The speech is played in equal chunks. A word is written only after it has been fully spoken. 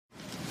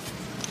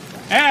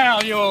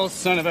Al, you old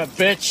son of a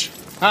bitch.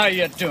 How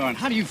you doing?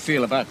 How do you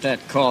feel about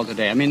that call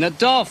today? I mean, the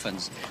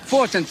Dolphins,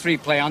 4th and 3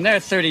 play on their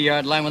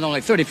 30-yard line with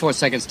only 34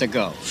 seconds to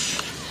go.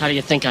 How do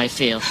you think I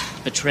feel?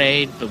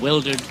 Betrayed,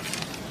 bewildered?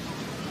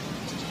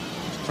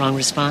 Wrong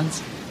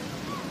response?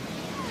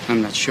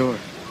 I'm not sure.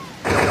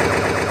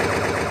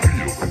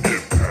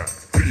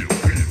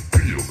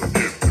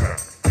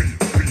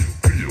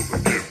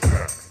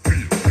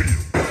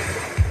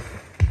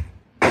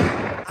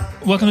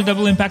 Welcome to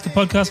Double Impact, the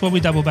podcast where we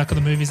double back on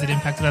the movies that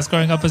impacted us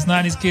growing up as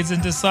 90s kids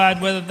and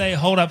decide whether they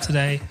hold up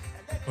today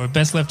or are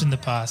best left in the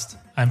past.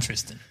 I'm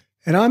Tristan.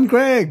 And I'm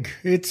Greg.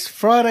 It's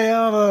Friday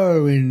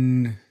Arvo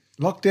in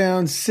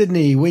lockdown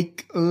Sydney,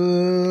 week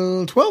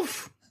 12?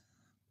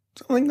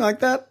 Something like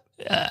that.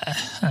 I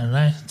don't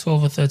know,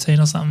 12 or 13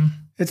 or something.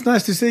 It's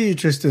nice to see you,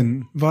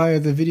 Tristan, via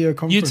the video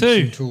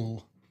conferencing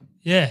tool.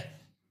 Yeah.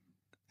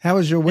 How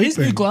was your week? These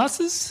new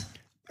glasses?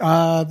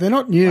 They're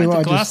not new. Like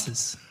the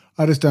glasses.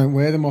 I just don't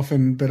wear them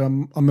often, but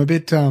I'm a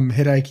bit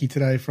headachy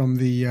today from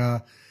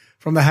the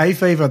hay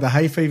fever. The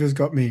hay fever's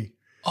got me.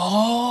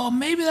 Oh,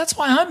 maybe that's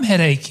why I'm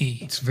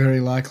headachy. It's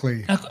very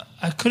likely.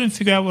 I couldn't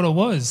figure out what it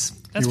was.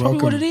 That's You're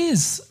probably welcome. what it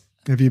is.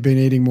 Have you been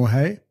eating more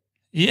hay?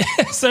 Yeah,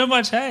 so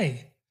much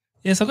hay.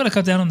 Yes, I've got to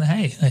cut down on the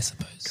hay, I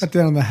suppose. Cut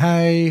down on the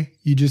hay.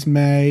 You just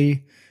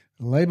may.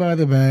 Lay by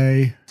the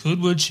bay.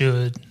 Could, would,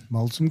 should.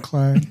 Mold some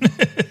clay.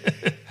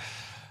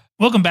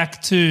 Welcome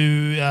back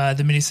to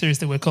the miniseries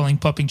that we're calling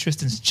Popping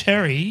Tristan's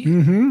Cherry.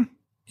 Mm-hmm.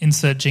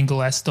 Insert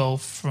jingle I stole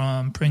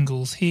from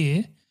Pringles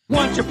here.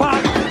 Want your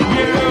pop?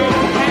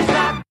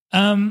 Yeah.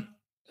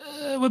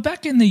 We're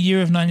back in the year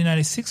of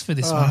 1996 for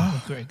this one, aren't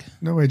we, Greg?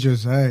 No way,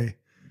 Jose.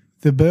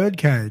 The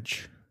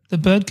birdcage. The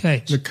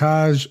Birdcage. The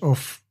Cage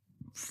of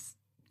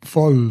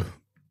Folle.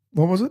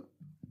 What was it?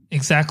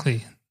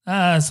 Exactly.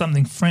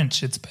 Something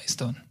French it's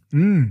based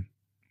on.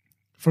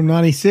 From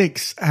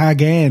 96,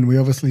 again. We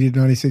obviously did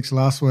 96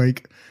 last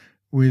week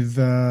with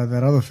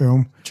that other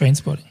film.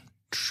 Trainspotting.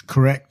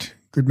 Correct.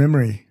 Good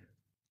memory.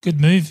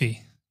 Good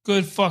movie.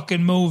 Good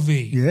fucking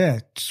movie. Yeah.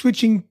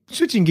 Switching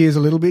gears a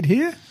little bit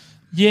here.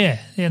 Yeah,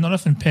 not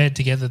often paired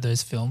together,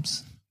 those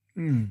films.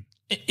 In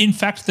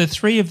fact, the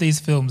three of these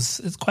films,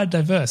 it's quite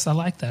diverse. I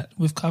like that.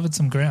 We've covered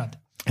some ground.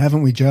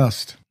 Haven't we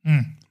just?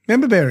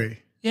 Member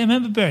Berry. Yeah,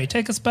 Member Berry,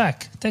 take us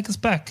back. Take us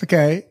back.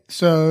 Okay,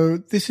 so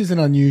this is an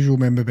unusual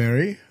Member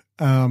Berry.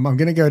 I'm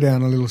going to go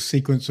down a little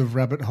sequence of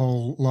rabbit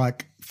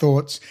hole-like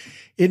thoughts.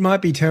 It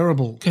might be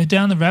terrible. Go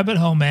down the rabbit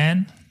hole,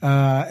 man.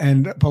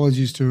 And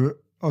apologies to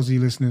Aussie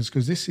listeners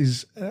because this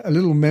is a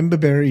little Member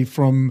Berry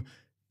from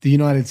the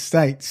United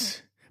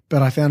States,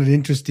 but I found it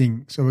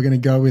interesting, so we're going to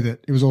go with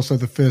it. It was also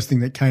the first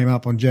thing that came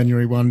up on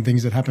January 1,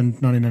 things that happened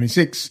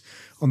 1996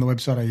 on the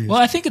website I used. Well,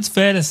 I think it's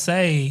fair to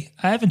say,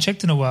 I haven't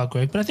checked in a while,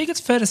 Greg, but I think it's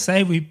fair to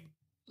say we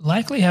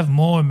likely have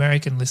more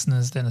American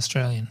listeners than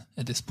Australian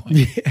at this point.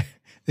 Yeah,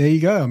 there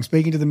you go. I'm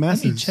speaking to the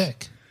masses. Let me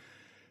check.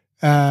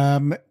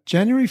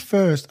 January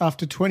 1st,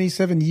 after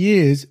 27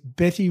 years,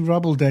 Betty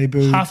Rubble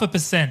debuted.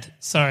 0.5%.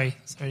 Sorry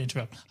to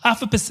interrupt.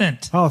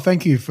 0.5%. Oh,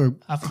 thank you for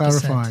 0.5%.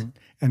 clarifying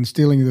and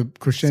stealing the So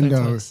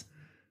crescendo close.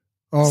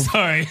 of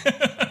Sorry.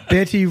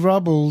 Betty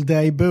Rubble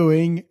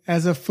debuting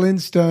as a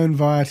Flintstone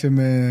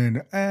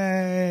vitamin.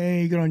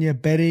 Hey, good on you,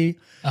 Betty.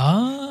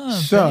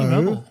 Betty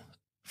Rubble.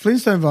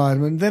 Flintstone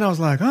vitamin. Then I was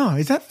like, oh,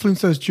 is that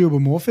Flintstone's chewable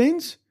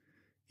morphines?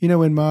 You know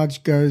when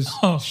Marge goes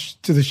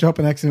to the shop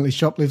and accidentally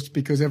shoplifts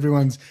because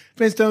everyone's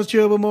Flintstone's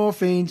chewable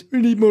morphines. We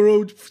need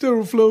more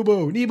sterile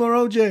Flobo. Need more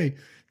OJ.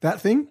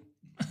 That thing?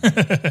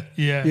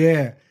 Yeah.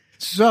 Yeah.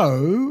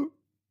 So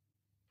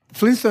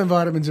Flintstone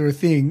vitamins are a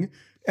thing,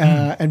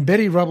 and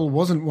Betty Rubble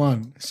wasn't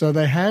one. So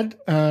they had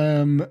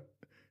okay,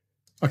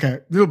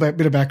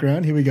 bit of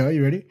background. Here we go.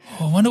 You ready?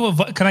 I wonder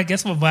can I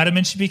guess what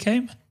vitamin she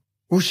became?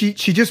 Well, she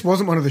just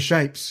wasn't one of the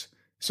shapes.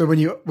 So when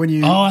you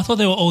Oh, I thought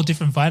they were all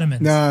different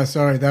vitamins. No,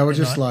 sorry, they were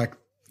just not? like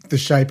the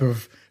shape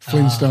of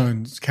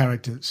Flintstone's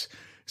characters.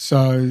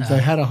 So they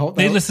had a whole.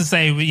 Needless to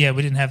say, we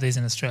didn't have these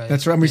in Australia.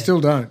 That's right. And we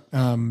still don't.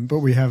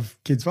 But we have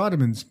kids'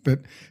 vitamins.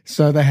 But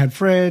so they had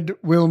Fred,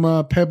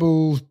 Wilma,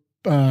 Pebbles,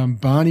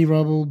 Barney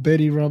Rubble,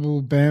 Betty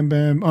Rubble, Bam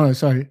Bam. Oh no,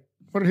 sorry.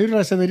 Who did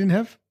I say they didn't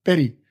have?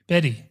 Betty.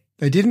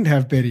 They didn't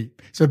have Betty.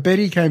 So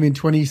Betty came in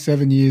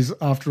 27 years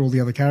after all the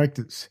other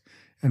characters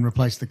and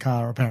replaced the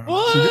car, apparently.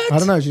 What? I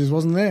don't know. She just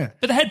wasn't there.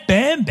 But they had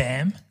Bam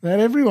Bam. They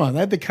had everyone. They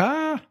had the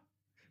car.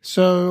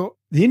 So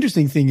the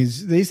interesting thing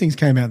is these things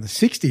came out in the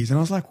 60s, and I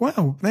was like,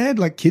 wow, they had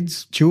like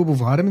kids' chewable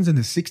vitamins in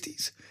the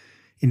 60s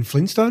in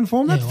Flintstone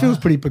form? That feels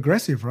pretty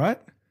progressive, right?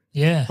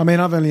 Yeah. I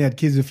mean, I've only had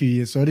kids a few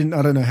years, so I don't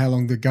know how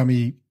long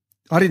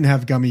I didn't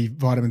have gummy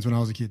vitamins when I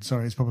was a kid.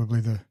 Sorry, it's probably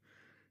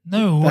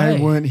No way.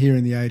 They weren't here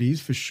in the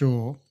 80s for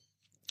sure,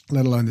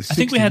 let alone the 60s. I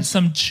think we had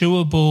some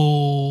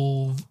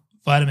chewable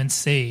vitamin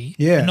C.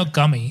 Yeah. But not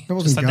gummy. That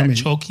wasn't just like gummy.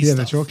 that chalky yeah,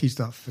 stuff. the chalky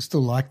stuff. I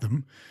still like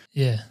them.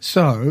 Yeah.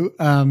 So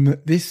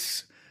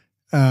this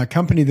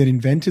company that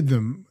invented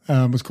them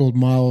was called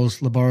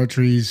Miles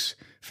Laboratories,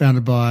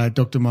 founded by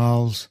Dr.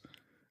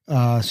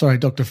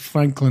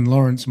 Franklin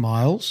Lawrence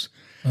Miles.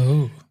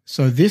 Oh.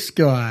 So this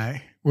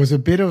guy was a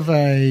bit of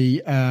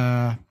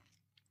a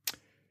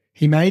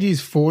he made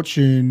his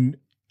fortune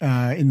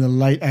in the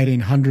late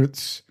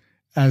 1800s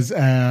as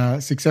a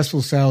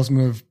successful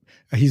salesman of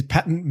his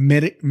patent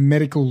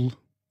medical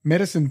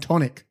medicine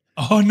tonic.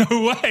 Oh,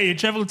 no way. You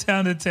travelled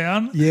town to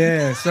town?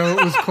 Yeah, so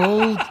it was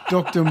called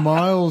Dr.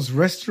 Miles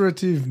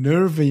Restorative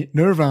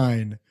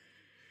Nervine.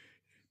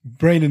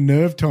 Brain and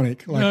nerve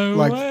tonic. No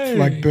way.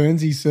 Like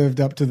Burnsy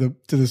served up to the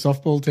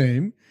softball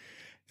team.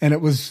 And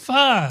it was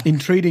in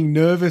treating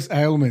nervous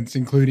ailments,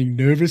 including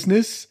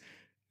nervousness,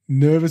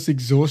 nervous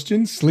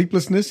exhaustion,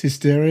 sleeplessness,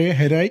 hysteria,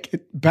 headache,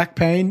 back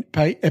pain,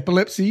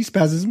 epilepsy,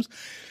 spasms,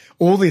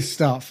 all this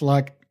stuff.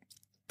 Like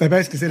they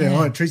basically said,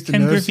 it treats the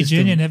Ken nervous Griffey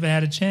system. Jr. never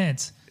had a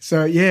chance.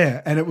 So,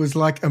 yeah, and it was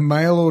like a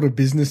mail order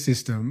business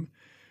system.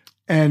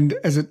 And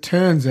as it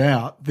turns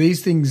out,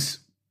 these things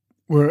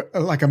were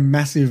like a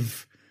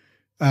massive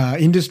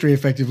industry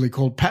effectively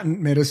called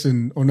patent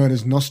medicine, or known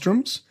as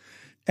nostrums.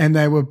 And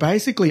they were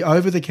basically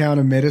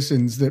over-the-counter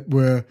medicines that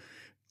were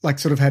like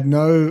sort of had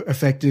no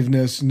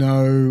effectiveness,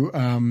 no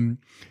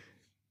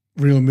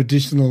real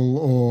medicinal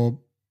or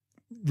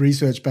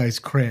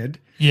research-based cred.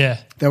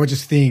 Yeah. They were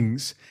just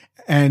things.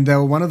 And they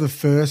were one of the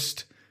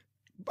first,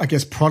 I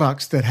guess,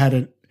 products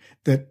that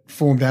that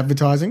formed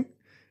advertising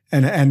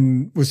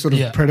and was sort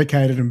of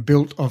predicated and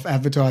built off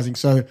advertising.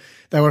 So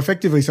they were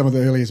effectively some of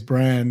the earliest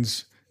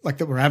brands like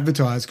that were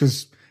advertised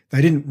because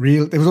they didn't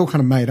really – it was all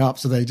kind of made up,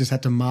 so they just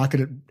had to market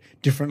it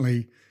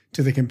differently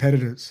to the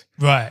competitors.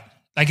 Right.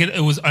 Like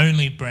it was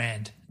only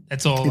brand.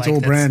 That's all. It's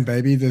all brand,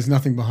 baby. There's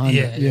nothing behind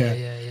it.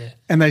 Yeah.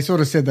 And they sort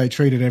of said they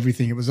treated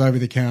everything. It was over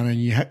the counter and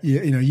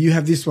you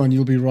have this one,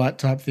 you'll be right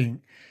type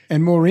thing.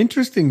 And more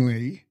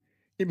interestingly,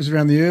 it was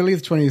around the early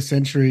 20th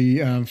century,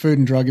 Food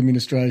and Drug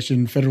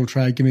Administration, Federal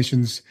Trade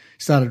Commissions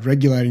started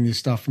regulating this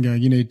stuff and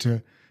going, you need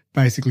to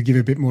basically give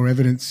a bit more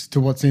evidence to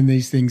what's in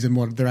these things and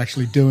what they're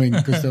actually doing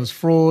because there was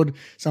fraud.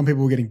 Some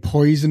people were getting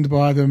poisoned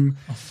by them.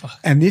 Oh, fuck.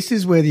 And this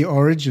is where the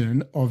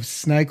origin of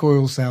snake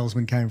oil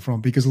salesmen came from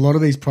because a lot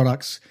of these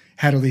products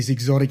had all these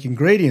exotic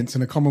ingredients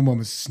and a common one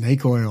was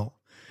snake oil.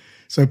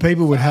 So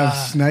people would have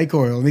snake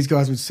oil and these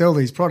guys would sell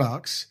these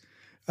products,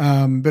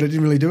 but it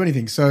didn't really do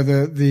anything. So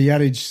the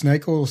adage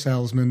snake oil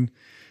salesman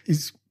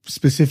is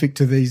specific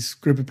to these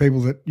group of people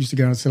that used to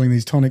go around selling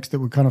these tonics that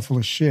were kind of full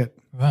of shit.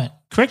 Right.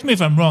 Correct me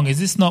if I'm wrong. Is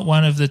this not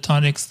one of the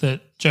tonics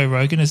that Joe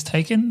Rogan has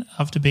taken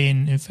after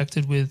being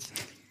infected with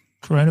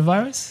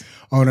coronavirus?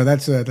 Oh, no,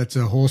 that's a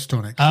horse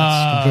tonic.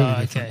 That's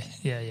completely different.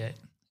 Okay. Yeah.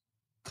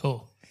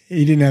 Cool.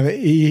 He didn't have it.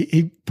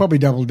 He probably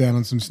doubled down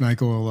on some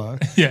snake oil though.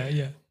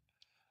 Yeah.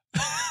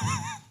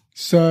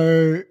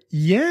 So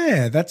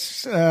yeah,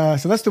 that's the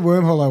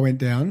wormhole I went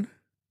down.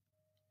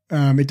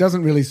 It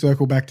doesn't really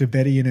circle back to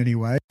Betty in any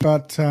way,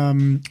 but I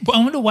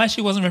wonder why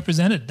she wasn't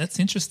represented. That's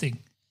interesting.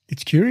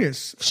 It's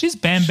curious. She's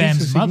Bam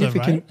Bam's mother,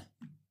 right?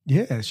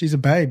 Yeah, she's a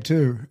babe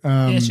too.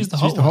 She's the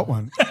hot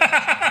one.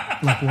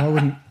 Like,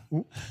 why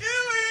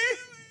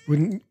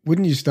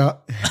wouldn't you start?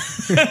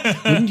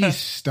 Wouldn't you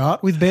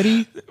start with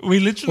Betty?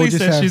 We literally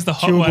said she's the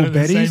hot one at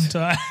the same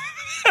time.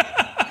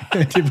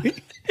 Did we?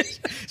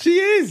 She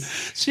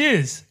is. She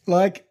is.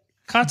 Like,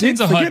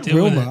 cartoons are hot. Forget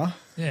Wilma.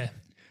 Yeah.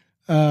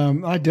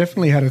 I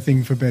definitely had a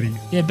thing for Betty.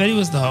 Yeah, Betty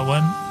was the hot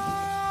one.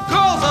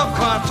 Girls of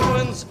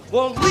cartoons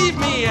won't leave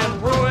me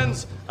in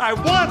ruins. I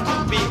want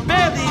to be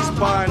Betty's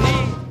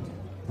Barney.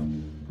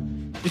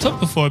 We talked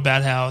before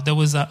about how there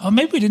was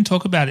maybe we didn't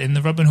talk about it in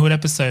the Robin Hood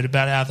episode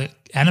about how the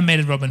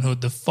animated Robin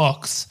Hood, the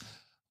fox,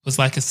 was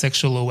like a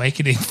sexual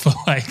awakening for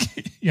like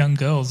young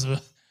girls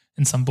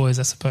and some boys,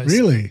 I suppose.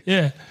 Really?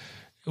 Yeah.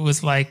 It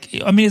was like,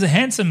 I mean, he's a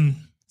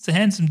handsome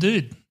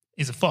dude.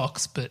 He's a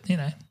fox, but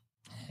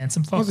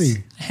handsome fox. Was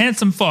he?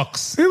 Handsome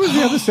fox. Who was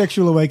the other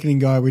sexual awakening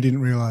guy we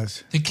didn't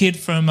realise? The kid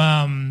from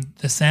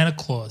the Santa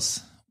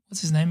Claus.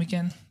 What's his name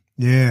again?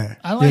 Yeah.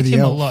 I like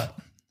him elf. a lot.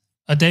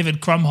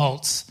 David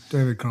Krumholtz.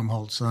 David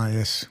Krumholtz. Ah,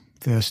 yes.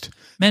 First.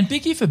 Man,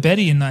 big year for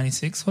Betty in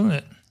 96, wasn't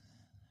it?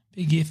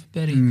 Big year for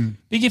Betty.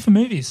 Big year for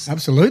movies.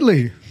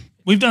 Absolutely.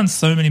 We've done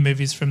so many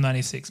movies from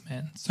 96,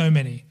 man. So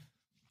many.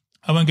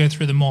 I won't go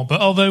through them all.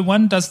 But although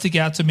one does stick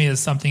out to me as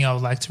something I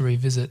would like to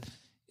revisit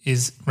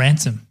is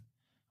Ransom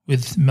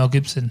with Mel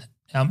Gibson.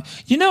 On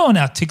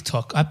our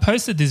TikTok, I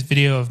posted this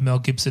video of Mel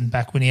Gibson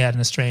back when he had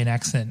an Australian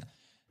accent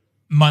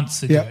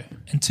months ago. Yep.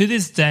 And to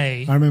this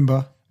day, I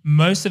remember.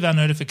 Most of our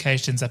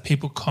notifications are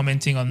people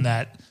commenting on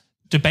that,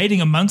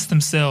 debating amongst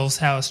themselves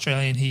how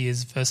Australian he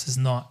is versus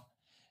not.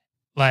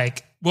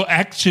 Like, well,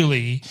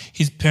 actually,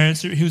 he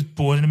was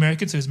born in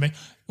America, so he was American.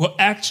 Well,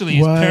 actually,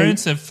 his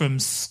parents are from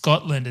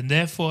Scotland, and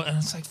therefore, and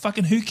it's like,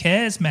 fucking who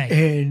cares, mate?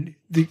 And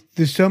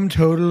the sum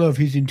total of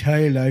his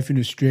entire life in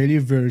Australia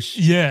versus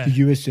the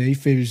USA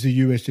favors the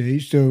USA.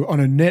 So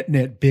on a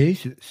net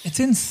basis. It's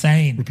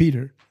insane.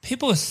 Repeater.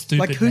 People are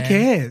stupid, like, who man.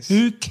 cares?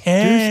 Who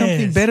cares? Do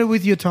something better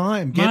with your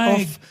time. Get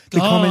off the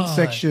comment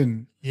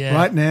section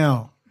right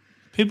now.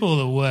 People are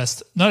the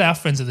worst. Not our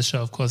friends of the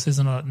show, of course. These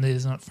are not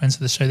friends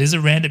of the show. These are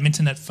random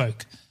internet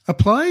folk.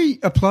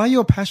 Apply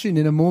your passion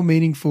in a more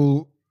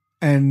meaningful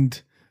and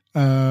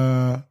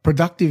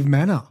productive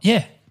manner.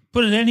 Yeah.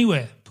 Put it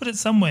anywhere. put it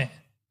somewhere,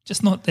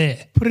 just not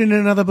there. Put it in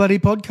another bloody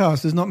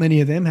podcast. There's not many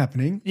of them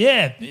happening.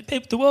 Yeah,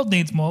 the world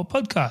needs more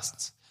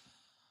podcasts.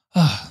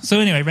 So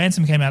anyway,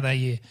 Ransom came out that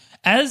year,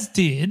 as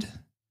did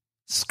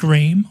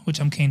Scream, which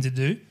I'm keen to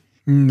do,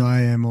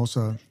 I am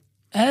also.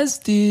 as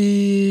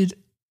did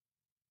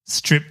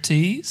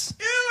Striptease,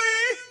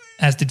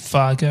 as did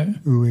Fargo,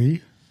 Ooh.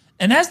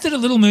 and as did a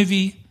little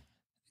movie,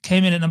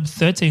 came in at number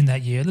 13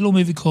 that year, a little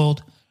movie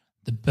called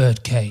The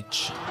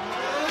Birdcage.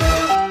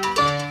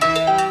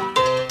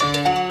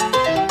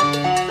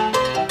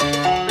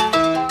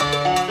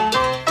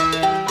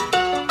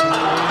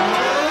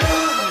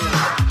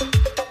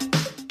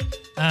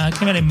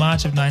 Came out in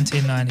March of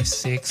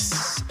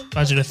 1996.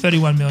 Budget of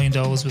 $31 million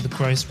with a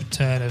gross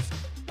return of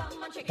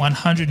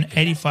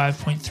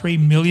 $185.3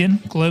 million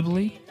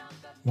globally.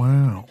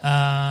 Wow.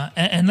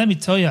 And let me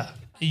tell you, a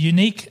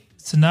unique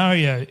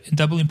scenario in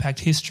Double Impact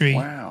history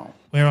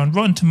where on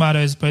Rotten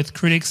Tomatoes both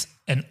critics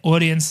and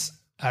audience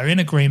are in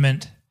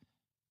agreement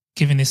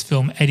giving this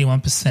film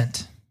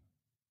 81%.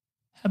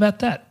 How about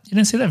that? You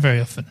don't see that very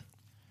often.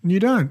 You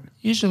don't?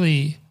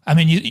 Usually, I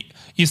mean,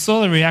 you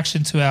saw the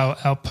reaction to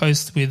our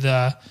post with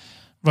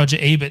Roger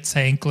Ebert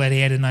saying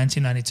Gladiator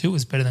 1992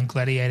 was better than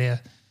Gladiator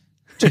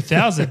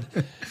 2000.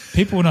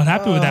 People were not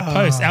happy with that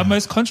post. Our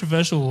most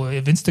controversial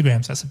of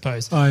Instagrams, I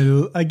suppose.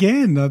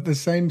 Again, the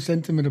same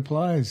sentiment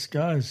applies.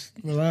 Guys,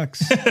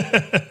 relax.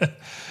 But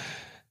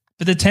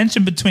the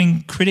tension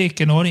between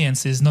critic and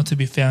audience is not to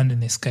be found in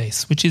this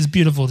case, which is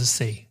beautiful to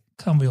see.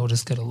 Can't we all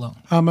just get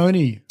along?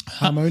 Harmony.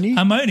 Harmony.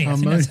 I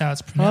think that's how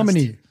it's pronounced.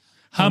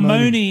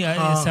 Harmony.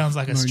 It sounds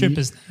like a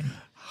stripper's name.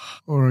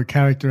 Or a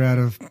character out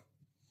of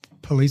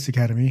Police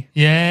Academy.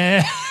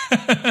 Yeah.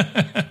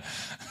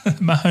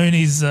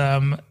 Mahoney's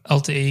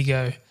alter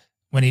ego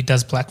when he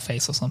does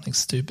blackface or something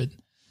stupid.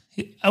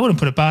 I wouldn't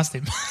put it past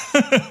him.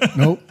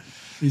 Nope.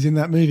 He's in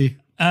that movie.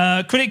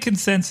 Critic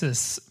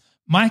consensus.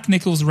 Mike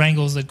Nichols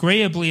wrangles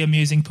agreeably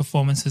amusing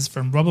performances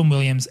from Robin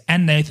Williams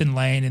and Nathan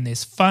Lane in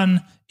this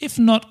fun, if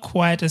not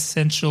quite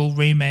essential,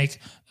 remake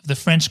of the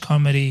French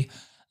comedy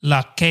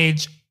La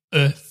Cage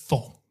aux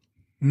Folles.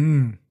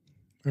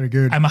 Very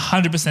good. I'm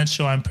 100%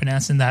 sure I'm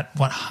pronouncing that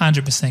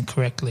 100%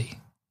 correctly.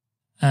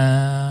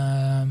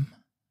 Was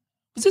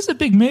this a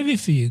big movie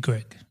for you,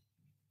 Greg?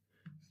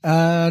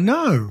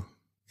 No,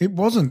 it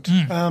wasn't.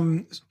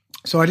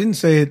 So I didn't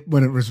see it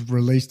when it was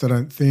released, I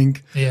don't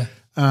think. Yeah.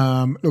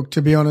 Look,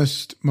 to be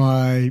honest,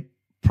 my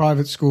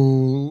private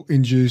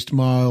school-induced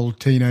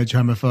mild teenage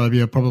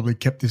homophobia probably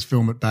kept this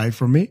film at bay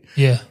from me.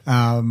 Yeah.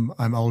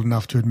 I'm old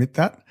enough to admit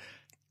that.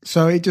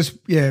 So it just,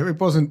 it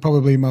wasn't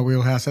probably my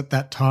wheelhouse at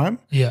that time.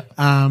 Yeah.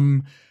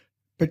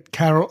 But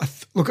Carol,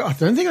 look, I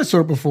don't think I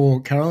saw it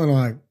before Carol and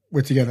I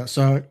were together.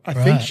 So I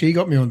think she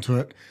got me onto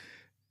it.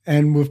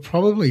 And I've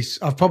probably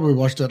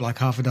watched it like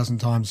half a dozen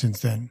times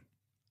since then.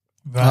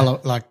 Right.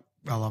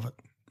 I love it.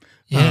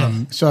 Yeah.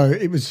 So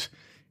it's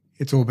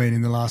all been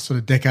in the last sort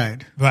of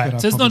decade. Right.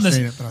 That So I've it's not probably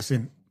seen it, but I've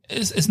seen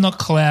it. It's not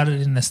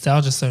clouded in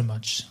nostalgia so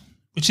much,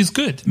 which is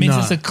good. It means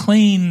No. it's a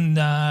clean,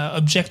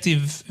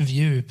 objective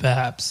view,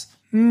 perhaps.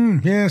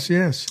 Yes.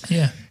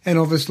 Yeah. And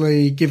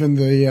obviously, given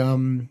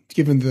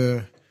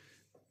the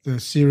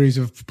series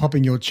of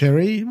Popping Your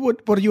Cherry,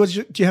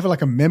 do you have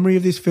like a memory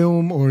of this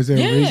film, or is there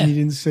a reason you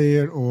didn't see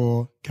it,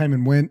 or came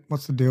and went?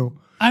 What's the deal?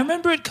 I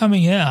remember it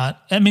coming out.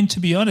 I mean, to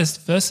be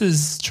honest,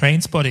 versus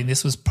Trainspotting,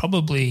 this was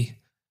probably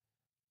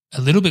a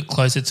little bit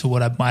closer to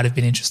what I might have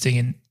been interested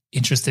in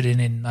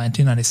in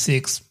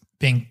 1996,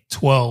 being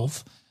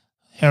 12.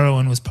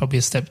 Heroin was probably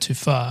a step too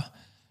far.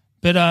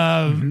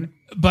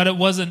 But it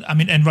wasn't, I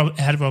mean, and it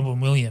had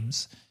Robin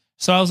Williams.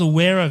 So I was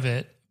aware of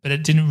it, but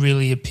it didn't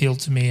really appeal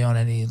to me on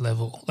any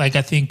level. Like,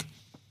 I think,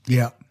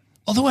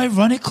 although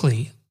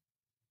ironically,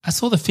 I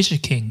saw The Fisher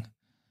King,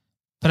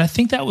 but I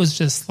think that was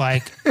just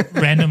like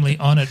randomly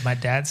on at my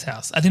dad's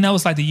house. I think that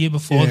was like the year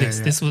before this.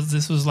 Yeah.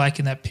 This was like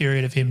in that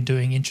period of him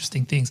doing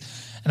interesting things.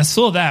 And I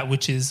saw that,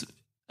 which is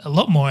a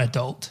lot more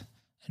adult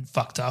and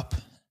fucked up.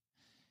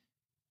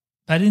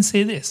 But I didn't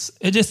see this.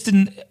 I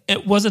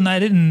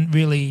didn't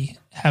really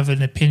have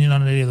an opinion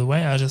on it either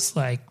way. I was just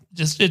like,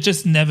 it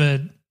just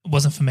never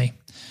wasn't for me.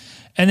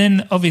 And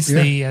then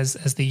obviously as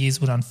the years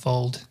would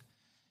unfold,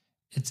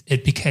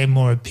 it became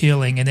more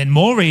appealing. And then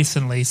more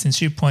recently,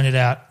 since you pointed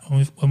out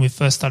when we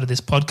first started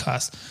this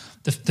podcast,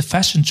 the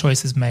fashion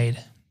choices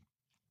made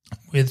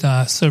with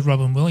Sir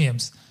Robin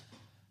Williams.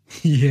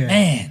 Yeah.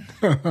 Man.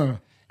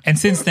 And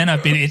since then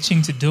I've been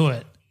itching to do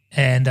it.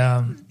 And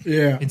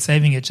been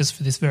saving it just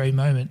for this very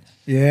moment.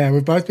 Yeah,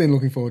 we've both been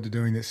looking forward to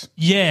doing this.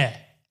 Yeah.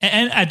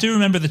 And I do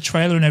remember the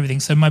trailer and everything.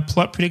 So my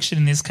plot prediction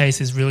in this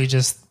case is really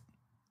just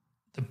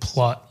the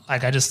plot.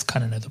 Like, I just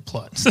kind of know the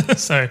plot.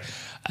 So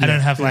I don't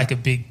have like a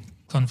big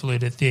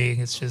convoluted thing.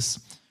 It's just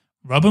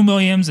Robin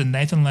Williams and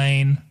Nathan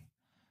Lane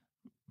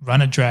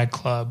run a drag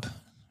club.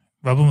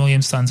 Robin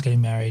Williams' son's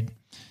getting married.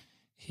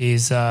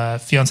 His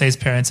fiance's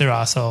parents are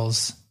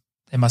assholes.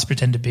 They must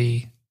pretend to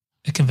be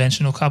a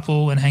conventional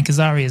couple, and Hank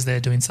Azaria is there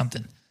doing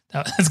something.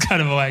 That's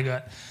kind of all I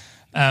got.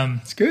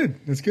 It's good.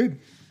 That's good.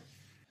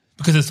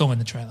 Because it's all in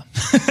the trailer.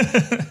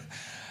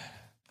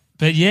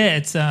 But yeah,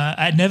 it's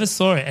I never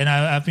saw it, and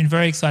I've been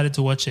very excited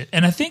to watch it.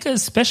 And I think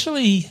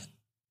especially,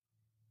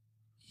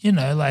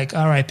 like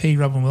R.I.P.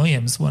 Robin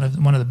Williams, one of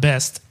the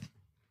best.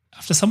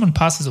 After someone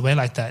passes away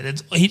like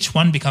that, each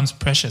one becomes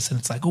precious, and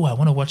it's like, oh, I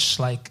want to watch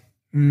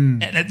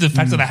and the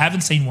fact that I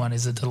haven't seen one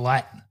is a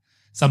delight,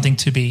 something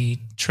to be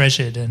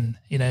treasured, and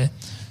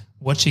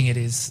watching it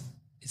is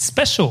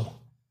special.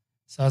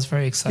 So I was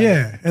very excited.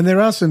 Yeah, and there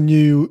are some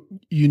new,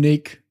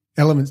 unique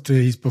elements to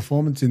his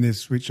performance in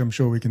this, which I'm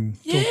sure we can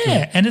talk to.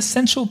 Yeah, an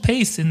essential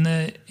piece in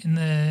the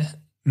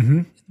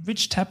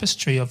rich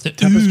tapestry of the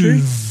Tapestry?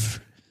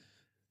 oeuvre.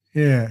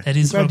 Yeah. That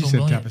is I'm glad you Robin said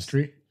Williams.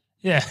 tapestry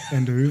Yeah.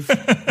 and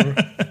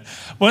oeuvre.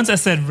 Once I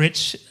said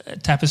rich,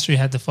 tapestry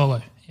had to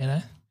follow,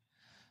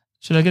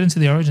 Should I get into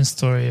the origin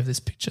story of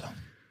this picture?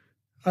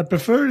 I'd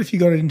prefer it if you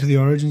got into the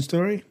origin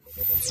story.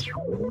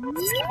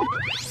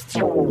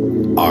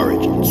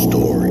 Origin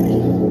story.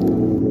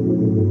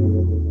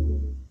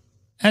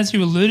 As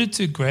you alluded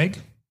to, Greg,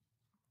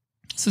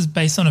 this is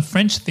based on a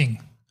French thing,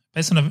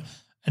 based on a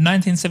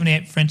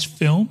 1978 French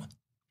film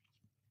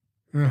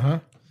Uh-huh.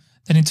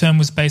 that in turn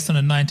was based on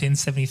a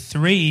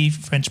 1973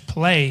 French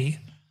play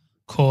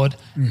called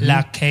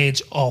La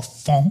Cage aux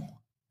Femmes,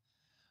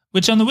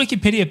 which on the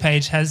Wikipedia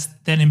page has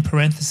then in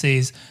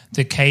parentheses,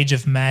 The Cage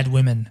of Mad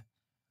Women,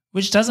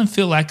 which doesn't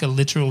feel like a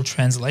literal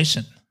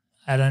translation.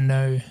 I don't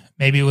know.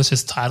 Maybe it was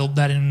just titled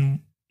that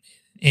in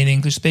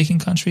English-speaking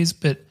countries,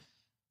 but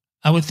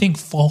I would think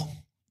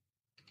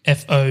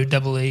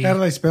F-O-E-E. How do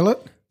they spell it?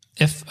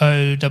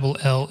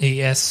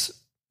 F-O-L-L-E-S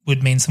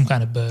would mean some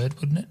kind of bird,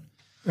 wouldn't it?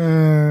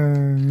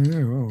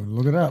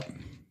 Look it up.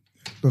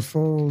 The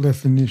full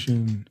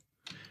definition.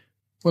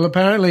 Well,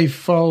 apparently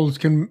foals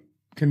can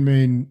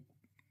mean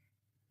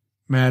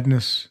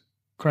madness,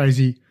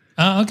 crazy.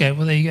 Oh, okay.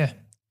 Well, there you go.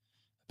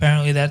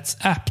 Apparently that's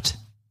apt.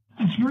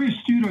 It's very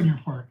astute on your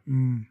part.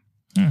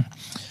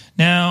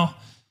 Now,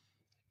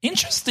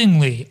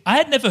 interestingly, I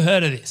had never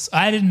heard of this.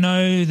 I didn't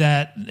know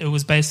that it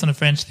was based on a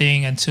French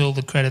thing until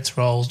the credits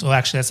rolled. Or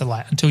actually, that's a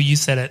lie. Until you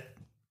said it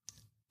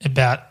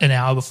about an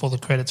hour before the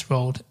credits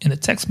rolled in a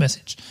text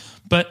message.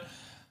 But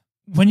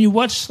when you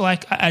watch,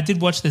 I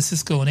did watch the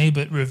Siskel and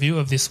Ebert review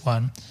of this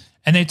one,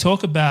 and they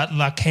talk about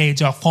La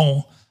Cage aux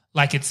Femmes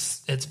like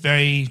it's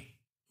very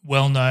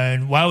well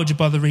known. Why would you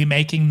bother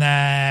remaking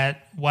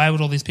that? Why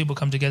would all these people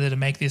come together to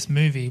make this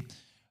movie?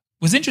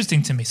 Was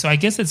interesting to me. So I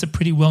guess it's a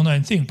pretty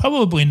well-known thing.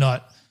 Probably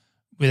not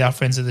with our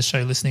friends of the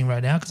show listening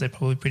right now because they're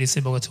probably pretty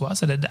similar to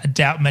us. I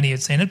doubt many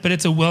had seen it, but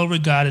it's a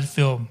well-regarded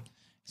film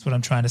is what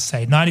I'm trying to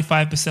say.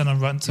 95%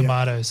 on Rotten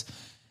Tomatoes.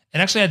 It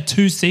actually had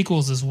 2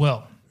 sequels as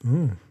well.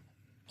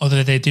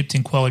 Although they dipped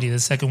in quality. The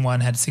second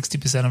one had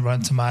 60% on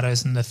Rotten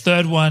Tomatoes and the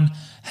third one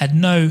had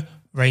no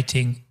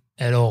rating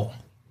at all.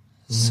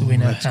 So we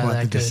know That's how quite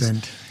that the goes.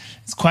 descent.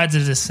 It's quite the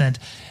descent.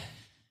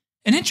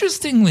 And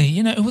interestingly,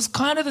 it was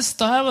kind of the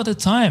style of the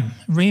time,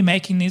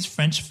 remaking these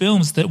French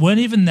films that weren't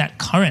even that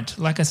current.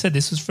 Like I said,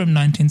 this was from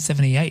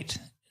 1978,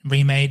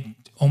 remade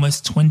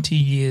almost 20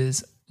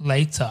 years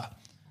later.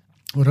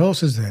 What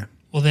else is there?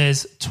 Well,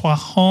 there's Trois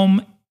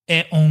Hommes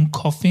et un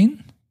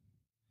Coffin.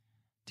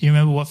 Do you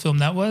remember what film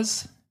that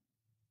was?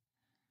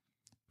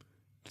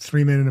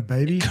 3 Men and a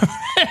Baby?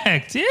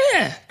 Correct.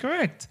 Yeah,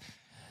 correct.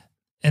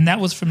 And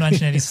that was from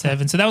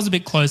 1987. So that was a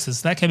bit closer.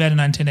 So that came out in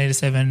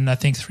 1987. I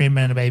think 3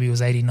 Men and a Baby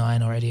was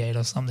 89 or 88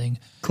 or something.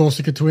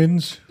 Corsica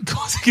Twins?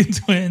 Corsican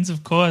Twins,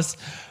 of course.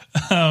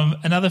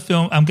 Another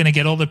film, I'm going to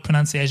get all the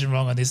pronunciation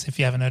wrong on this if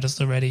you haven't noticed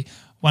already.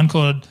 One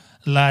called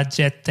La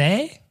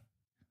Jetée,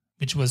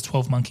 which was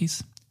 12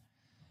 Monkeys.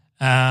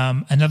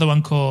 Another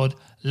one called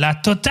La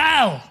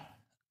Totale.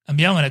 I'm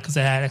yelling at it because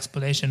I had an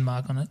exclamation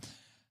mark on it,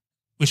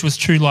 which was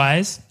True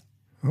Lies,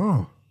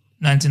 Oh.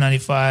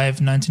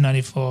 1995,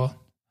 1994.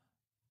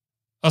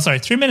 Oh, sorry,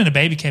 3 Men and a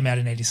Baby came out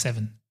in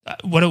 87.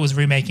 What it was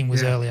remaking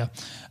was earlier.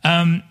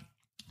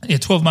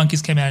 12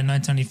 Monkeys came out in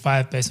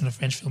 1995 based on a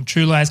French film.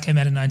 True Lies came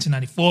out in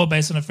 1994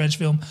 based on a French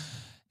film.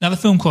 Another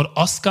film called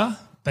Oscar,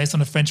 based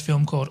on a French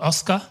film called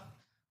Oscar,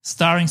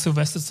 starring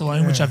Sylvester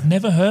Stallone, which I've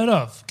never heard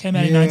of. Came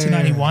out in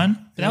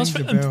 1991. But that was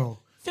Rings from a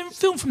bell.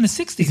 film from the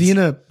 60s. Is he in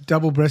a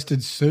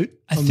double-breasted suit?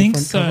 I on think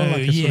the front cover, so,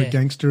 like a sort yeah. of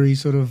gangstery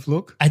sort of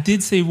look? I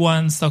did see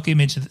one stock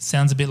image that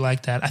sounds a bit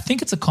like that. I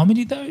think it's a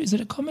comedy, though. Is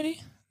it a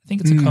comedy? I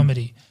think it's a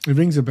comedy. It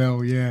rings a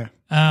bell, yeah.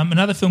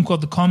 Another film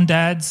called The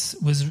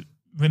Comdads was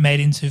remade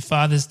into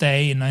Father's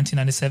Day in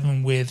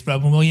 1997 with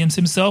Robin Williams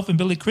himself and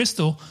Billy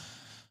Crystal.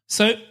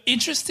 So,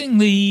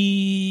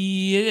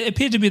 interestingly, it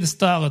appeared to be the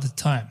style at the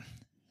time.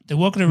 They're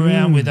walking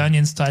around with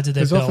onions tied to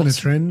their There's often a belts,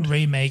 trend.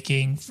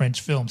 remaking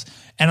French films.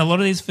 And a lot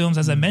of these films,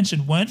 as I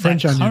mentioned, weren't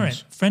French that onions.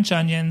 current. French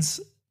onions,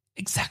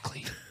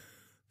 exactly.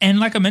 And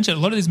like I mentioned,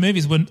 a lot of these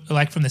movies were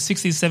like from the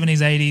 60s, 70s,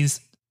 80s,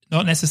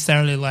 not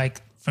necessarily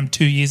like from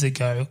 2 years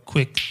ago,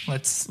 quick,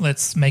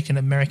 let's make an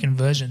American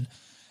version.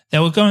 They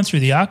were going through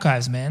the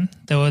archives, man.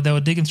 They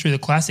were digging through the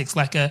classics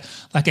like a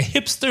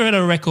hipster at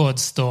a record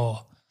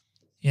store,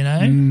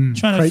 trying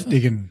Crate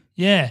digging.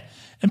 yeah.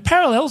 And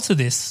parallel to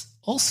this,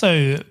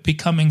 also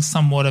becoming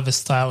somewhat of a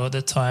style at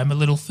the time, a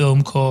little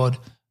film called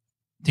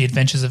The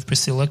Adventures of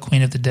Priscilla,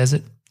 Queen of the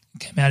Desert,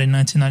 came out in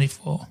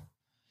 1994.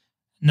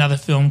 Another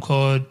film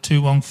called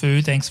Tu Wong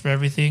Fu, Thanks for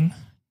Everything,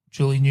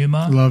 Julie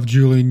Newmar. Love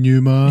Julie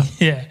Newmar.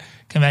 Yeah,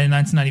 came out in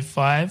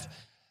 1995.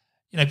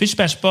 You know, Bish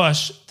Bash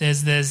Bosh,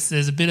 there's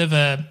a bit of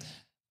a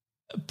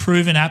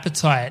proven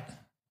appetite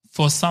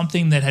for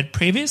something that had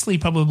previously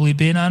probably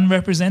been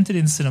unrepresented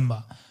in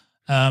cinema.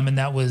 And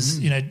that was,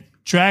 you know,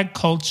 drag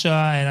culture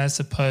and I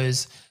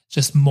suppose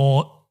just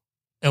more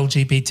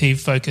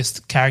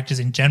LGBT-focused characters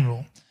in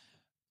general.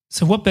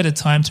 So what better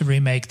time to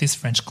remake this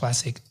French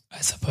classic, I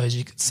suppose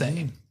you could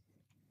say.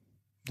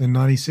 The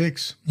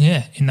 96.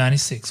 Yeah, in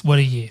 96. What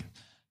a year.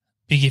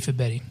 Big year for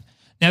Betty.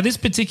 Now, this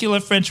particular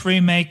French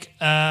remake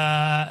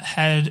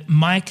had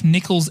Mike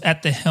Nichols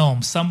at the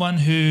helm, someone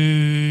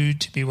who,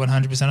 to be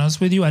 100% honest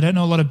with you, I don't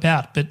know a lot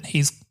about, but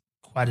he's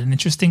quite an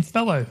interesting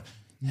fellow,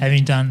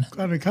 having done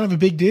Kind of a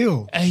big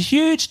deal. a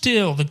huge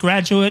deal. The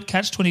Graduate,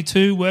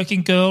 Catch-22,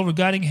 Working Girl,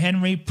 Regarding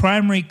Henry,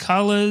 Primary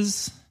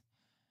Colours.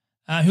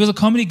 He was a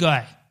comedy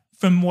guy.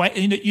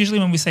 Usually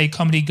when we say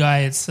comedy guy,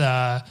 it's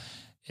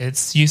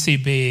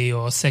UCB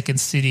or Second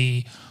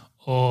City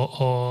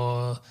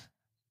or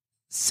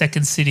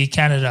Second City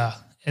Canada,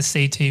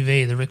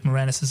 SCTV, the Rick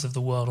Moranis's of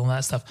the world, all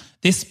that stuff.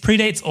 This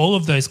predates all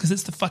of those because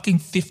it's the fucking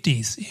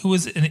 50s. He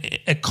was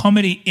a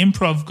comedy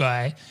improv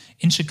guy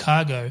in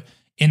Chicago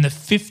in the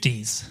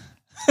 50s.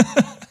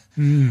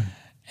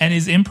 And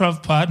his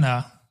improv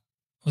partner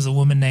was a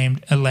woman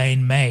named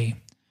Elaine May,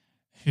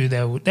 who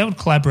they would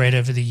collaborate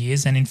over the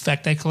years. And in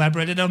fact, they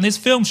collaborated on this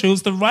film. She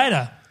was the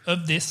writer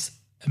of this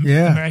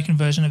American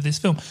version of this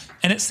film.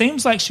 And it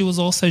seems like she was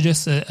also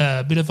just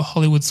a bit of a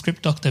Hollywood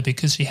script doctor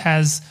because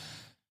she's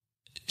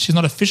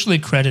not officially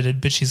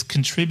credited, but she's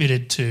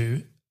contributed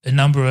to a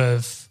number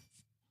of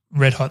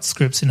red hot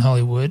scripts in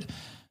Hollywood,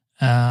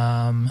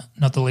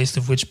 not the least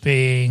of which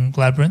being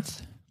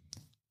Labyrinth,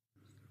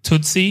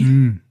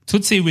 Tootsie,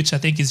 which I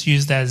think is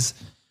used as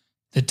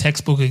the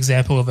textbook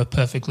example of a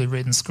perfectly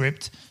written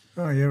script.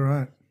 Oh, yeah,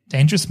 right.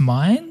 Dangerous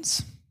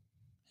Minds,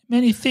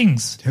 many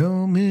things.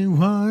 Tell me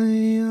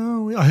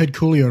why. I heard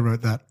Coolio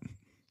wrote that.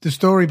 The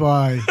story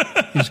by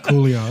is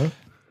Coolio.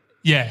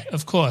 Yeah,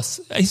 of course.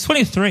 He's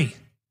 23.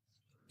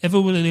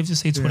 Ever will he live to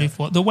see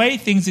 24? Yeah. The way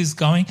things is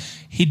going,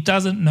 he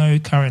doesn't know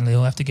currently.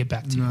 He'll have to get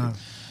back to you.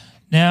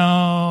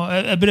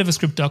 Now, a bit of a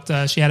script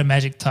doctor. She had a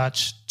magic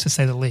touch, to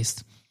say the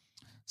least.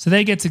 So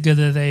they get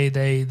together.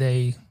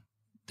 They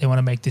want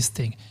to make this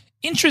thing.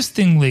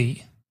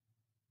 Interestingly,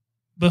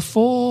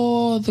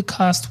 before the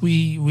cast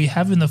we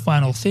have in the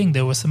final thing,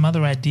 there were some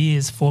other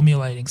ideas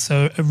formulating.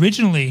 So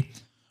originally,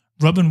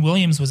 Robin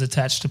Williams was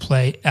attached to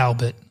play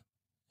Albert,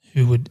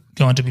 who would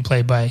go on to be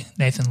played by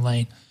Nathan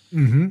Lane.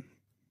 Mm-hmm.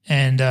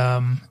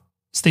 And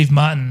Steve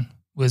Martin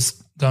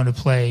was going to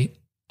play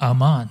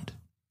Armand.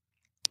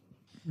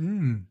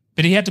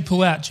 But he had to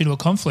pull out due to a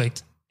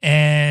conflict.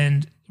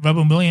 And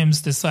Robin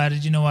Williams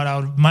decided, you know what, I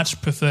would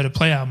much prefer to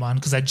play Armand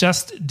because I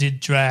just did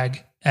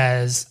drag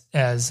as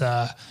Mrs.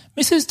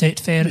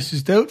 Doubtfair.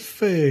 Mrs.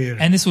 Doubtfair.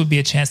 And this would be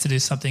a chance to do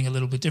something a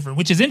little bit different,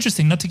 which is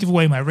interesting, not to give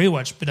away my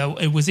rewatch, but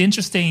it was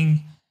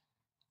interesting,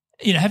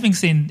 you know, having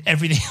seen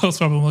everything else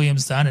Robin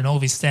Williams done and all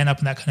of his stand-up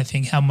and that kind of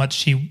thing, how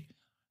much you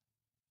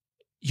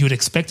would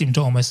expect him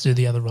to almost do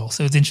the other role.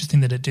 So it's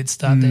interesting that it did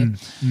start there.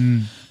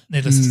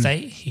 Needless to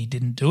say, he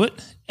didn't do it.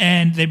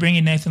 And they bring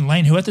in Nathan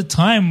Lane, who at the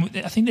time,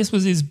 I think this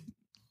was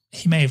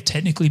he may have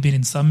technically been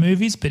in some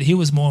movies, but he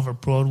was more of a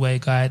Broadway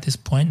guy at this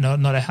point,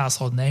 not a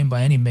household name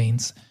by any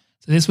means.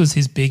 So this was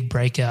his big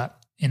breakout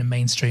in a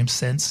mainstream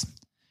sense.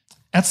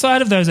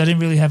 Outside of those, I didn't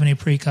really have any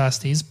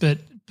pre-casties, but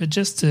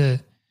just to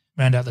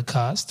round out the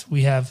cast,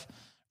 we have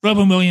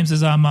Robin Williams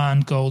as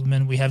Armand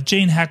Goldman. We have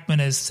Gene Hackman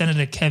as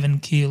Senator Kevin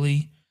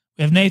Keeley.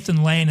 We have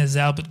Nathan Lane as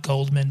Albert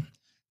Goldman.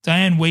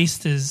 Diane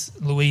Wiest as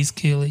Louise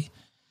Keeley.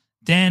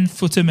 Dan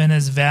Futterman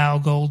as Val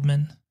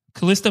Goldman.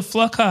 Callista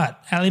Flockhart,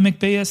 Ally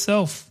McBee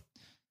herself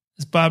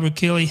as Barbara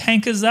Keeley.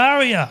 Hank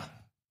Azaria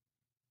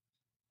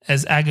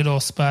as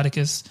Agador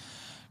Spartacus.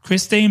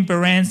 Christine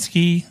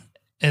Baranski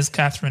as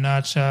Catherine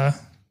Archer.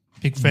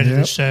 Big friend of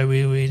the show.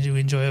 We do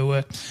enjoy her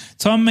work.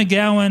 Tom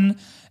McGowan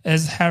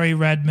as Harry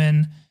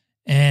Radman.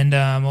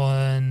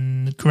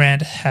 And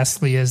Grant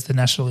Hasley as the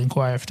National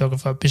Enquirer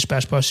photographer. Bish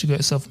Bash Bosh, you got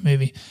yourself a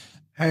movie.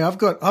 Hey, I've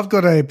got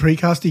a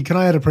precasty. Can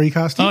I add a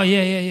precasty? Oh,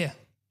 yeah.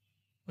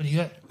 What do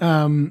you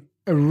got?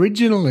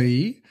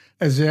 Originally,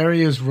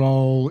 Azaria's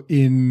role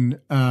in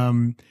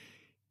the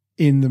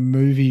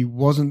movie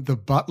wasn't the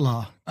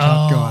butler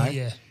type guy.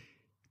 Yeah.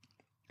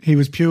 He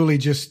was purely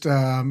just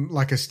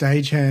like a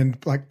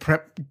stagehand, like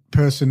prep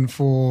person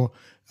for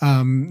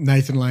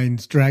Nathan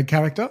Lane's drag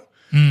character.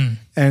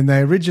 And they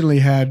originally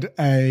had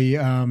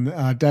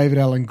a David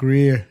Alan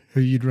Greer,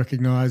 who you'd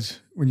recognise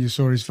when you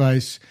saw his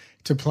face,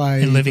 to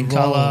play In Living the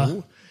role.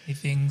 Colour, many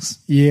things.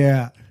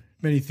 Yeah,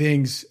 many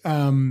things.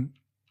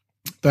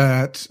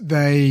 But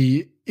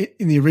they,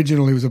 in the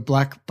original, he was a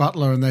black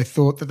butler, and they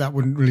thought that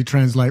wouldn't really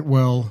translate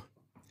well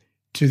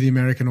to the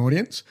American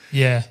audience.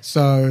 Yeah.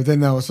 So then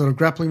they were sort of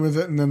grappling with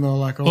it, and then they were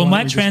like, well, it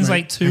might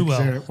translate too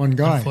well, one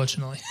guy.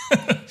 unfortunately.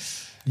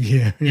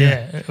 Yeah.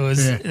 Yeah, it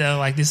was they were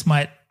like, this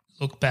might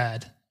look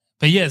bad.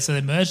 But yeah, so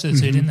they merged the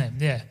two, didn't they?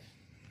 Yeah.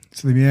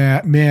 So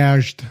they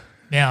merged.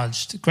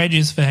 Merged. Great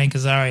news for Hank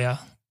Azaria.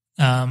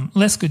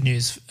 Less good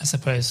news, I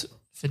suppose,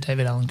 for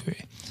David Allen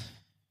Greer.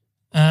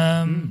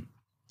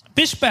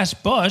 Bish Bash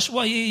Bosh,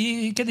 well,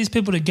 you get these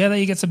people together,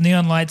 you get some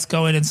neon lights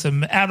going and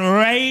some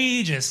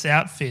outrageous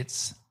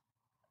outfits.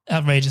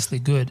 Outrageously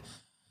good.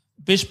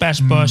 Bish Bash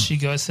Bosh, you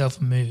got yourself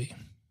a movie.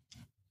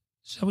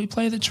 Shall we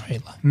play the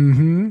trailer?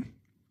 Mm-hmm.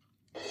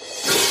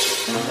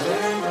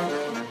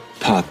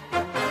 Pop,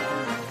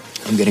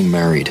 I'm getting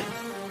married.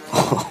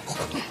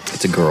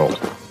 It's a girl.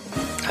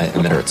 I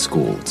met her at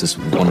school. It's this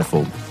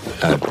wonderful.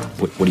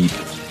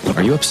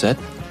 Are you upset?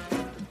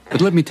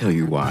 But let me tell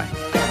you why.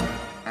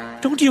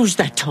 Don't use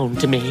that tone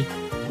to me.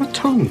 What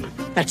tone?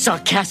 That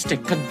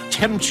sarcastic,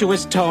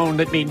 contemptuous tone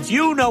that means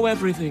you know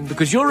everything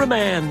because you're a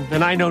man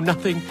and I know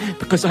nothing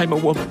because I'm a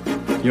woman.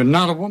 You're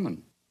not a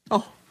woman.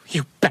 Oh,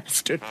 you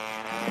bastard.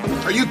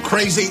 Are you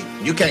crazy?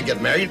 You can't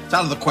get married. It's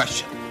out of the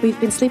question. We've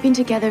been sleeping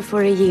together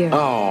for a year.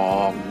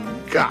 Oh,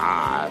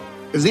 God.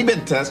 Has he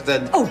been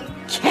tested? Oh,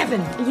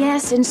 Kevin.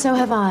 Yes, and so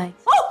have I.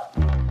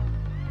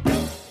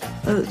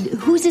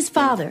 Who's his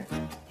father?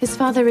 His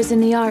father is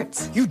in the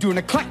arts. You do an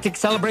eclectic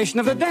celebration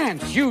of the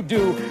dance. You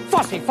do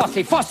Fussy,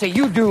 Fussy, Fussy.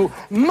 You do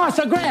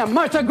Martha Graham,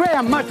 Martha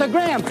Graham, Martha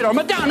Graham. Or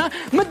Madonna,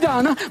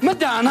 Madonna,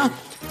 Madonna.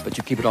 But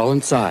you keep it all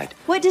inside.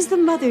 What does the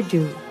mother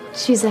do?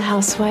 She's a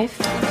housewife.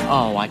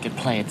 Oh, I could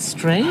play it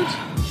straight?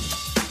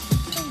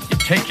 You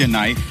take your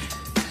knife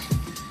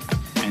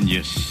and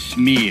you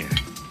smear.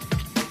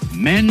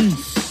 Men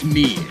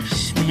smear.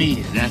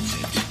 Smear, that's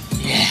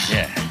it.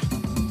 Yeah.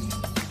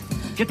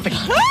 Get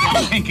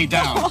the pinky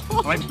down.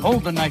 Right,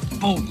 hold the knife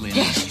boldly and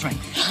with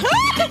strength.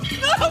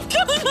 I'm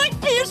gonna like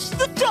pierce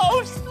the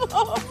toast.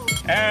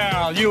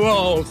 Al, you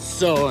old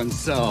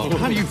so-and-so.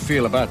 How do you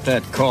feel about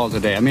that call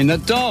today? I mean, the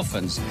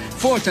Dolphins,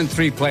 4th and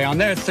 3 play on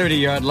their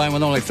 30-yard line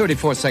with only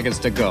 34 seconds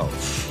to go.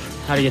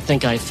 How do you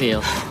think I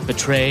feel?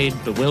 Betrayed,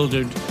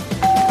 bewildered?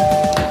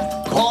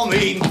 Call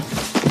me.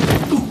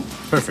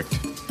 Perfect.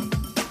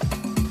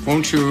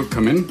 Won't you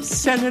come in?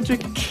 Senator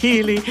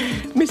Keeley,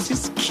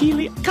 Mrs.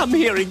 Keeley, come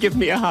here and give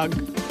me a hug.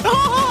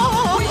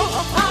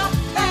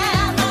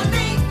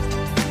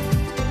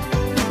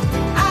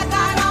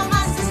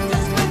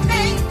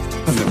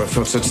 I've never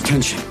felt such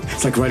tension.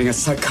 It's like riding a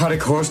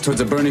psychotic horse towards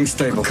a burning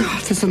stable.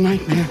 God, it's a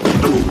nightmare.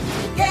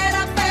 Get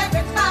up,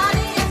 everybody,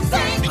 and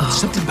sing.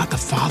 Something about the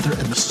father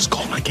and Mrs.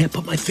 Coleman. I can't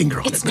put my finger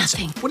on it. It's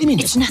nothing. What do you mean?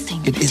 It's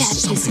nothing. It is Dad,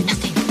 something. It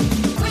is nothing.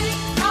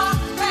 We are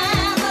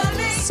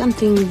family.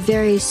 Something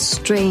very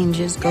strange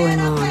is going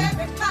Get up, on.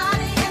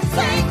 everybody, and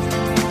sing.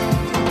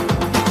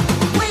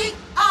 We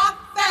are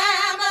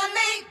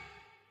family.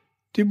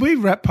 Did we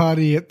rap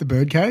party at the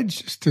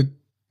birdcage? Just to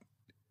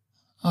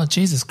Oh,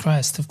 Jesus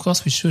Christ. Of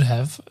course we should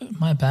have.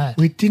 My bad.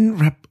 we didn't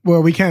rap.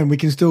 Well, we can. We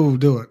can still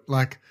do it.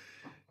 Like,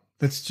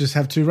 let's just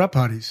have 2 rap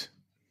parties.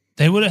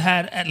 They would have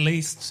had at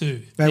least 2.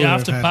 They The would have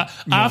after, had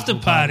after multiple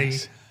party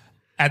parties.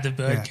 at the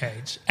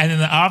birdcage. And then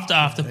the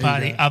after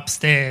party go.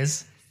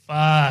 upstairs.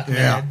 Fuck, Yeah.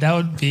 man. That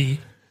would be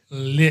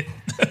lit.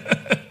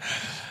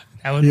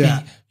 That would Yeah.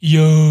 be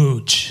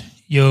huge.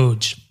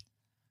 Huge.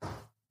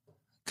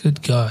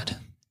 Good God.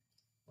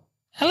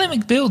 Ally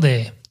McBeal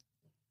there.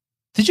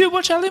 Did you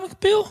watch Ally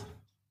McBeal?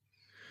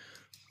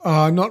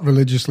 Not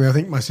religiously. I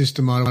think my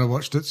sister might have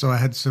watched it, so I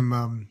had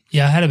some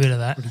Yeah, I had a bit of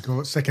that. what do you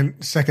call it?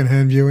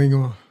 Second-hand viewing,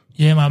 or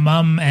Yeah, my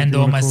mum and you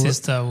or wanna my call it.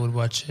 sister would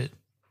watch it.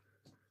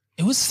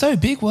 It was so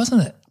big,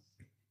 wasn't it?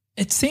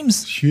 It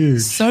seems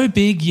huge. so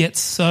big yet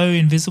so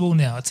invisible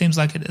now. It seems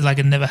like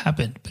it never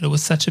happened, but it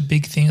was such a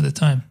big thing at the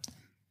time.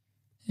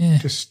 Yeah,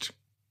 Just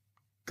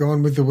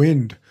gone with the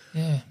wind.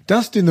 yeah.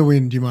 Dust in the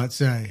wind, you might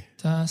say.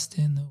 Dust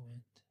in the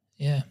wind.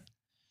 Yeah.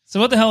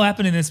 So what the hell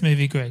happened in this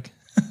movie, Greg?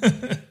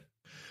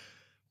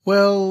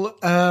 Well,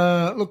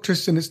 look,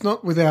 Tristan, it's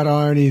not without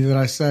irony that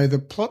I say the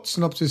plot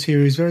synopsis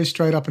here is very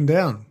straight up and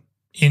down.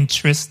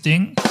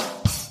 Interesting.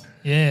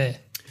 Yeah.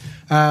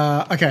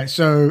 Okay,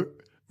 so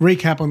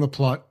recap on the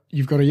plot.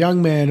 You've got a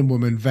young man and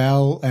woman,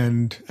 Val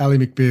and Ally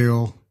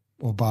McBeal,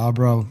 or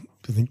Barbara.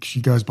 I think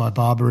she goes by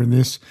Barbara in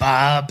this.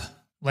 Barb.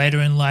 Later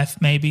in life,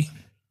 maybe.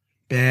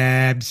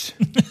 Babs.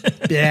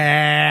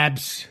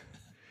 Babs.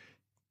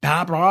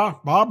 Barbara.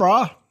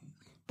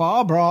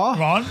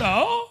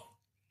 Rondo.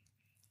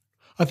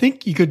 I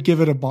think you could give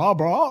it a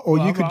Barbara, or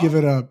you could give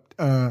it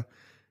a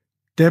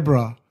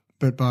Deborah,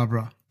 but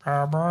Barbara.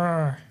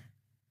 Barbara.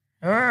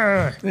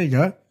 There you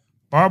go.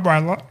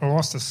 Barbara, I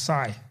lost a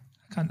sigh.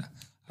 I Could be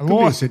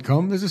a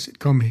sitcom. There's a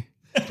sitcom here.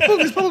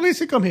 There's probably a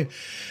sitcom here.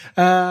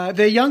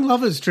 They're young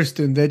lovers,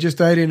 Tristan. They're just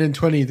 18 and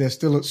 20. They're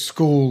still at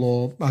school,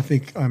 or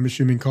I'm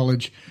assuming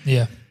college.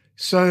 Yeah.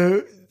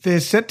 So they're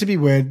set to be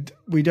wed.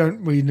 We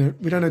don't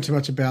know too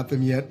much about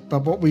them yet,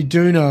 but what we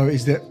do know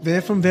is that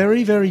they're from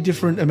very, very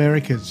different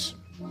Americas.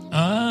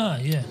 Ah,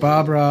 yeah.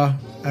 Barbara,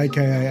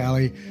 aka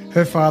Ally,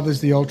 her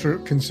father's the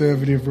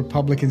ultra-conservative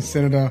Republican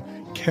Senator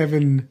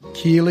Kevin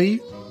Keeley,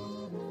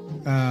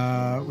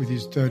 with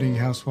his doting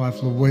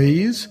housewife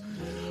Louise.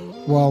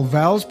 while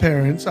Val's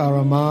parents are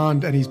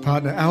Armand and his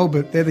partner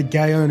Albert. They're the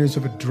gay owners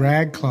of a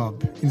drag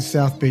club in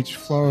South Beach,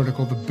 Florida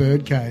called the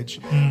Birdcage.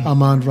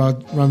 Armand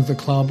runs the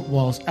club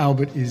whilst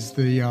Albert is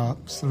the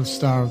sort of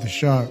star of the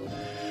show.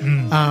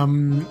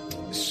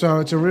 So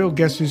it's a real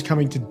guess who's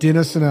coming to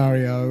dinner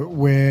scenario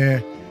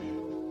where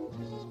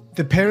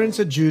the parents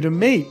are due to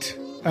meet.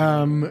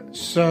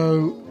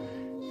 So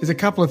there's a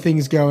couple of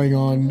things going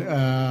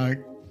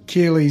on.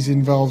 Keely's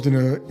involved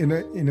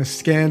in a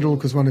scandal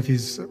because one of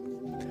his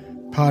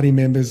party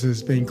members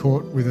has been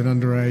caught with an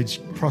underage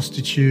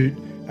prostitute.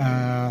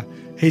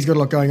 He's got a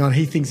lot going on.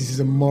 He thinks this is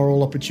a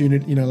moral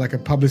opportunity, like a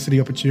publicity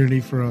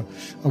opportunity for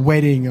a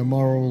wedding, a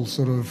moral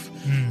sort of,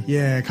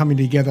 coming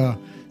together,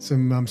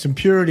 some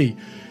purity.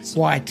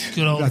 White.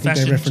 Good old I think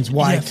fashioned. they reference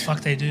white. Yeah,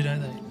 fuck they do,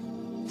 don't they?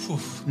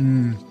 Oof.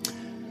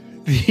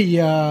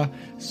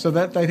 So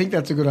that I think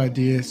that's a good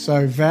idea.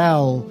 So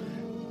Val,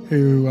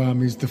 who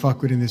is the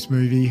fuckwit in this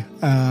movie,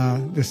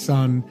 the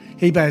son,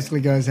 he basically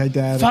goes, "Hey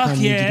Dad, I Fuck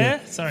need you yeah.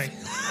 to Sorry.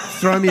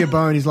 throw me a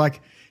bone." He's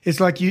like, it's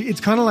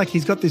kind of like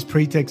he's got this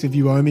pretext of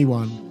you owe me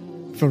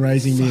one for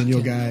raising me and you're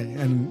gay,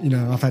 and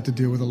I've had to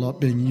deal with a lot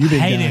being Hate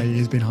gay him.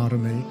 has been hard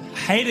on me.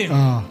 Hate him.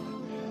 Oh,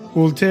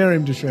 we'll tear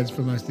him to shreds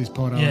for most of this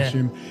pod, I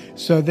assume.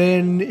 So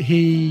then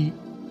he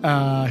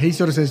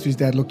sort of says to his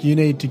dad, "Look, you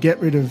need to get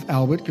rid of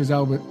Albert because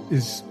Albert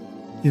is,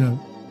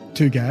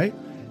 too gay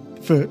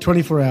for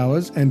 24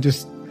 hours and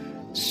just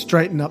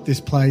straighten up this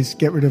place,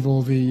 get rid of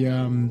all the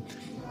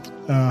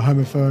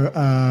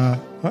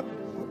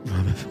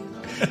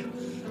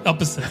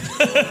Opposite.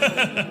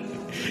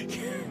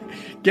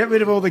 get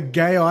rid of all the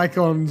gay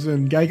icons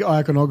and gay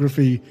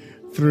iconography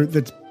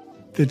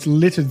that's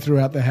littered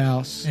throughout the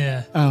house.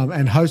 Yeah.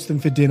 And host them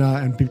for dinner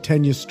and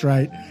pretend you're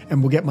straight.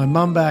 And we'll get my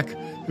mum back,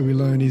 who we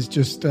learn is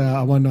just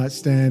a one night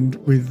stand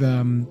with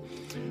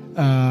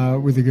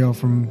a girl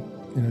from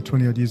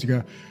 20 odd years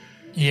ago.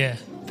 Yeah.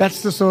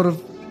 That's the sort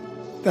of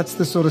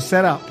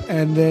setup,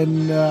 and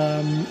then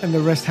and the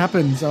rest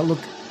happens. Look,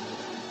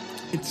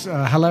 it's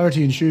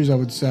hilarity ensues, I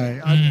would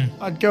say.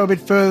 I'd go a bit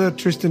further,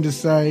 Tristan, to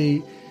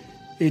say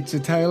it's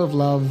a tale of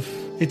love.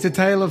 It's a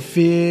tale of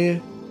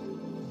fear,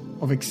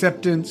 of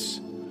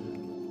acceptance,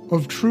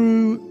 of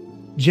true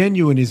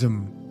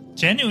genuinism.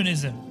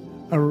 Genuinism.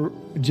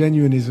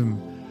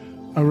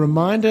 A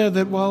reminder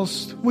that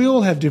whilst we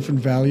all have different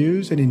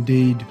values and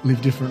indeed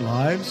live different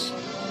lives,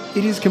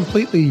 it is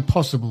completely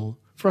possible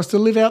for us to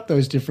live out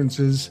those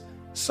differences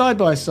side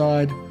by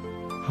side,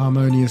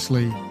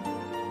 harmoniously.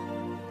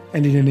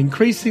 And in an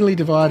increasingly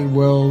divided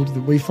world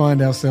that we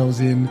find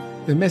ourselves in,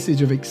 the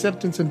message of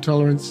acceptance and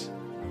tolerance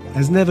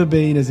has never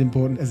been as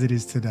important as it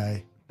is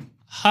today.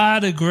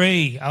 Hard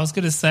agree. I was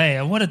going to say,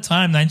 what a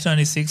time,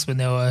 1996, when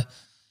there were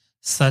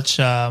such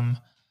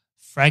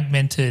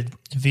fragmented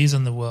views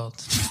on the world.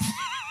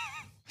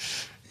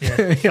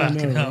 Yeah,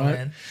 fucking hell,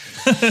 right?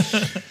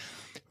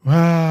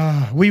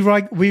 man.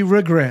 We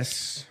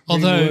regress.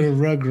 Although we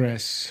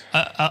regress.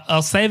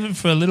 I'll save it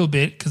for a little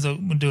bit because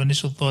I'm going to do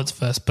initial thoughts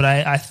first. But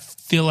I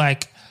feel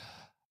like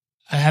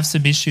I have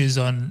some issues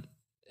on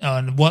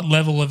what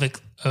level of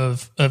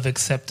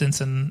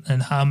acceptance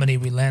and harmony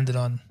we landed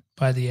on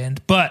by the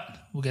end. But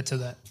we'll get to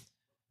that.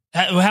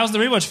 How's the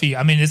rewatch for you?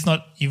 I mean, it's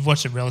not, you've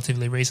watched it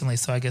relatively recently,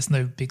 so I guess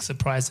no big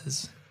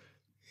surprises.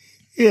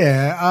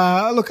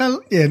 Yeah.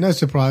 No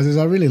surprises.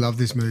 I really love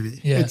this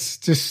movie. Yeah. It's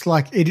just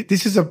like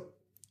this is a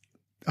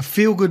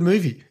feel good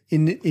movie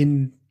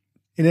in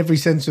every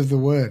sense of the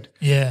word.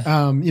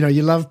 Yeah.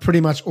 You love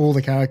pretty much all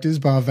the characters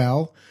bar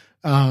Val.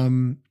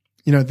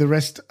 The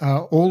rest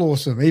are all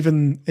awesome.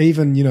 Even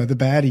the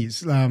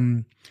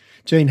baddies.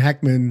 Gene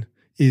Hackman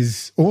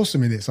is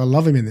awesome in this. I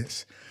love him in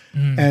this.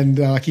 And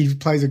he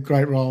plays a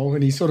great role,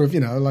 and he sort of,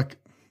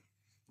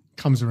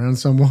 comes around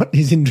somewhat.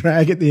 He's in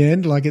drag at the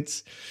end. Like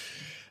it's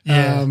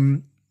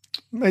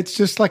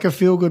just like a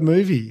feel good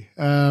movie.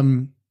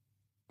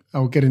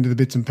 I'll get into the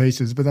bits and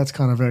pieces, but that's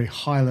kind of very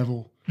high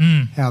level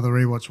how the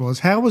rewatch was.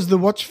 How was the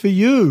watch for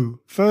you?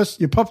 First,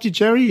 you popped your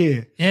cherry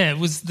here. Yeah,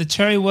 the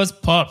cherry was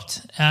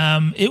popped.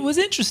 It was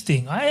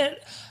interesting. I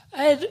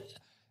had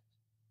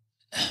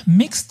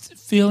mixed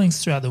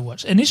feelings throughout the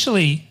watch.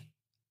 Initially,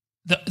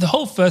 the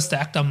whole first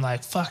act, I'm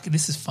like, fuck,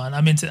 this is fun.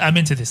 I'm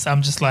into this.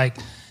 I'm just like,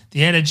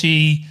 the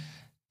energy,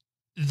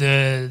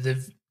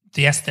 the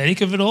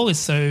aesthetic of it all is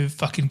so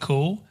fucking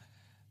cool.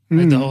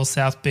 Like the whole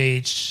South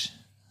Beach,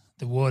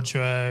 the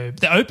wardrobe,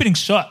 the opening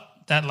shot,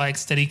 that like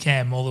steady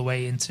cam all the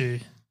way into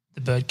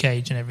the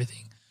birdcage and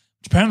everything,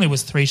 which apparently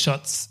was 3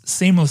 shots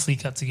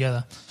seamlessly cut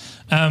together.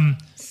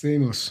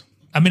 Seamless.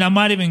 I mean, I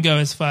might even go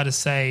as far to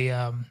say,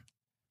 I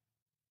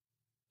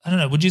don't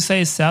know, would you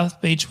say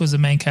South Beach was the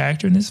main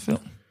character in this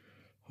film?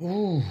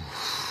 Oh,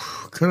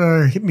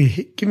 give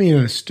me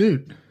an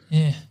astute.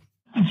 Yeah.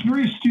 It's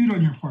very astute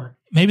on your part.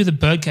 Maybe the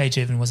birdcage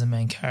even was a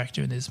main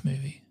character in this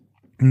movie.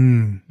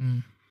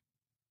 Even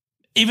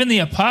the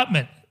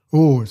apartment.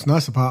 Oh, it's a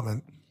nice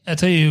apartment. I'll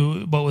tell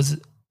you what was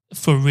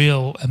for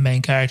real a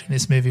main character in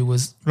this movie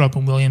was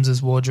Robin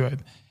Williams'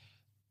 wardrobe.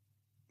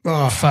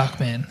 Oh, fuck,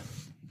 man.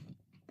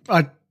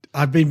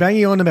 I've been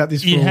banging on about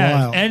this for a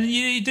while. And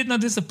you did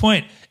not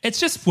disappoint. It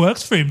just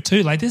works for him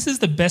too. Like, this is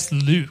the best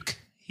Luke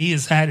he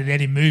has had in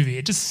any movie.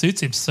 It just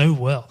suits him so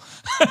well.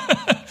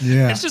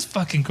 Yeah. It's just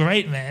fucking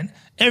great, man.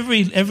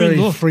 Every Very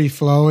look. free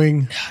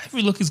flowing.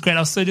 Every look is great. I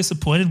was so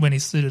disappointed when he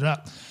suited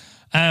up.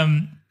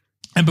 And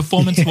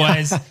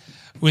performance-wise,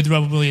 with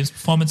Robert Williams,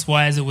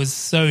 performance-wise, it was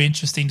so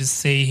interesting to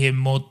see him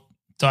more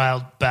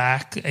dialed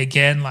back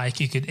again. Like,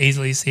 you could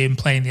easily see him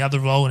playing the other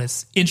role, and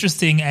it's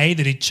interesting, A,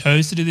 that he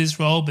chose to do this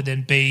role, but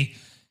then B,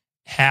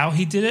 how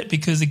he did it,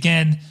 because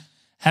again,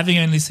 having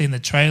only seen the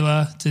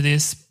trailer to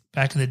this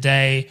back in the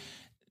day,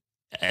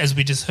 as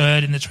we just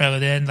heard in the trailer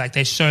then, like,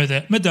 they show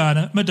the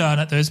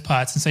Madonna, those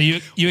parts, and so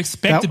you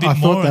expect a bit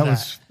more of that. I thought that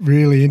was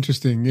really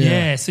interesting,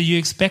 Yeah, so you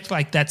expect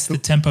like that's the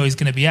tempo he's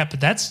going to be at, but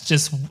that's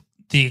just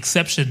the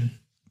exception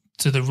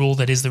to the rule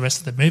that is the rest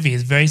of the movie.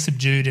 Is very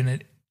subdued in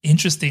an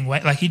interesting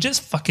way. Like, you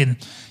just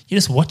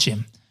watch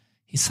him.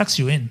 He sucks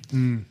you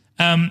in.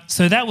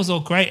 So that was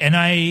all great, and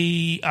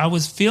I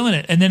was feeling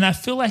it. And then I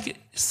feel like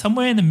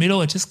somewhere in the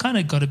middle, it just kind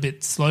of got a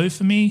bit slow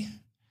for me.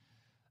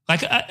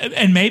 Like,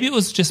 and maybe it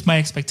was just my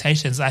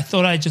expectations. I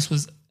thought I just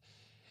was.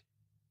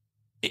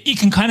 You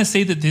can kind of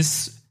see that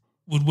this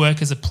would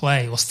work as a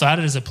play, or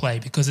started as a play,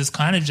 because it's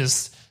kind of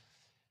just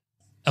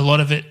a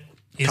lot of it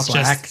is Couple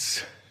just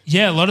acts.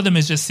 Yeah, a lot of them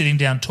is just sitting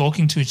down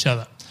talking to each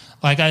other.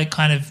 Like,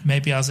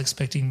 maybe I was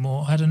expecting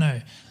more. I don't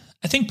know.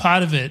 I think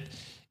part of it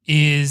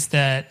is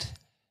that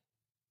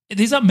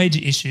these are major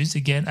issues.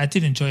 Again, I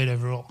did enjoy it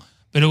overall,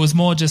 but it was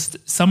more just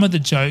some of the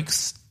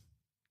jokes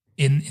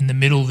in the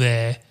middle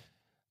there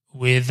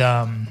with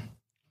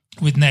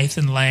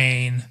Nathan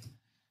Lane.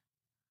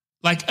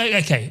 Like,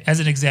 okay, as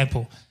an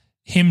example,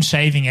 him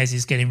shaving as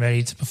he's getting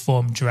ready to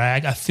perform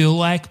drag, I feel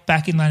like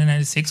back in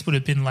 1996 would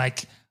have been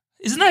like,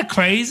 isn't that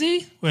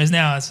crazy? Whereas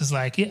now it's just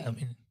like, yeah, I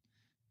mean,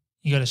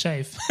 you got to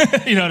shave.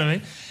 You know what I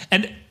mean?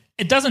 And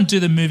it doesn't do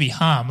the movie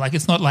harm. Like,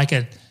 it's not like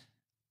a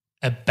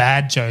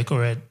bad joke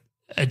or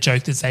a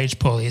joke that's aged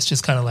poorly. It's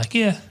just kind of like,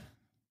 yeah.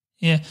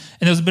 And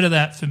there was a bit of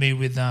that for me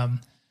with, I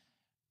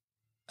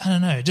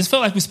don't know, it just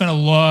felt like we spent a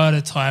lot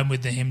of time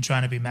with him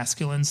trying to be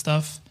masculine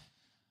stuff.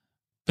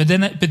 But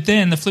then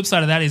the flip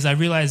side of that is I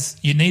realize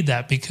you need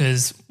that,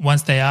 because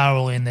once they are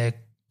all in their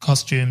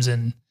costumes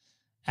and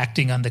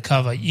acting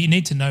undercover, you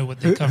need to know what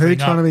they're covering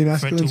up. Who trying to be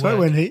for it masculine? to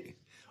work.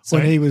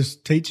 When he was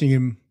teaching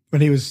him,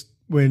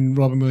 when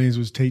Robin Williams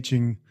was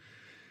teaching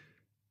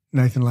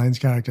Nathan Lane's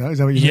character, is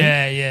that what you mean?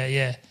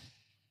 Yeah.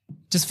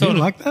 Just You felt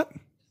didn't like that?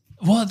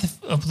 Well,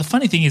 the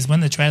funny thing is when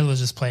the trailer was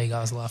just playing,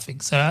 I was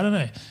laughing. So I don't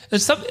know.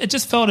 It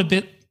just felt a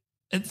bit.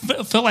 It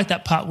felt like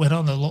that part went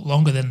on a lot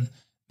longer than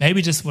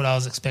maybe just what I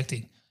was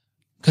expecting,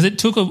 because it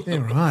took Yeah,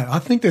 right. I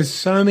think there's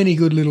so many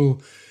good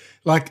little,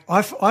 like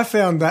I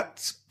found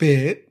that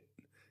bit.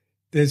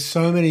 There's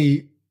so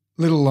many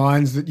little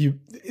lines that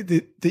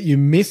you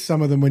miss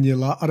some of them when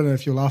you're. I don't know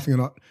if you're laughing or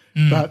not,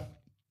 but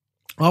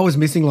I was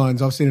missing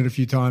lines. I've seen it a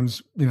few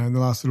times, in the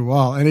last little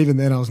while, and even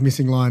then I was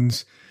missing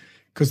lines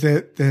because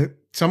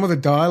some of the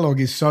dialogue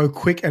is so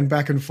quick and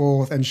back and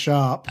forth and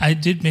sharp. I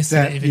did miss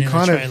that even in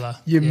the trailer.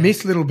 You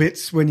miss little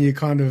bits when you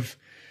kind of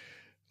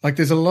like.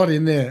 There's a lot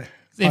in there.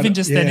 Even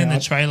just then in the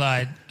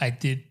trailer, I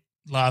did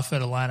laugh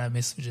at a line I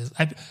missed, which is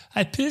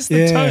I pissed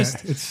the toast.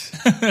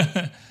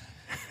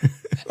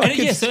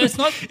 So it's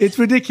not. It's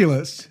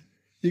ridiculous.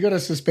 You got to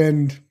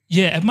suspend.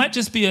 Yeah, it might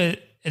just be an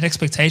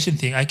expectation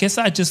thing. I guess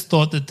I just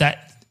thought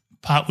that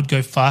part would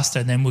go faster,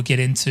 and then we'll get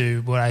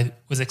into what I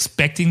was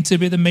expecting to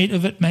be the meat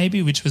of it,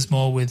 maybe, which was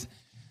more with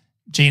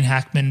Gene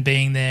Hackman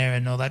being there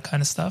and all that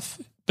kind of stuff.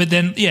 But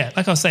then, yeah,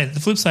 like I was saying, the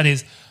flip side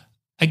is,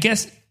 I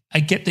guess I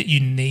get that you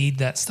need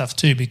that stuff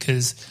too,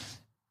 because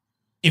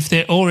if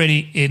they're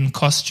already in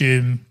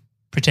costume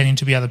pretending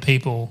to be other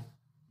people,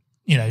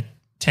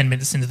 10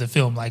 minutes into the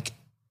film, like,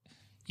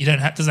 you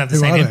doesn't have the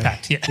same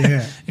impact.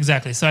 Yeah,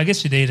 exactly. So I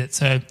guess you need it.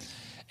 So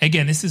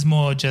again, this is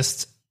more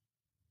just,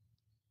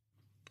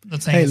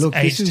 not saying it's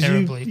aged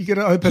terribly. You got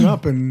to open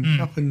up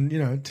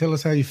and tell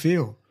us how you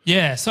feel.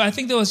 Yeah, so I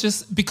think there was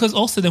just, because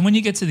also then when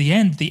you get to the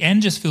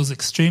end just feels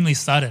extremely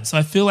sudden. So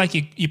I feel like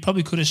you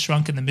probably could have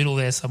shrunk in the middle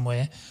there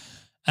somewhere.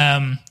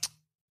 And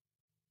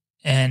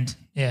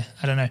yeah,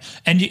 I don't know.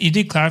 And you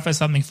did clarify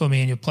something for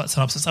me in your plot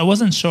synopsis. I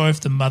wasn't sure if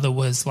the mother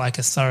was like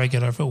a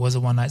surrogate or if it was a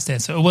one-night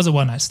stand. So it was a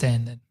one-night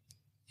stand then.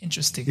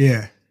 Interesting.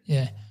 Yeah.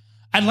 Yeah.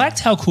 I liked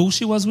how cool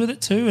she was with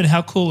it too, and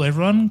how cool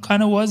everyone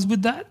kind of was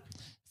with that.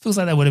 Feels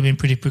like that would have been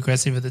pretty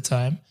progressive at the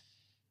time.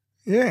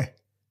 Yeah.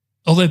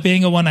 Although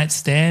being a one-night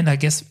stand, I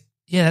guess,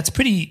 yeah, that's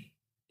pretty,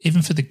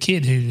 even for the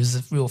kid who is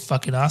a real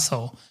fucking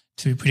asshole,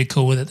 to be pretty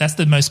cool with it. That's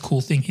the most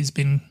cool thing he's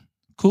been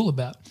cool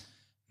about.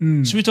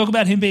 Should we talk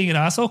about him being an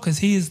asshole? Because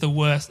he is the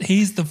worst.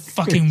 He's the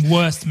fucking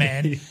worst,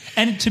 man.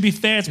 And to be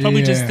fair, it's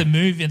probably just the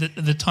movie,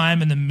 the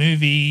time and the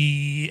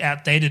movie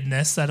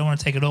outdatedness. I don't want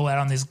to take it all out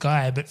on this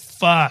guy, but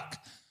fuck,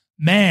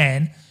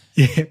 man.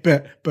 Yeah,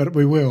 but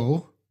we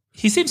will.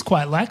 He seems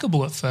quite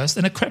likable at first,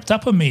 and it crept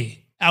up on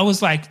me. I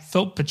was like,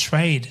 felt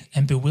betrayed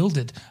and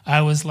bewildered.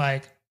 I was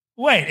like,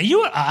 wait, are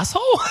you an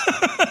asshole?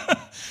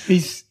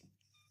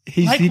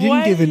 he Like, didn't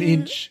why give an are you-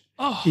 inch.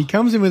 Oh. He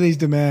comes in with these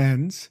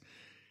demands,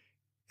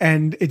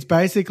 and it's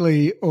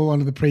basically all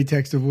under the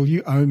pretext of, well,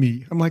 you owe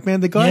me. I'm like, man,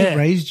 the guy Yeah.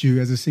 raised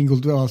you as a single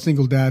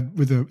dad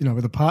with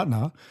a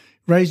partner,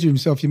 raised you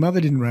himself. Your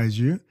mother didn't raise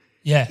you.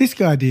 Yeah. This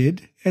guy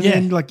did, and Yeah.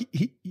 then like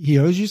he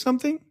owes you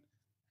something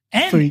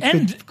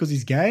And because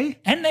he's gay.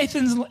 and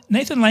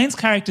Nathan Lane's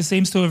character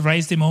seems to have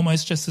raised him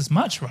almost just as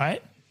much,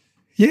 right?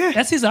 Yeah,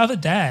 That's his other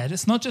dad.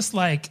 It's not just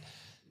like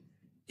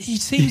he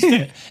seems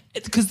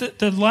because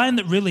the line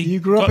that really you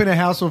grew up in a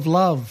house of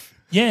love.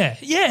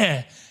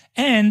 yeah.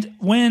 And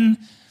when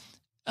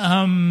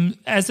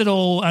as it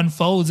all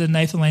unfolds and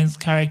Nathan Lane's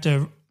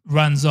character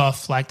runs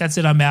off, like, that's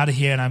it, I'm out of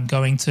here and I'm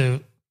going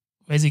to,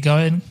 where's he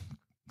going?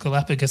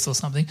 Galapagos or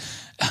something.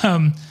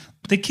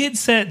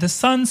 The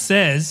son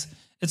says,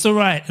 it's all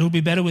right, it'll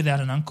be better without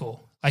an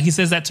uncle. Like, he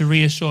says that to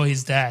reassure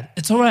his dad.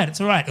 It's all right.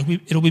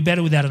 It'll be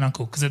better without an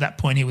uncle, because at that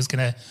point he was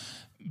going to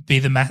be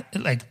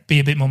be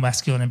a bit more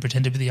masculine and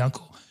pretend to be the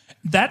uncle.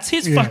 That's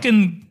his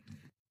fucking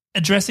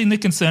addressing the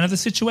concern of the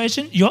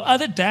situation. Your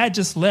other dad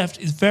just left,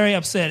 is very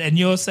upset, and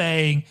you're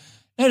saying,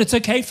 no, it's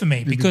okay for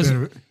me because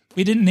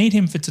we didn't need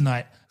him for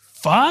tonight.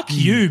 Fuck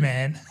you,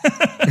 man.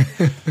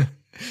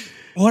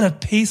 What a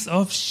piece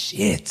of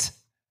shit.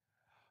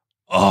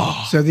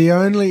 Oh. So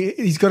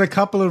he's got a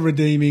couple of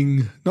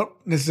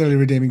not necessarily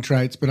redeeming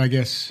traits, but I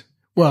guess,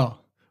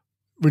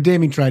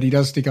 redeeming trait, he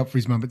does stick up for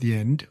his mum at the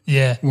end.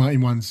 Yeah.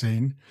 In one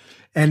scene.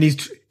 And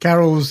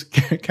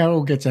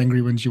Carol gets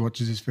angry when she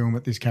watches this film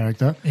at this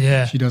character.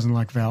 Yeah. She doesn't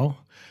like Val.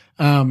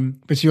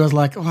 But she was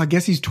like, I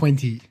guess he's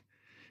 20.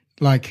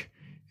 Like,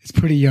 it's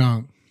pretty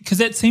young. Because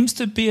that seems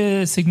to be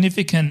a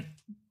significant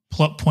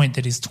plot point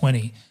that he's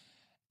 20.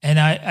 And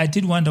I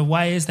did wonder,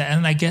 why is that?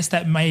 And I guess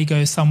that may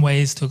go some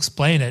ways to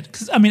explain it.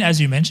 Because, I mean,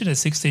 as you mentioned, a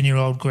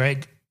 16-year-old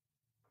Greg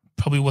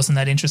probably wasn't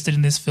that interested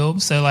in this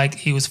film. So, like,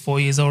 he was 4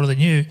 years older than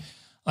you.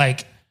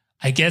 Like,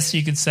 I guess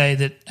you could say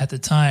that at the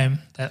time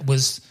that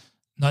was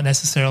not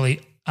necessarily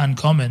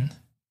uncommon.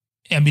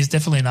 I mean, he's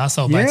definitely an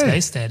arsehole by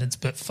today's standards,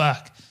 but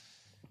fuck.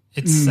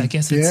 I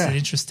guess it's an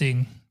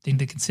interesting thing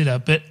to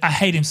consider. But I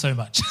hate him so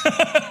much.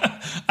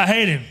 I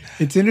hate him.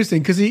 It's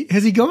interesting because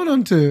has he gone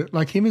on to,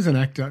 like, him as an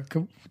actor?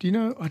 Do you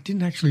know? I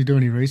didn't actually do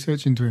any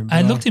research into him.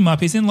 I looked him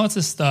up. He's in lots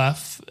of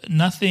stuff.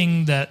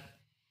 Nothing that,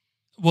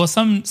 well,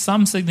 some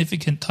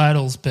significant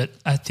titles, but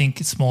I think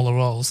smaller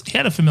roles. He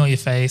had a familiar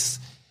face.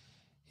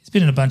 He's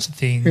been in a bunch of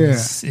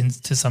things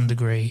to some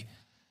degree.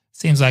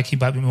 Seems like he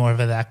might be more of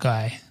that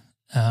guy.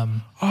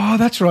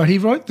 That's right. He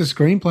wrote the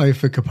screenplay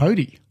for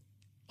Capote.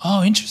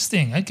 Oh,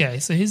 interesting. Okay,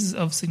 so he's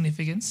of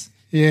significance.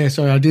 Yeah,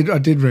 sorry, I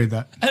did read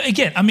that.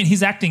 Again, I mean,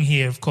 he's acting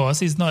here, of course.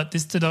 He's not.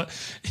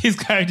 His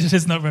character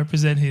does not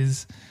represent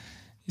his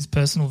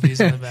personal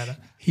views on the matter.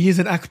 He is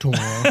an actor.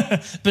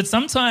 But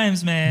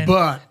sometimes, man,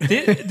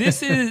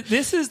 this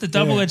is the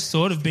double-edged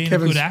sword of being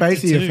Kevin a good actor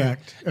Spacey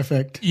too.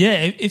 effect.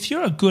 Yeah, if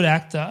you're a good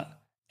actor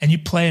and you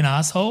play an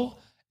asshole,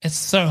 it's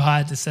so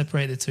hard to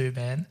separate the two,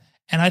 man.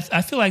 And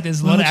I feel like there's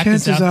a lot of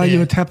actors chances out are there. you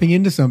were tapping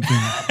into something.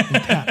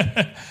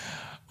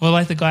 Well,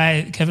 like the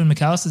guy Kevin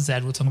McAllister's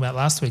dad we were talking about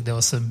last week, there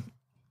was some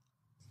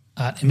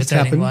art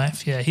imitating tapping.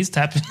 life. Yeah, he's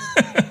tapping.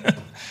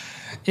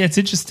 Yeah, it's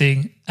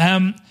interesting.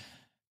 And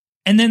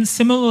then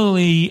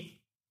similarly,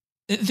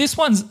 this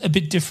one's a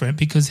bit different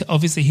because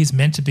obviously he's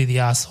meant to be the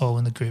asshole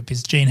in the group.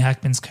 He's Gene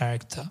Hackman's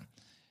character.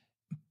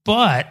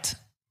 But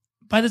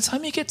by the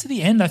time you get to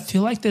the end, I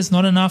feel like there's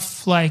not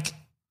enough, like,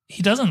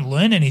 he doesn't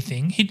learn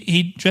anything.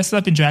 He dresses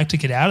up in drag to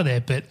get out of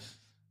there, but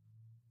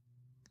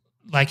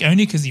like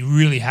only because he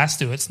really has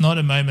to. It's not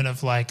a moment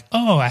of like,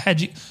 oh, I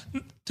had you.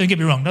 Don't get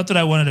me wrong. Not that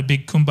I wanted a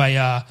big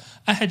kumbaya.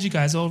 I had you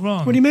guys all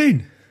wrong. What do you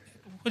mean?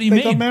 What do you They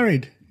mean? got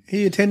married.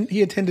 He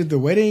attended the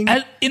wedding.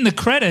 In the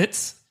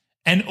credits,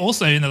 and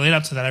also in the lead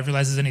up to that, I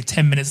realized there's only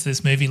 10 minutes of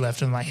this movie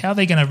left. And I'm like, how are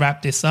they going to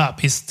wrap this up?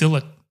 He's still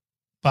a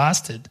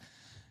bastard.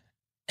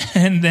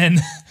 And then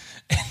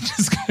it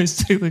just goes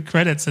to the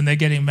credits and they're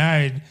getting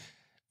married,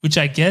 which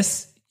I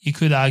guess you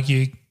could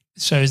argue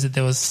shows that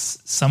there was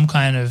some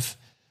kind of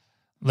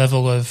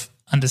level of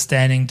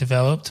understanding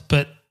developed,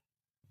 but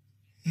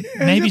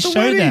maybe he's at the show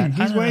wedding. that.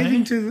 He's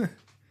waving to the.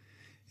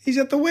 He's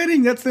at the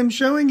wedding. That's them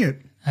showing it.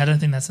 I don't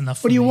think that's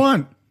enough. What do you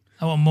want?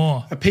 I want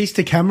more. A piece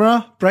to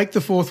camera, break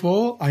the fourth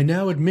wall. I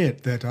now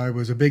admit that I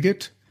was a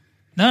bigot.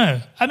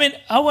 No, I mean,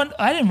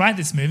 I didn't write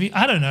this movie.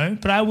 I don't know,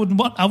 but I would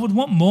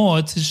want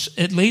more to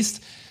at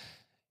least.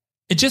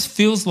 It just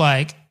feels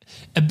like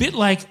a bit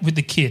like with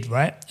the kid,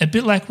 right? A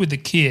bit like with the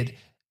kid,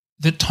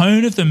 the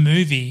tone of the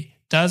movie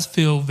does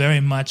feel very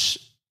much.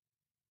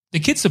 The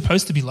kid's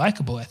supposed to be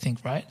likable, I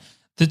think, right?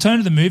 The tone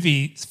of the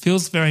movie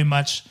feels very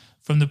much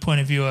from the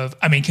point of view of,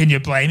 I mean, can you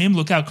blame him?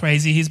 Look how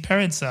crazy his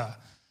parents are,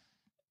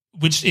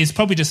 which is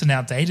probably just an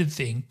outdated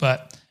thing.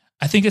 But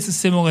I think it's a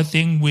similar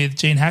thing with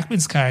Gene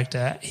Hackman's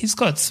character. He's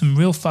got some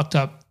real fucked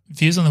up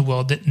views on the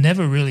world that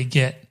never really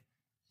get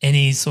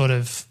any sort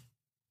of,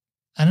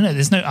 I don't know,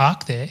 there's no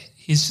arc there.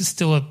 He's just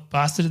still a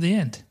bastard at the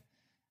end.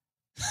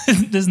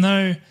 There's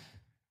no,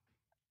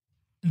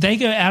 they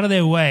go out of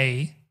their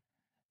way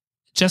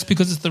just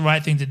because it's the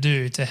right thing to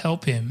do to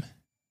help him.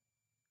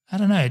 I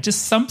don't know,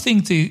 just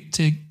something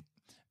to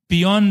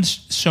beyond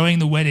showing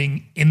the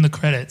wedding in the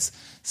credits,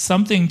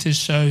 something to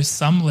show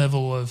some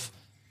level of.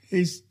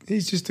 He's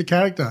just a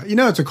character. You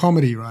know, it's a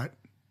comedy, right?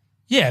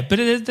 Yeah, but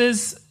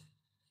there's,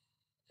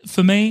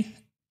 for me,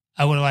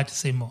 I would have liked to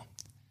see more.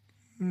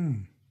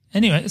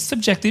 Anyway, it's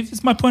subjective.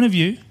 It's my point of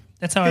view.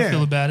 That's how I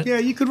feel about it. Yeah,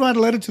 you could write a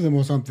letter to them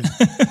or something.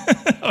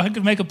 Or I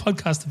could make a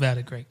podcast about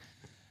it, Greg.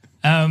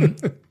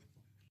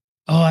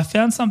 I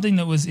found something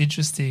that was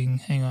interesting.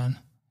 Hang on.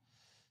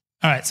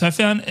 All right, so I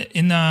found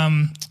in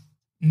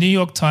New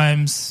York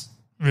Times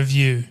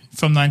review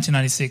from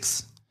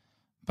 1996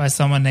 by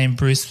someone named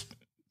Bruce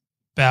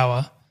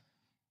Bauer.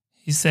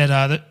 He said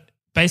that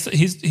basically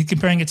he's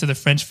comparing it to the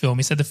French film.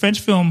 He said the French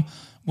film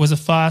was a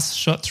farce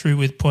shot through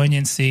with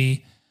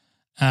poignancy,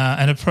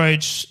 an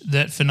approach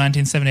that for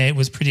 1978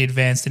 was pretty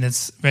advanced in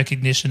its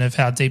recognition of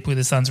how deeply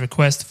the son's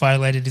request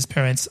violated his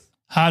parents'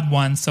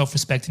 hard-won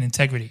self-respect and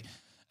integrity.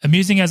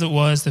 Amusing as it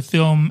was, the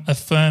film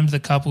affirmed the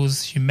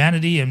couple's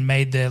humanity and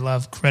made their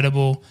love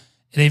credible.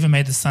 It even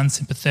made the son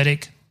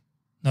sympathetic.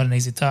 Not an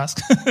easy task.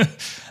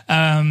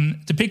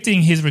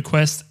 Depicting his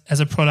request as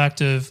a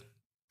product of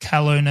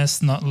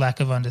callowness, not lack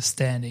of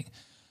understanding.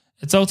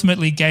 Its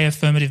ultimately gay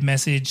affirmative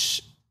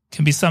message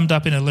can be summed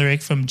up in a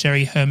lyric from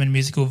Jerry Herman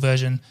musical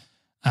version.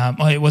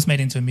 It was made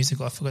into a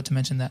musical. I forgot to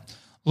mention that.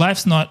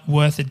 Life's not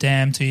worth a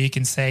damn till you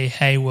can say,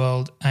 hey,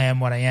 world, I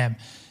am what I am.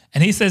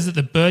 And he says that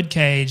the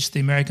Birdcage, the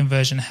American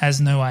version, has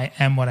no I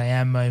am what I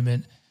am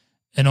moment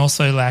and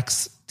also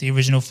lacks the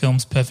original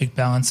film's perfect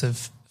balance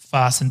of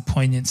farce and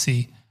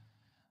poignancy.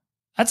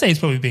 I'd say he's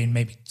probably been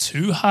maybe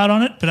too hard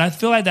on it, but I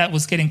feel like that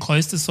was getting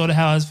close to sort of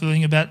how I was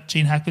feeling about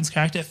Gene Hackman's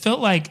character. It felt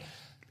like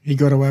he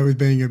got away with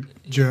being a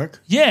jerk.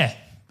 Yeah,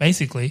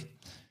 basically.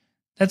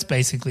 That's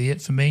basically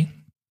it for me.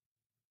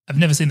 I've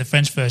never seen the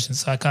French version,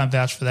 so I can't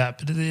vouch for that,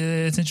 but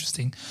it's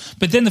interesting.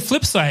 But then the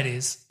flip side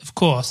is, of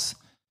course,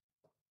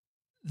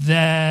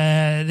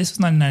 that this was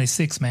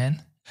 1996,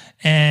 man,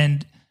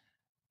 and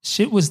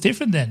shit was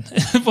different then.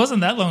 It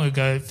wasn't that long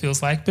ago, it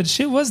feels like, but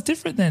shit was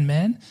different then,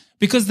 man,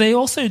 because they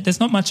also, there's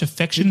not much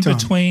affection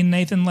between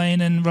Nathan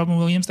Lane and Robin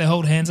Williams. They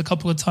hold hands a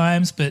couple of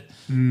times, but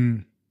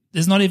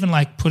there's not even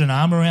like put an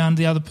arm around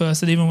the other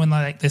person, even when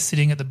like they're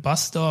sitting at the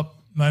bus stop,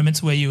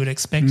 moments where you would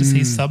expect to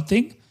see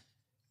something.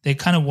 There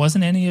kind of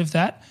wasn't any of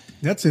that.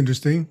 That's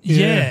interesting.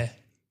 Yeah.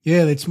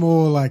 Yeah, it's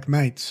more like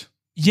mates.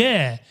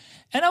 Yeah.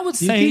 And I would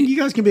say you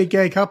guys can be a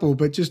gay couple,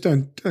 but just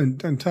don't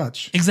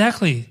touch.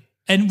 Exactly.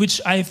 And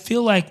which I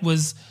feel like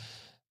was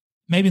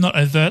maybe not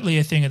overtly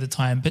a thing at the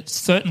time, but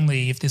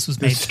certainly if this was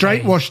made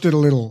straight washed it a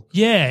little.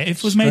 Yeah, if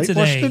it was made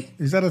today.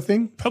 Is that a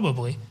thing?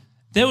 Probably.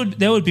 There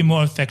would be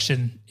more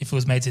affection if it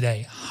was made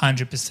today,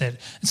 100%. And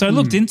so I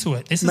looked into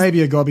it. This is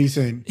maybe a gobby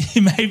scene.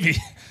 Maybe.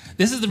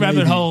 This is the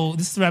rabbit hole.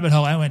 This is the rabbit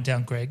hole I went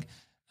down, Greg.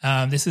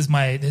 This is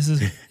my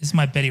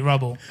Betty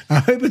Rubble. I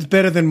hope it's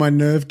better than my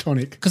nerve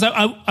tonic. Because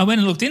I went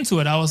and looked into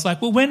it. I was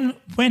like, well,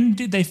 when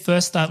did they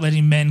first start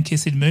letting men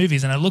kiss in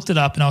movies? And I looked it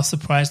up, and I was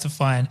surprised to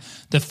find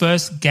the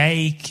first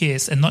gay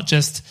kiss, and not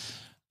just,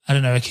 I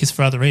don't know, a kiss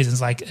for other reasons,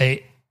 like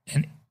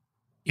an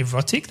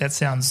erotic. That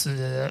sounds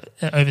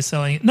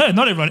overselling it. No,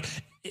 not erotic.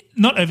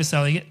 Not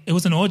overselling it. It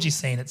was an orgy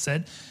scene. It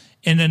said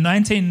in a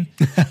 19.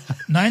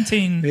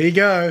 There you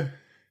go.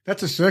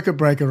 That's a circuit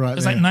breaker, right there. It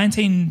was like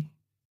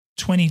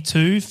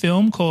 1922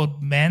 film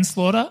called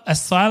Manslaughter, a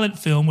silent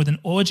film with an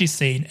orgy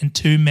scene and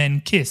two men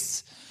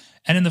kiss.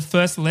 And in the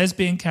first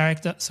lesbian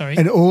character,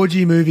 an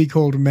orgy movie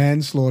called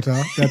Manslaughter.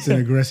 That's an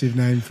aggressive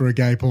name for a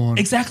gay porn.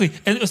 Exactly.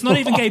 And it's not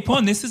even gay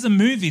porn. This is a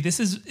movie. This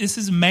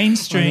is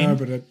mainstream. I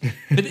know,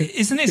 but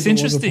isn't this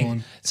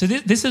interesting? So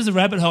this is the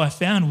rabbit hole I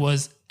found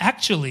was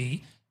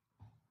actually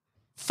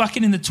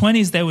fucking in the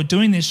 20s they were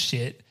doing this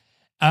shit.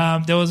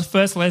 There was a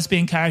first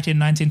lesbian character in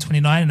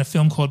 1929 in a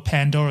film called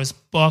Pandora's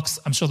Box.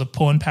 I'm sure the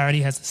porn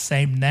parody has the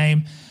same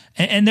name.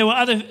 And there were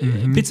other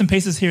bits and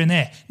pieces here and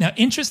there. Now,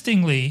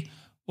 interestingly,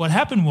 what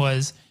happened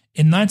was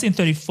in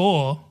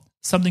 1934,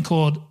 something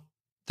called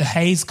the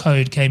Hays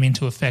Code came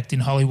into effect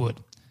in Hollywood.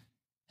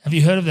 Have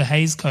you heard of the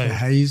Hays Code? The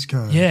Hays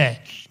Code? Yeah.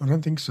 I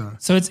don't think so.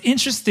 So it's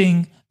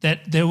interesting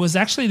that there was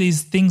actually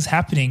these things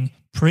happening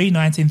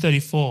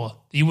pre-1934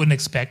 that you wouldn't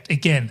expect.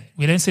 Again,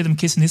 we don't see them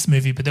kiss in this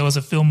movie, but there was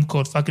a film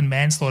called fucking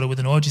Manslaughter with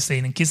an orgy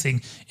scene and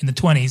kissing in the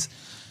 20s.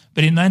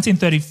 But in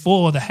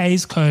 1934, the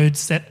Hays Code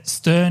set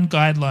stern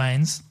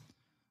guidelines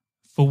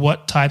for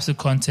what types of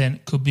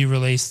content could be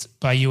released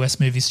by US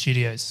movie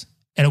studios.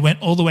 And it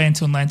went all the way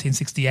until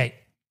 1968.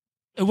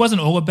 It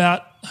wasn't all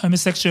about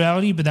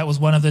homosexuality, but that was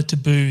one of the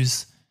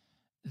taboos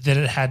that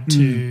it had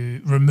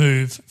to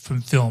remove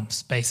from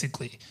films,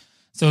 basically.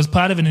 So as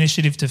part of an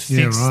initiative to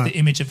fix the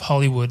image of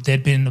Hollywood,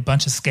 there'd been a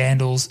bunch of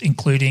scandals,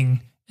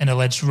 including an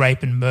alleged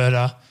rape and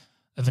murder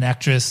of an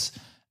actress.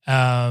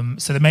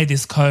 So they made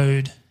this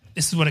code.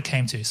 This is what it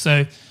came to.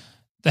 So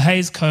the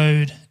Hays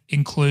Code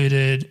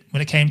included,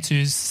 when it came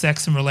to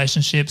sex and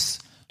relationships,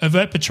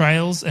 overt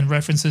portrayals and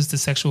references to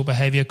sexual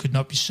behavior could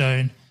not be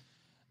shown.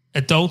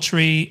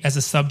 Adultery as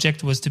a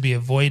subject was to be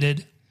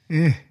avoided.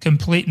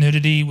 Complete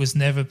nudity was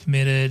never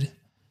permitted.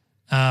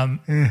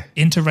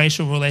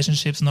 Interracial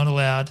relationships not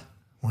allowed.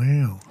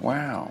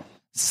 Wow.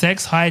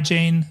 Sex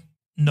hygiene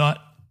not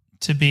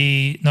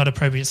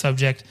appropriate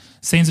subject.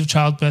 Scenes of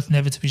childbirth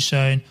never to be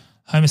shown.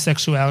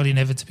 Homosexuality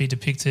never to be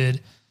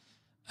depicted.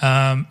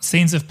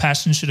 Scenes of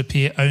passion should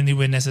appear only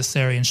when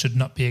necessary and should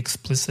not be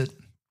explicit.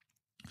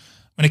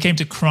 When it came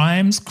to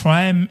crimes,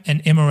 crime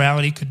and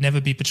immorality could never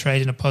be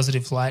portrayed in a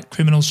positive light.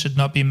 Criminals should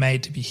not be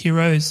made to be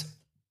heroes.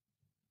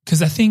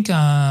 Because I think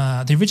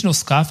the original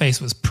Scarface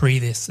was pre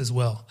this as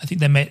well. I think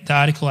the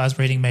article I was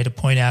reading made a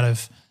point out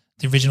of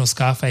the original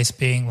Scarface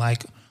being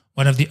like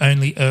one of the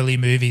only early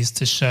movies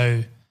to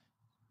show,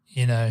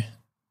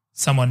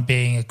 someone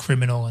being a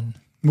criminal and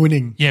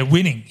winning. Yeah,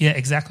 winning. Yeah,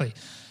 exactly.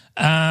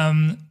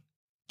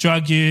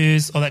 Drug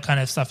use, all that kind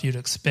of stuff you'd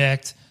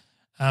expect.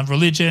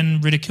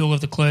 Religion, ridicule of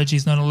the clergy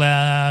is not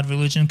allowed.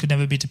 Religion could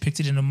never be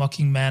depicted in a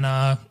mocking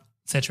manner,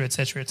 etc.,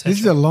 etc., etc.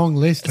 This is a long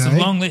list. It's a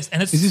long list,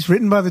 and is this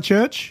written by the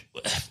church?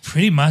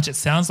 Pretty much, it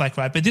sounds like,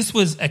 right? But this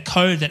was a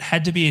code that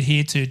had to be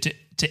adhered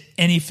to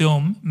any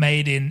film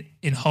made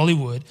in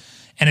Hollywood,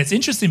 and it's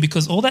interesting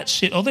because all that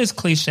shit, all those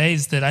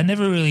cliches that I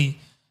never really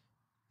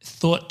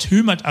thought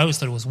too much. I always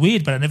thought it was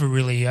weird, but I never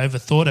really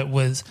overthought it.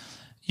 Was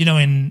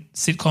in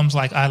sitcoms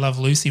like I Love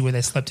Lucy, where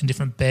they slept in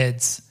different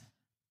beds.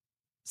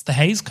 It's the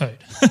Hays Code.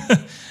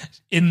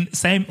 In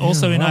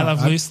I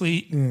Love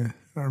Lucy. Yeah,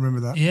 I remember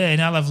that. Yeah, in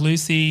I Love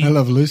Lucy. I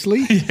Love Loosely?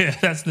 Yeah,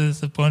 that's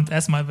the point.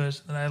 That's my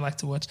version that I like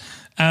to watch.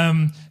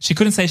 She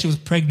couldn't say she was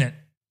pregnant.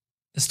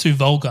 It's too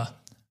vulgar.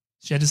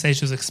 She had to say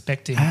she was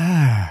expecting.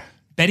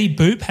 Betty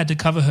Boop had to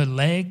cover her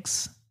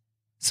legs.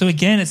 So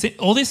again, it's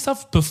all this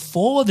stuff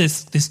before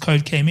this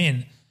code came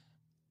in.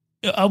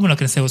 I'm not going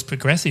to say it was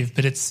progressive,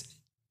 but it's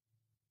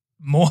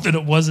more than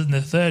it was in the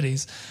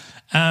 30s.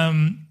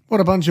 What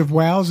a bunch of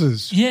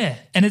wowzers. Yeah,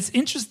 and it's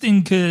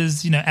interesting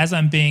because, as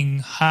I'm being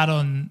hard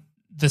on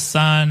the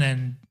son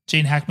and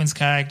Gene Hackman's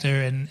character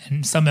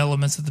and some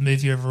elements of the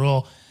movie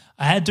overall,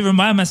 I had to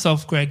remind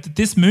myself, Greg, that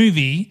this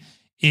movie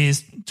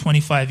is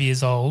 25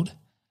 years old,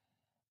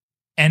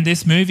 and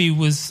this movie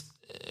was,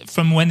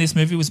 from when this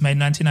movie was made in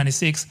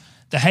 1996,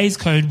 the Hays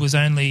Code was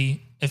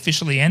only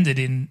officially ended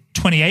in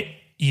 28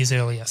 years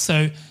earlier.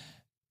 So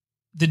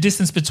the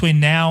distance between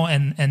now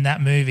and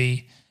that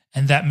movie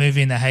and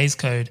the Hays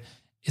Code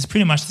is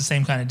pretty much the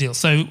same kind of deal.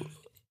 So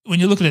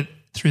when you look at it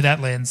through that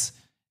lens,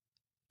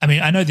 I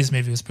mean, I know this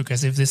movie was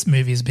progressive. This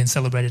movie has been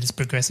celebrated as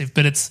progressive,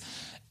 but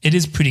it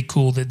is pretty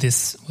cool that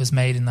this was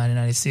made in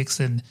 1996,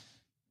 and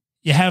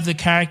you have the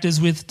characters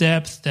with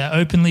depth, they're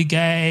openly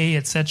gay,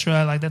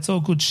 etc. Like, that's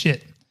all good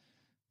shit.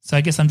 So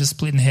I guess I'm just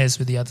splitting hairs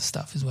with the other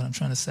stuff is what I'm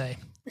trying to say.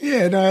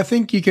 Yeah, no, I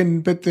think you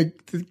can, but the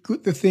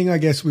thing, I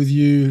guess, with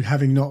you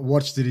having not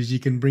watched it is you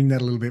can bring that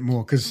a little bit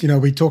more because,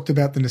 we talked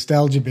about the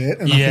nostalgia bit,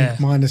 and I think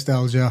my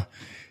nostalgia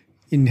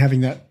in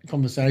having that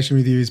conversation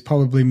with you is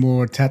probably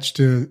more attached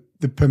to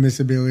the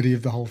permissibility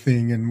of the whole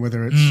thing and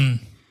whether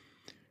it's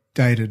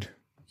dated.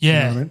 Yeah. You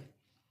know what I mean?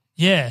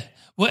 Yeah.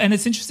 Well, and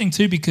it's interesting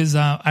too because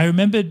I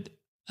remembered,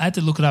 I had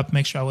to look it up,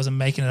 make sure I wasn't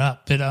making it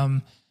up, but do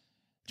you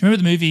remember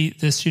the movie,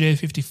 the Studio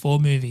 54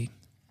 movie?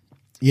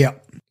 Yeah.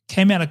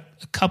 Came out a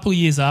couple of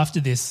years after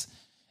this,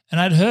 and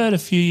I'd heard a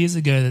few years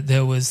ago that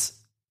it was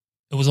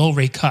all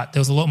recut. There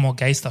was a lot more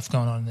gay stuff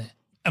going on in there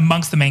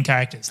amongst the main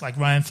characters, like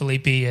Ryan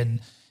Phillippe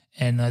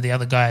and the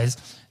other guys.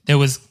 There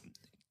was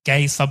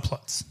gay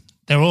subplots.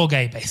 They're all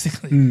gay,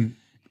 basically.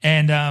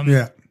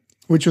 And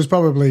which was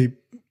probably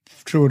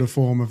true to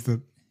form of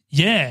the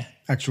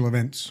actual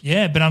events.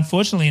 Yeah, but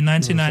unfortunately in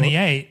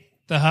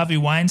 1998, the Harvey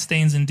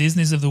Weinsteins and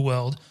Disneys of the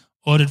world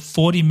ordered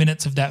 40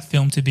 minutes of that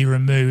film to be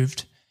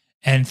removed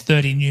and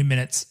 30 new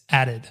minutes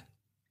added.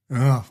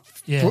 Oh,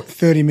 yeah.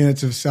 30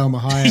 minutes of Salma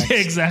Hayek. Yeah,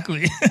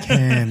 exactly.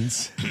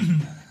 Cans.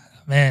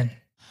 Man.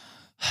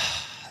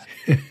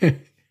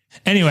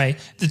 Anyway,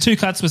 the two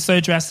cuts were so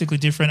drastically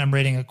different. I'm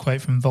reading a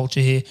quote from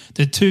Vulture here.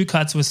 The two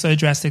cuts were so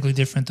drastically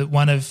different that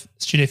one of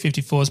Studio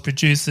 54's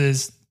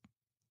producers,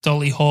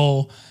 Dolly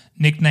Hall,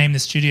 nicknamed the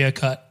studio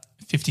cut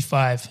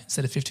 55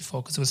 instead of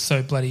 54 because it was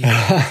so bloody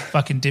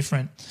fucking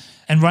different.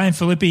 And Ryan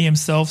Phillippe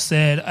himself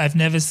said, I've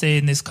never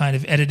seen this kind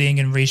of editing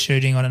and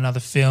reshooting on another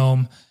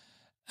film.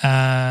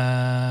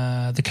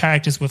 The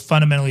characters were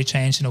fundamentally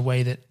changed in a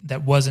way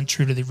that wasn't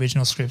true to the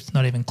original script,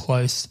 not even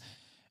close.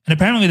 And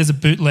apparently there's a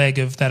bootleg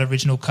of that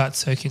original cut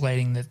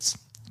circulating that's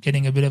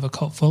getting a bit of a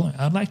cult following.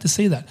 I'd like to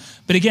see that.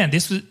 But again,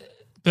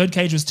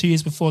 Birdcage was 2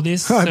 years before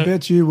this. I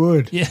bet you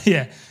would.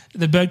 Yeah.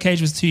 The Birdcage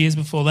was 2 years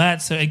before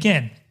that. So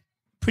again,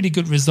 pretty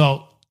good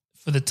result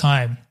for the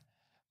time.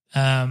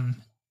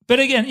 But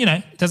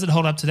again, does it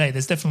hold up today?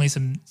 There's definitely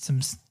some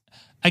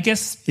I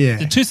guess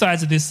the two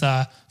sides of this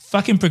are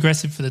fucking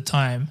progressive for the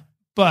time,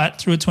 but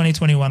through a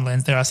 2021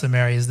 lens, there are some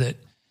areas that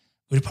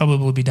would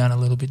probably be done a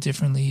little bit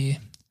differently here.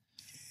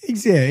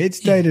 Yeah, it's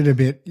dated a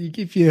bit.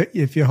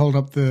 If you hold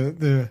up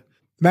the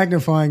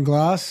magnifying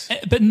glass.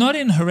 But not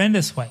in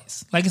horrendous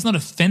ways. Like, it's not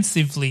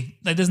offensively,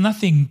 like, there's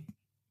nothing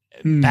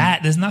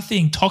bad, there's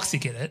nothing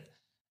toxic in it.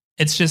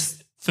 It's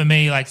just for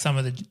me, like some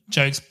of the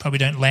jokes probably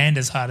don't land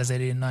as hard as they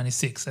did in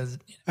 96.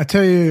 I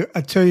tell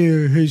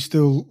you who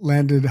still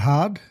landed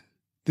hard,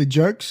 the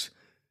jokes.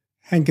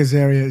 Hank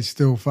Azaria is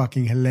still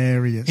fucking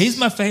hilarious. He's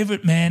my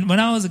favorite, man. When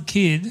I was a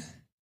kid,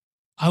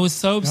 I was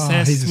so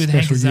obsessed with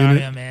Hank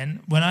Azaria,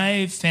 man. When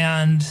I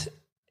found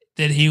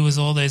that he was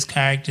all those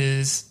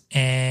characters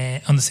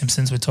and on The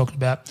Simpsons we're talking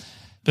about,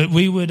 but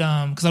we would,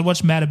 because I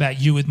watched Mad About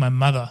You with my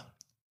mother,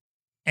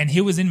 and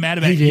he was in Mad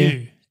About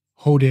You.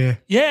 Oh dear.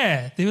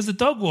 Yeah, there was a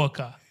dog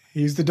walker.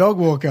 He's the dog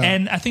walker.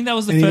 And I think that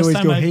was the first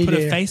time I put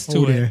a face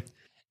to it.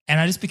 And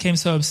I just became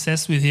so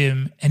obsessed with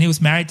him. And he was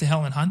married to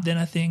Helen Hunt then,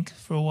 I think,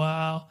 for a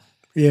while.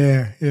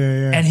 Yeah.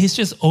 And he's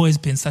just always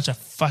been such a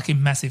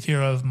fucking massive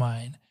hero of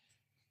mine.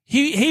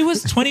 He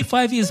was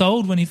 25 years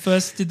old when he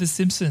first did The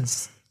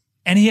Simpsons.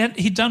 And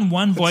he'd done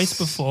one voice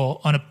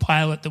before on a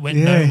pilot that went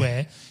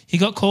nowhere. He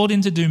got called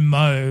in to do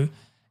Moe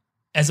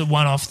as a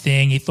one-off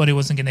thing. He thought he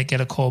wasn't going to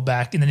get a call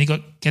back. And then he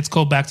gets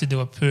called back to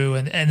do Apu.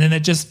 And then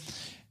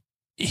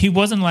he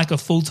wasn't like a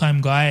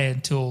full-time guy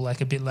until like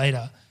a bit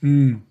later.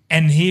 Mm.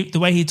 And the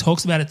way he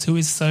talks about it too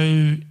is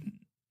so,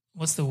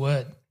 what's the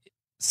word?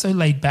 So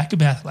laid back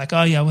about it. Like,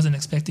 oh yeah, I wasn't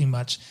expecting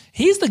much.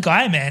 He's the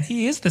guy, man.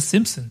 He is The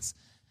Simpsons.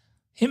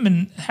 Him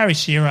and Harry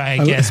Shearer, I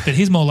guess, but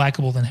he's more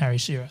likable than Harry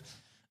Shearer.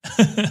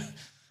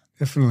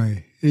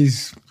 Definitely.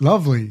 He's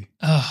lovely.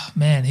 Oh,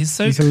 man, he's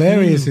He's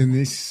hilarious in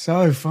this,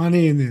 so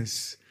funny in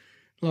this.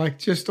 Like,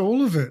 just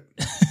all of it.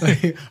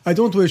 Like, I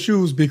don't wear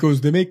shoes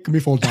because they make me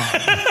fall down.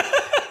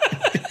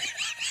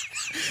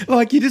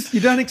 Like, you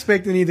don't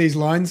expect any of these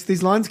lines.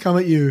 These lines come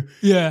at you.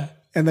 Yeah.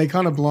 And they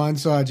kind of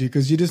blindside you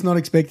because you're just not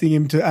expecting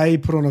him to,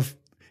 put on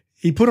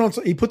he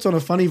puts on a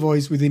funny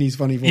voice within his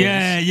funny voice.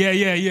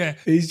 Yeah.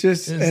 He's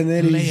just, and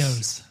then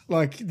he's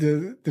like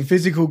the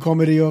physical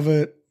comedy of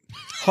it,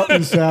 hot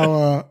and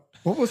sour.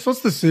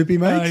 What's the soup he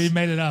makes? Oh, he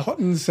made it up. Hot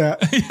and sour,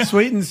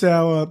 sweet and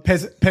sour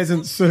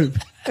peasant soup.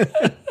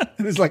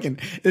 There's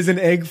an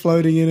egg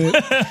floating in it,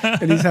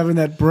 and he's having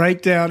that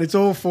breakdown. It's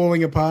all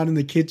falling apart in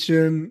the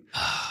kitchen.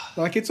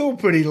 Like, it's all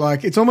pretty,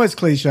 like, it's almost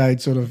cliched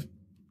sort of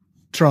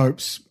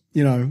tropes,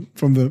 you know,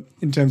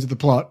 in terms of the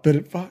plot, but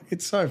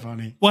it's so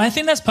funny. Well, I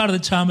think that's part of the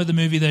charm of the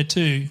movie though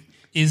too,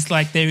 is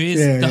like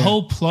the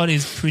whole plot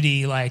is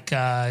pretty like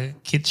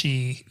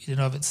kitschy in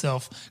and of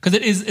itself. Because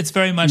it's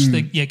very much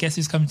Guess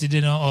Who's Coming to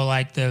Dinner, or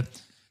like the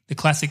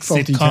classic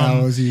Fawlty sitcom.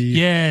 Towers-y.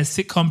 Yeah,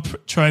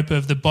 sitcom trope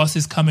of the boss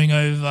is coming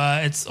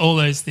over. It's all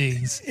those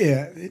things.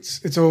 Yeah,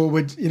 it's all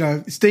with, you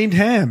know, steamed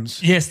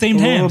hams. Yeah,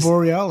 steamed Aurora hams.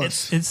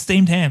 Borealis. It's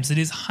steamed hams. It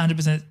is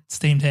 100%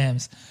 steamed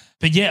hams.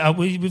 But yeah,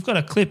 we've got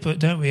a clip,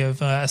 don't we,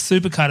 of a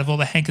supercut of all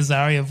the Hank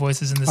Azaria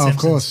voices in The Simpsons.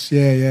 Of course,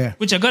 yeah.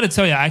 Which I got to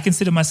tell you, I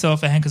consider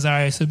myself a Hank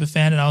Azaria super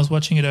fan, and I was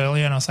watching it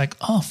earlier, and I was like,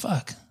 oh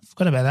fuck,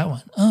 forgot about that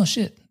one. Oh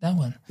shit, that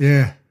one.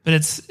 Yeah. But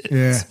it's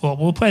well,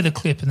 we'll play the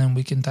clip and then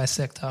we can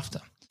dissect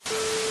after.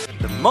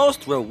 The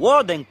most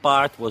rewarding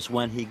part was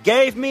when he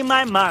gave me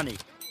my money.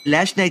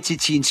 Last night's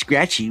Itsy and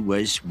Scratchy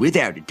was,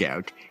 without a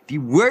doubt, the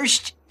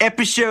worst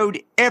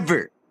episode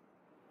ever.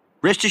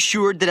 Rest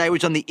assured that I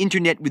was on the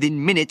internet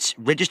within minutes,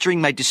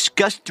 registering my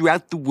disgust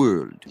throughout the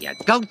world. You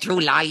go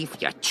through life,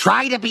 you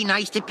try to be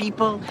nice to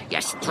people,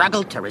 you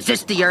struggle to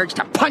resist the urge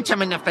to punch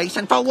them in the face,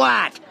 and for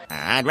what?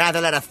 I'd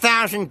rather let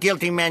 1,000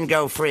 guilty men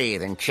go free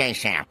than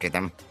chase after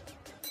them.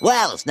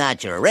 Well, it's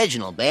not your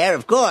original bear,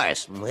 of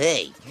course.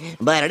 Hey,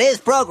 but it is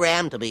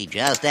programmed to be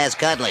just as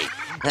cuddly.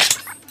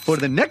 For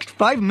the next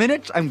 5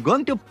 minutes, I'm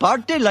going to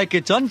party like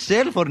it's on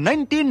sale for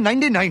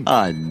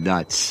 $19.99.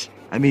 Nuts.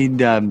 I mean,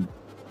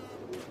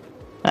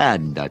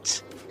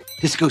 nuts.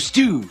 Disco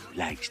Stew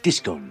likes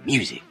disco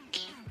music.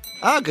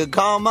 I could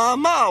call my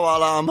ma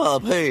while I'm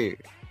up here.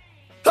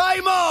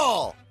 Hey,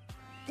 Ma!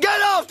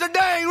 Get off the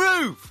dang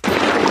roof!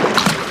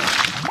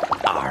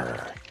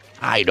 Arr,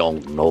 I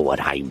don't know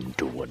what I'm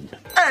doing.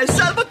 Hey,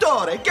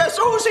 Salvatore, guess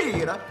who's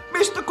here?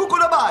 Mr.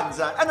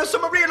 Cuculabanza and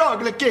some real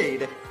ugly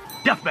kid.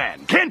 Deaf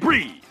man, can't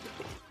breathe.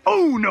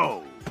 Oh,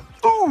 no.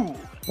 Ooh.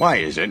 Why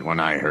is it when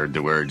I heard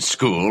the word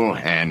school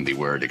and the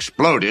word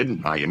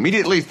exploded, I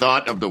immediately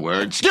thought of the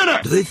word Skinner?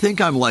 Do they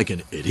think I'm like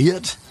an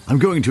idiot? I'm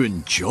going to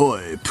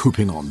enjoy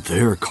pooping on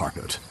their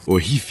carpet, or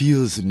he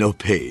feels no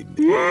pain.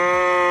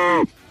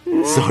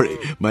 Sorry,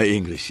 my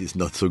English is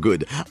not so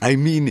good. I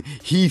mean,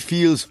 he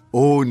feels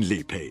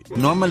only pain.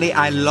 Normally,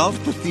 I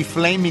love to see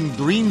flaming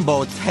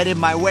dreamboats headed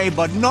my way,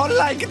 but not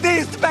like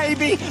this,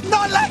 baby!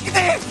 Not like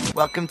this!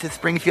 Welcome to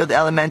Springfield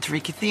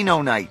Elementary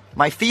Casino Night.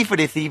 My fee for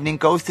this evening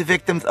goes to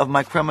victims of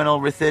my criminal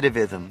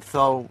recidivism.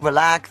 So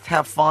relax,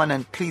 have fun,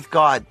 and please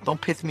God, don't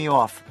piss me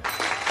off.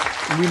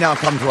 We now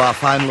come to our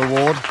final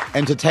award,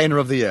 Entertainer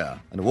of the Year.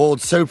 An award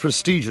so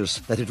prestigious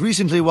that it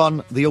recently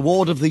won the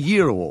Award of the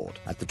Year award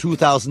at the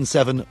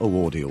 2007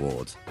 Awardie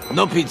Awards.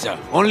 No pizza,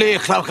 only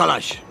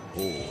kalash.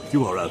 Oh,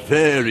 you are a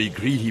very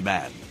greedy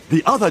man.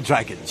 The other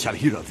dragons shall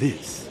hear of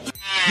this.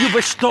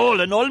 You've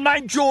stolen all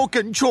my joke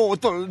and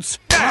chortles.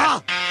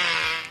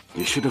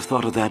 You should have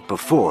thought of that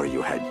before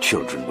you had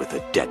children with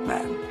a dead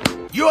man.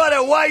 You are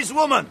a wise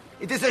woman.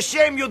 It is a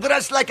shame you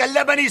dress like a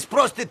Lebanese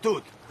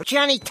prostitute.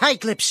 Johnny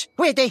Tightlips,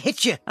 where'd they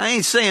hit you? I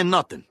ain't saying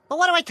nothing. But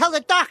what do I tell the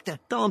doctor?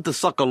 Tell him to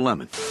suck a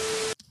lemon.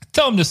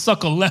 Tell him to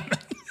suck a lemon.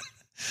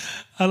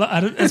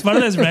 It's one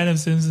of those random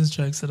Simpsons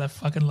jokes that I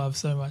fucking love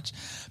so much.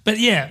 But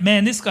yeah,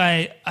 man, this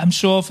guy, I'm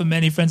sure for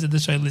many friends of the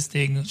show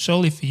listening,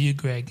 surely for you,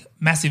 Greg,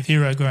 massive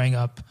hero growing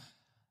up.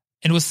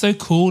 And it was so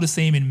cool to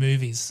see him in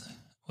movies,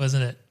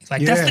 wasn't it? It's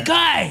like, that's the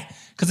guy.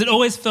 Because it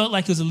always felt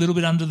like it was a little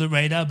bit under the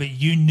radar, but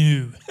you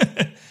knew.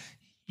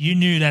 You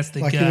knew that's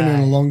the like guy. Like even in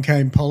Along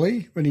Came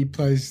Polly, when he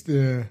plays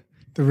the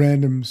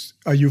randoms,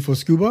 Are You for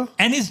Scuba?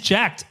 And he's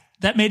jacked.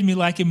 That made me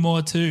like him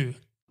more too.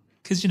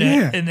 Because, you know,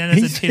 and then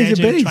as a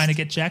teenager trying to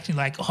get jacked, you're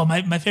like, oh,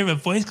 my favorite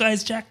voice guy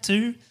is jacked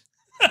too.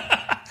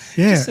 Yeah.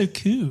 Just so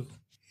cool.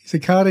 He's a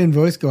cartoon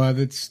voice guy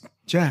that's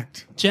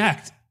jacked.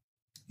 Jacked.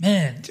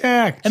 Man.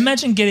 Jacked.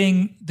 Imagine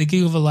getting the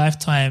gig of a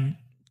lifetime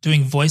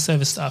doing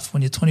voiceover stuff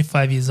when you're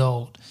 25 years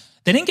old.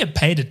 They didn't get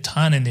paid a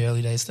ton in the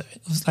early days though.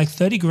 It was like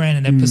 $30,000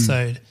 an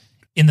episode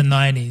in the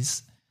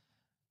 90s,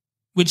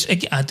 which,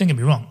 again, don't get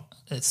me wrong,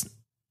 it's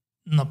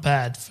not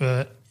bad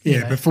for...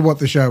 Yeah, but for what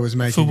the show was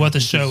making. For what the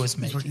show was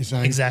making.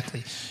 Exactly.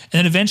 And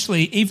then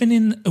eventually,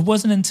 it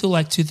wasn't until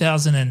like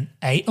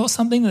 2008 or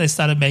something that they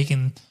started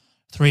making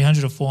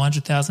 300 or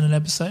 400,000 an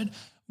episode,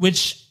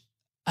 which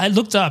I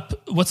looked up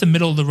what's a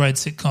middle of the road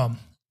sitcom.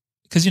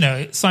 Because, you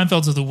know,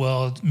 Seinfeld's of the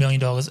world, $1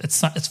 million,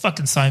 it's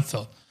fucking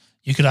Seinfeld.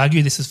 You could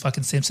argue this is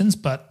fucking Simpsons,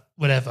 but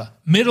whatever.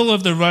 Middle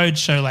of the road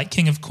show like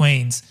King of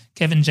Queens,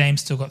 Kevin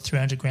James still got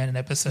 $300,000 an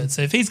episode.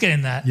 So if he's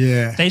getting that,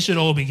 they should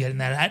all be getting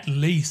that at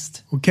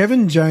least. Well,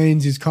 Kevin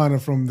James is kind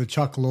of from the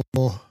Chuck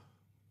Lorre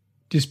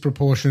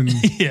disproportion.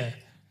 Yeah.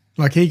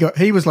 Like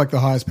he was like the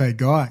highest paid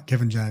guy,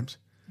 Kevin James.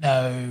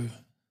 No.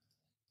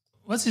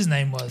 What's his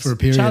name was? For a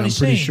period, Charlie I'm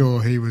pretty Sheen.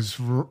 sure he was.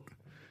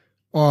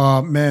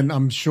 Oh man,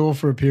 I'm sure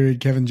for a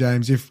period, Kevin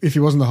James, if he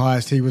wasn't the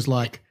highest, he was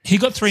like he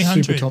got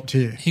 300, super top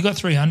tier. He got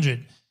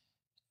 300,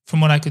 from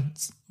what I could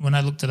when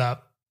I looked it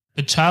up.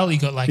 But Charlie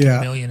got like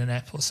 $1 million an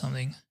ep or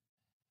something.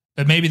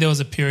 But maybe there was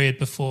a period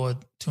before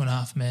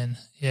 2.5 Men.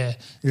 Yeah,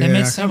 they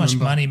made so much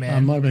money, man.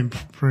 It might have been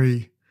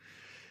pre,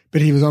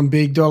 but he was on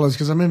big dollars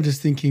because I remember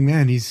just thinking,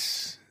 man,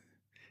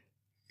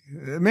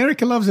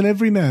 America loves an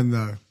everyman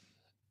though.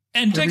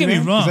 And don't get me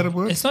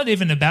wrong, it's not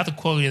even about the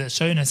quality of that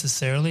show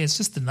necessarily. It's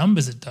just the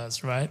numbers it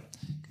does, right?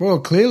 Well,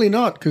 clearly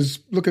not, because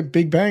look at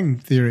Big Bang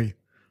Theory.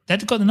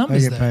 They've got the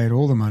numbers there. They get paid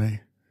all the money.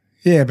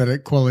 Yeah, but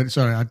at quality,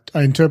 sorry,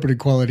 I interpreted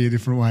quality a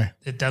different way.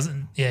 It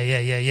doesn't,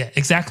 yeah.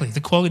 Exactly.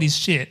 The quality's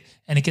shit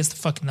and it gets the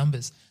fucking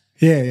numbers.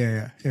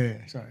 Yeah.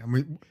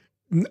 Sorry.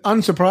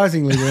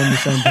 Unsurprisingly, we're on the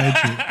same page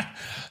here.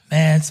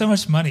 Man, so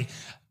much money.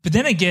 But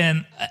then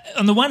again,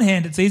 on the one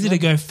hand, it's easy to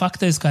go, fuck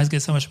those guys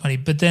get so much money.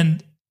 But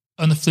then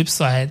on the flip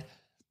side,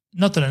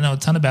 not that I know a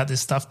ton about this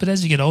stuff, but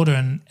as you get older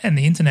and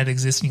the internet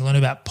exists and you learn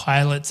about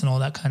pilots and all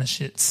that kind of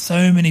shit,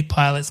 so many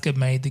pilots get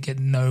made that get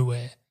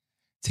nowhere.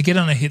 To get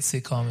on a hit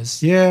sitcom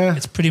is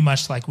it's pretty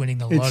much like winning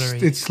the lottery.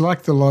 It's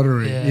like the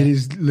lottery. Yeah. It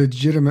is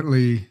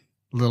legitimately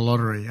the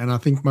lottery, and I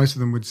think most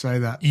of them would say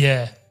that.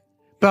 Yeah.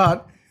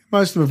 But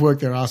most of them have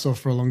worked their ass off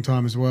for a long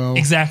time as well.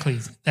 Exactly.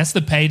 That's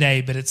the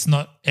payday, but it's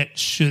not. It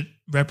should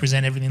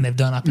represent everything they've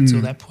done up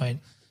until that point.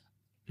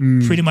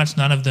 Pretty much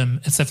none of them,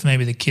 except for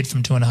maybe the kid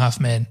from 2.5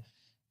 Men,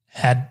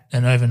 had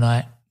an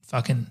overnight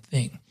fucking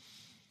thing.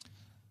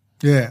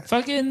 Yeah.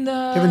 Fucking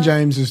Kevin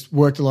James has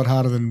worked a lot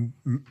harder than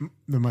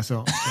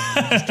myself.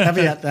 So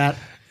caveat that.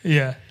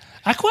 Yeah.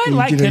 I quite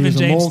like Kevin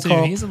James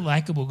too. He's a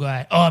likable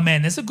guy. Oh,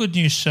 man, there's a good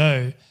new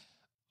show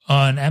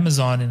on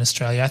Amazon in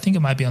Australia. I think it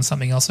might be on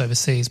something else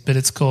overseas, but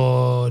it's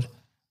called,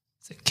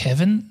 is it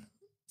Kevin?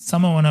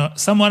 Someone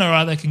or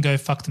other can go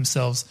fuck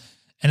themselves,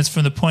 and it's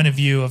from the point of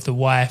view of the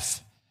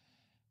wife,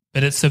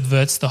 but it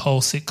subverts the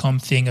whole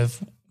sitcom thing of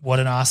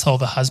what an asshole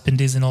the husband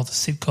is in all the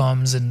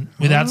sitcoms, and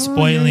without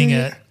spoiling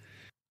it,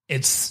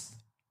 it's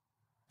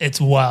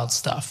wild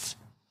stuff.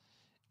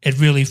 It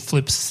really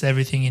flips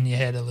everything in your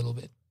head a little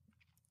bit.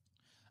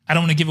 I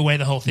don't want to give away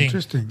the whole thing,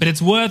 but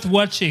it's worth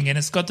watching, and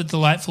it's got the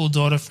delightful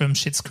daughter from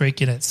Schitt's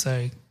Creek in it,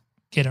 so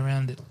get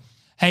around it.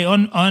 Hey,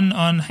 on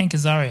Hank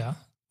Azaria,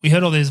 we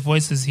heard all those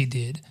voices he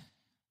did.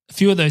 A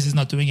few of those he's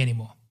not doing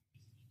anymore.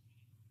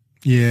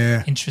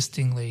 Yeah.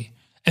 Interestingly.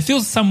 It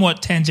feels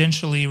somewhat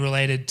tangentially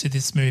related to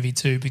this movie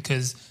too,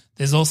 because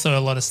there's also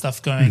a lot of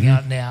stuff going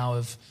out now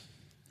of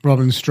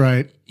Robin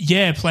Straight.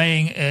 Yeah,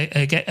 playing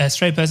a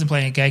straight person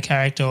playing a gay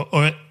character,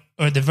 or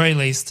at the very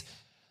least,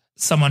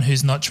 someone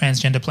who's not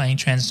transgender playing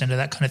transgender.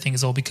 That kind of thing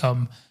has all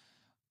become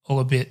all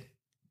a bit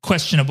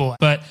questionable.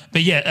 But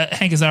yeah,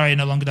 Hank Azaria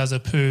no longer does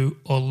Apu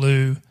or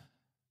Lou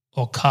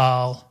or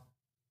Carl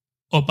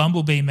or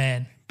Bumblebee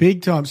Man.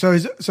 Big time. So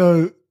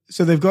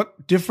they've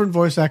got different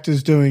voice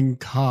actors doing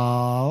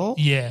Carl.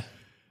 Yeah.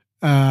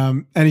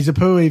 And is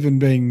Apu even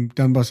being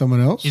done by someone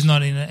else? He's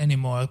not in it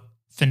anymore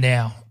for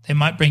now. They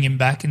might bring him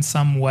back in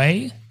some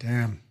way.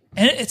 Damn.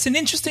 And it's an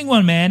interesting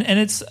one, man. And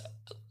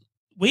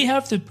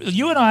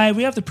you and I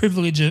have the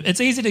privilege of, it's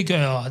easy to go,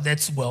 oh,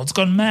 that's world's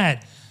gone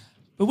mad.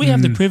 But we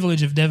have the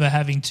privilege of never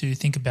having to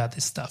think about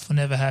this stuff or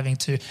never having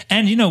to.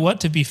 And you know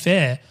what? To be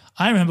fair,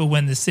 I remember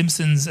when the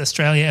Simpsons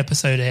Australia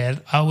episode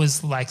aired, I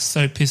was like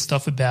so pissed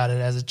off about it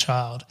as a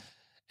child.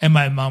 And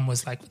my mum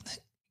was like,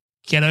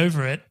 get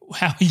over it.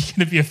 How are you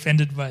going to be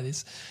offended by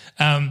this?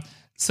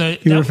 So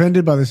you were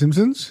offended by The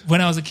Simpsons?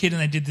 When I was a kid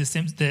and they did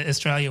the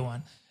Australia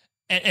one.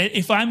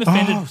 If I'm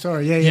offended,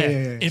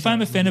 If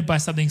I'm offended by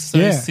something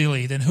so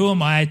silly, then who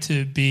am I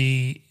to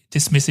be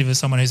dismissive of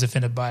someone who's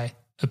offended by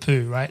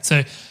Apu, right?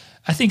 So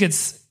I think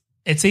it's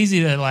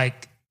easy to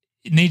like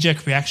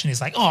knee-jerk reaction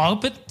is like, oh,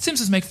 but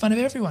Simpsons make fun of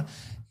everyone.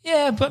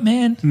 Yeah, but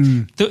man,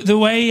 the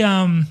way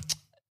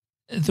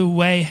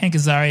Hank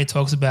Azaria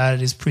talks about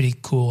it is pretty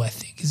cool. I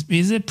think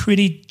he's a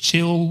pretty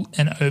chill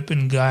and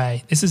open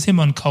guy. This is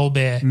him on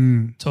Colbert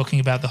talking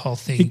about the whole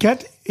thing.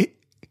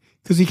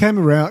 Because he came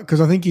around,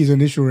 because I think his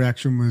initial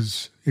reaction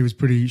was he was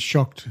pretty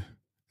shocked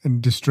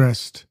and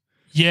distressed.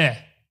 Yeah.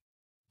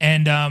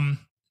 And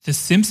the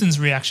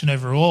Simpsons reaction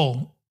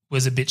overall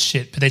was a bit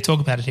shit, but they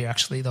talk about it here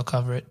actually. They'll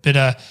cover it.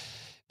 But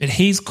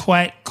he's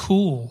quite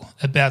cool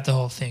about the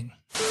whole thing.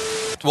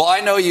 Well,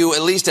 I know you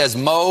at least as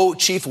Mo,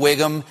 Chief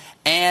Wiggum,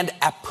 and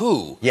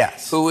Apu.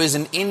 Yes. Who is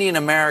an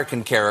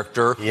Indian-American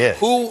character. Yes.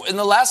 Who, in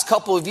the last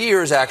couple of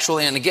years,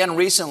 actually, and again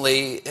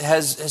recently,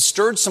 has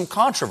stirred some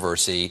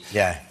controversy.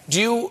 Yeah.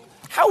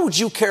 How would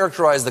you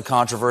characterize the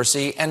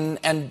controversy,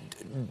 and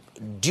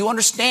do you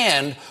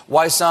understand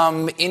why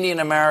some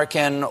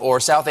Indian-American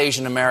or South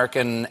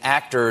Asian-American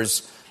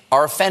actors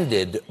are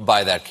offended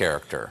by that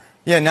character?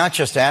 Yeah, not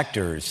just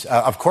actors.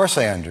 Of course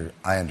I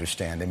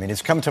understand. I mean,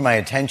 it's come to my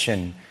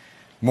attention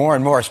more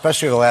and more,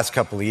 especially the last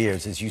couple of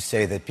years, as you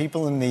say, that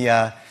people in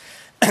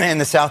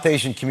the South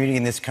Asian community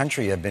in this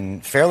country have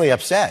been fairly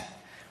upset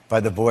by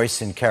the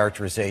voice and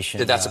characterization.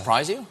 Did that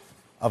surprise you?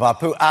 Of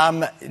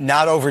Apu?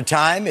 Not over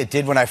time. It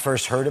did when I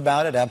first heard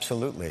about it,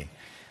 absolutely.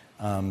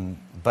 And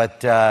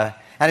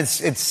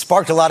it's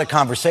sparked a lot of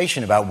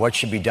conversation about what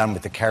should be done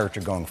with the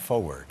character going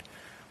forward,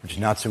 which is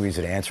not so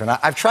easy to answer. And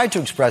I've tried to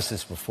express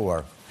this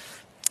before.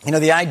 You know,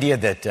 the idea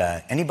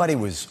that anybody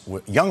was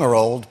young or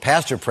old,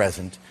 past or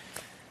present,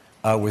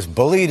 was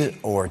bullied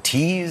or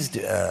teased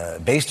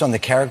based on the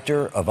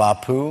character of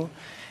Apu,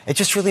 it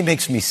just really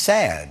makes me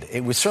sad.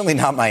 It was certainly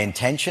not my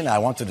intention. I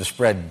wanted to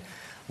spread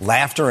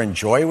laughter and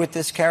joy with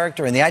this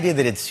character. And the idea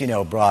that it's,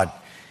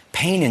 brought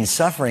pain and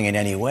suffering in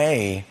any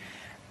way,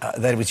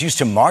 that it was used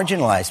to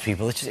marginalize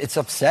people, it's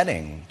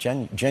upsetting,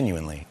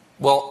 genuinely.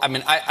 Well, I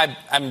mean, I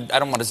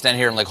don't want to stand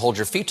here and like hold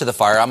your feet to the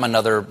fire. I'm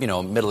another,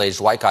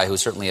 middle-aged white guy who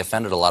certainly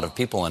offended a lot of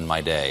people in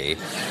my day.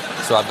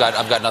 So I've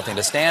got nothing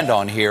to stand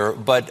on here.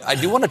 But I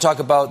do want to talk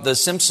about the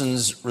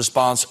Simpsons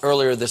response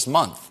earlier this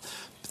month.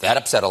 That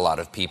upset a lot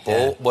of people.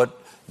 Yeah. What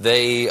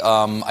they,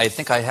 I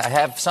think I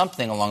have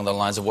something along the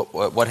lines of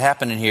what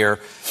happened in here.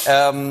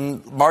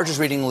 Marge is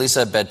reading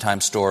Lisa a bedtime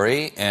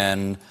story,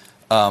 and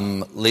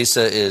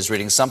Lisa is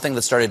reading something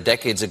that started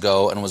decades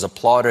ago and was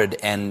applauded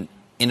and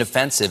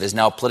inoffensive, is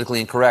now politically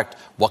incorrect.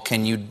 What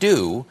can you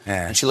do?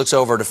 Yeah. And she looks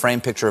over at a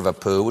framed picture of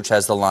Apu, which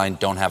has the line,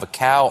 "Don't have a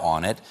cow"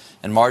 on it.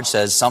 And Marge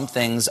says, some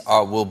things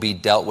will be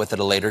dealt with at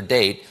a later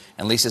date.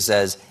 And Lisa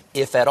says,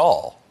 if at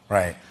all.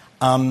 Right.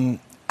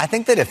 I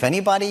think that if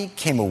anybody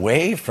came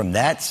away from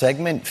that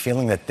segment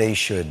feeling that they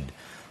should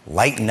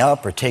lighten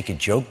up or take a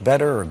joke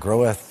better or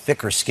grow a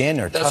thicker skin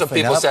or toughen up. That's what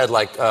people said,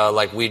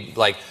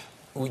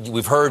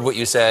 we've heard what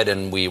you said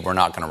and we're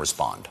not going to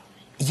respond.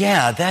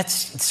 Yeah,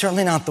 that's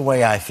certainly not the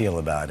way I feel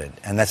about it.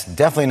 And that's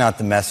definitely not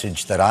the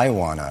message that I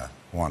want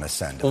to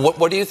send. Well,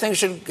 what do you think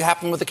should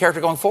happen with the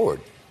character going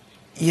forward?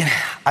 Yeah,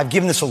 I've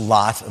given this a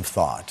lot of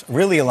thought,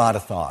 really a lot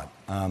of thought.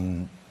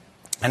 And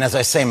as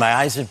I say, my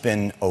eyes have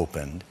been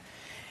opened.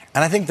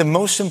 And I think the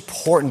most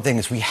important thing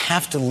is we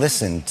have to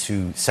listen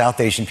to South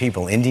Asian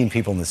people, Indian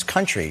people in this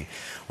country,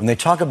 when they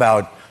talk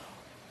about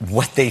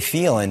what they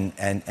feel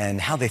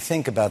and how they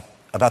think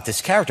about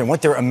this character and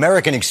what their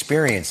American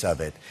experience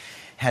of it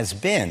has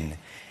been.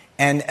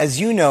 And as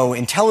you know,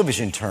 in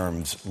television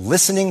terms,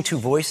 listening to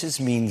voices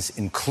means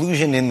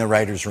inclusion in the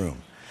writer's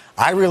room.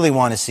 I really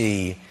want to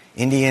see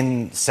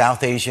Indian,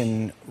 South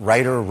Asian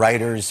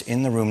writers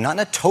in the room, not in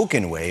a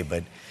token way,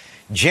 but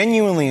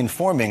genuinely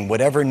informing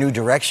whatever new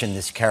direction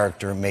this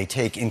character may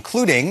take,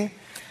 including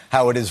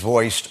how it is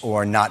voiced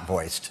or not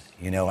voiced.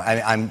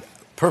 I'm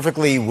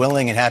perfectly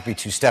willing and happy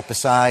to step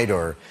aside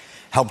or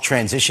help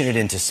transition it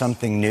into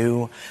something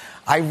new.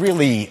 I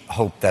really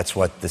hope that's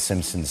what The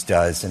Simpsons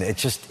does, and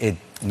it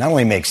not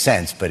only makes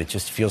sense, but it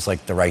just feels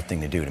like the right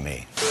thing to do to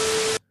me.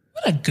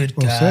 What a good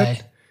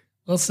guy.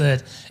 Well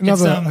said.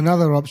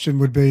 Another option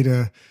would be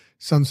to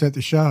sunset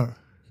the show.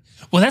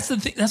 Well, that's the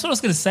thing. That's what I was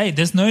going to say.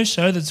 There's no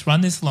show that's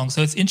run this long,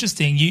 so it's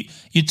interesting.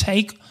 You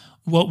take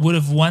what would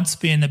have once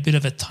been a bit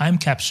of a time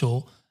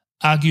capsule,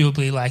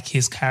 arguably like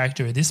his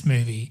character in this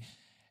movie,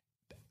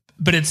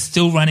 but it's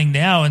still running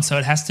now, and so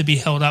it has to be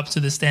held up to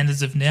the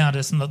standards of now,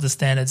 just not the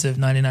standards of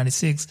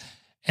 1996.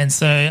 And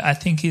so I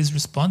think his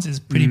response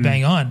is pretty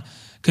bang on.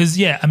 Because,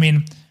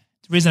 the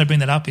reason I bring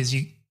that up is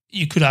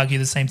you could argue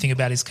the same thing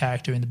about his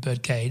character in The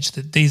Birdcage,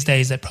 that these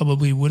days that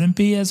probably wouldn't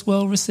be as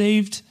well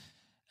received.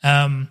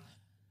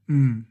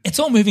 It's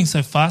all moving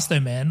so fast though,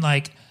 man.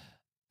 Like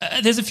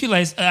there's a few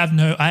layers. I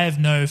have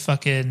no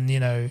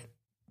fucking,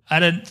 I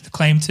don't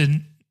claim to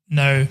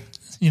know,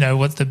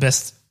 what's the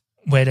best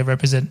way to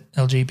represent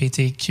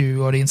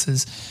LGBTQ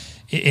audiences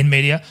in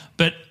media,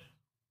 but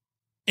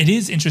it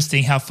is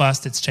interesting how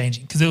fast it's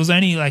changing, because it was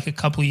only like a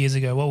couple of years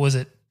ago, what was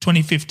it,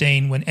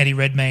 2015, when Eddie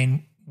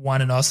Redmayne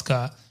won an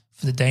Oscar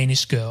for The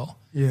Danish Girl.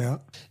 Yeah.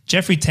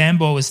 Jeffrey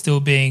Tambor was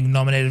still being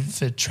nominated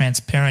for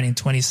Transparent in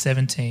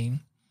 2017.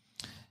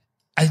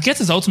 I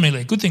guess it's ultimately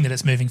a good thing that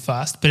it's moving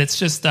fast, but it's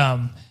just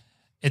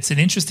it's an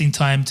interesting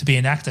time to be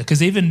an actor,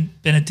 because even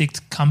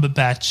Benedict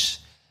Cumberbatch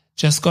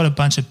just got a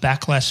bunch of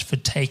backlash for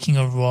taking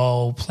a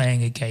role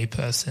playing a gay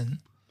person.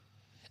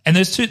 And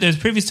those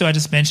previous two I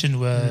just mentioned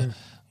were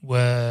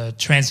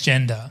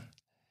transgender.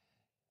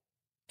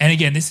 And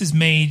again, this is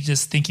me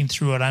just thinking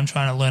through it. I'm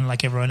trying to learn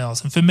like everyone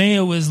else. And for me,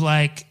 it was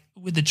like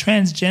with the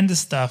transgender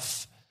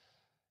stuff,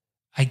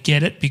 I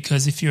get it,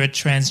 because if you're a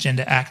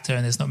transgender actor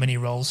and there's not many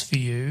roles for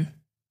you,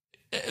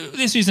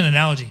 let's use an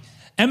analogy.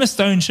 Emma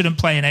Stone shouldn't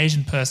play an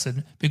Asian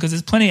person because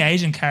there's plenty of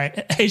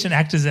Asian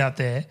actors out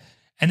there,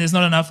 and there's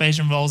not enough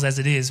Asian roles as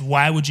it is.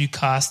 Why would you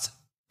cast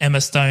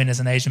Emma Stone as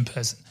an Asian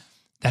person?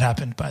 That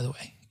happened, by the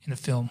way, in a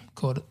film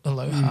called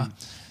Aloha.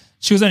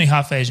 She was only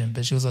half Asian,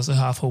 but she was also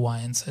half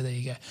Hawaiian, so there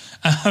you go.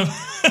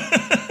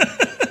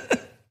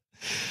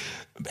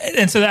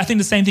 And so I think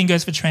the same thing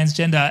goes for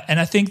transgender. And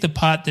I think the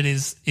part that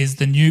is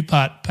the new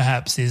part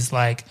perhaps is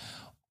like,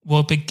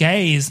 well, but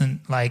gay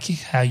isn't like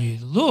how you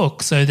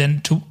look. So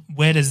then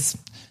where does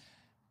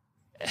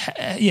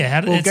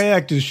gay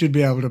actors should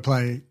be able to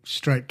play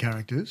straight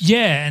characters.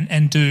 Yeah,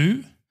 and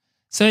do.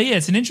 So, yeah,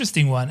 it's an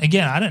interesting one.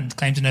 Again, I don't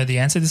claim to know the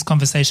answer. This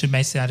conversation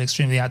may sound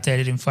extremely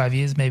outdated in 5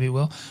 years. Maybe it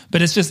will.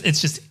 But it's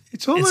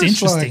almost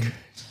interesting. Like,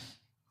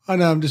 I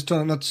know I'm just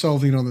not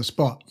solving it on the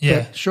spot.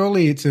 Yeah. But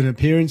surely it's an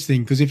appearance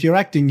thing, because if you're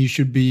acting, you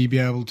should be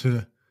able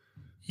to,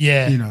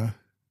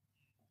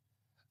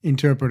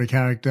 interpret a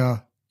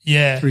character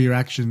through your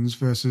actions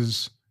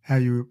versus how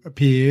you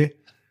appear.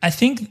 I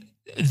think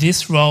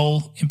this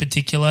role in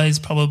particular is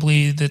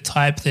probably the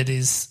type that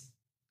is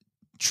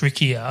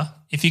trickier.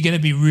 If you're going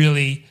to be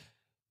really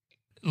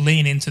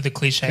lean into the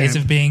cliches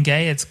of being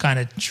gay, it's kind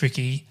of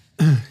tricky.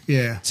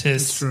 Yeah,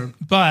 that's true.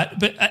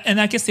 But and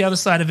I guess the other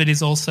side of it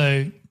is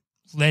also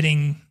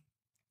letting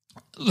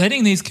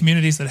these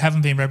communities that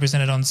haven't been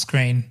represented on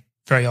screen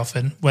very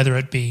often, whether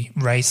it be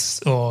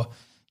race or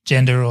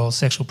gender or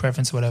sexual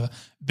preference or whatever,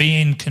 be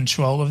in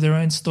control of their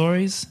own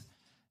stories.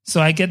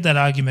 So I get that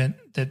argument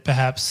that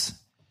perhaps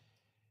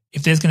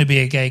if there's going to be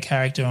a gay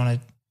character on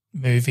a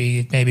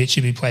movie, maybe it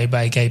should be played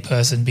by a gay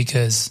person,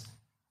 because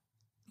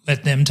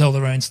let them tell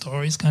their own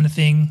stories kind of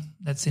thing.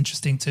 That's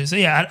interesting too. So,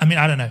 yeah, I mean,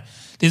 I don't know.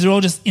 These are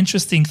all just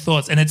interesting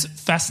thoughts, and it's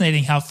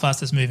fascinating how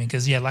fast it's moving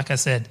because, yeah, like I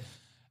said,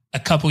 a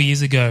couple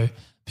years ago,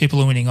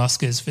 people are winning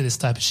Oscars for this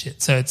type of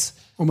shit. So it's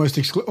almost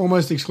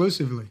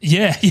exclusively.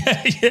 Yeah.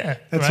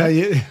 That's how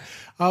you.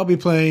 I'll be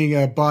playing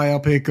a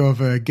biopic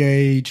of a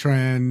gay,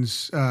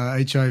 trans,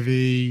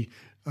 HIV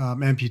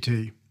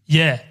amputee.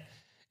 Yeah.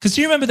 Because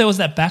do you remember there was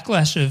that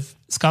backlash of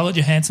Scarlett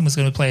Johansson was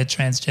going to play a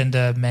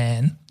transgender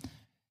man?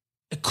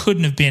 It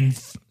couldn't have been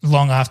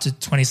long after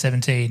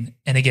 2017.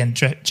 And again,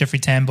 Jeffrey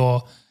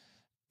Tambor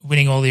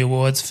winning all the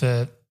awards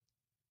for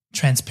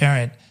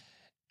Transparent.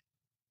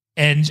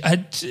 And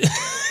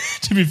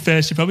to be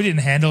fair, she probably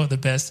didn't handle it the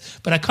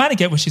best, but I kind of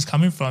get where she's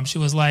coming from. She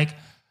was like,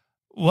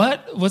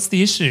 what's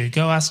the issue?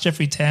 Go ask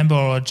Jeffrey Tambor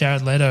or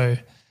Jared Leto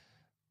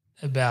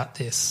about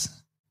this.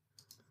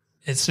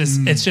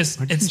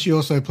 Didn't she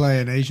also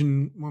play an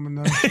Asian woman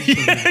though?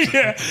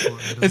 yeah.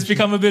 It's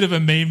become a bit of a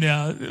meme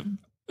now.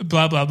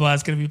 Blah, blah, blah.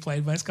 It's going to be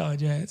played by Scarlett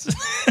Johansson.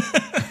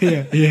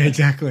 yeah,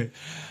 exactly.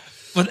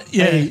 But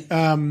yeah.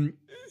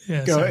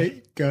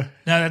 Hey, go. No,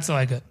 that's all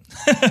I got.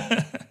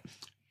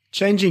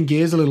 Changing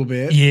gears a little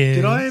bit. Yeah.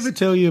 Did I ever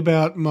tell you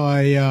about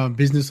my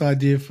business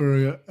idea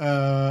for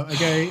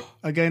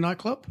a gay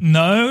nightclub?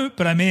 No,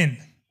 but I'm in.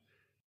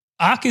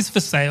 Arc is for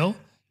sale.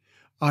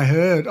 I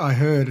heard.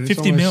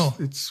 50 mil.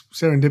 It's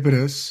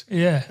serendipitous.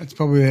 Yeah. It's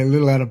probably a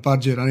little out of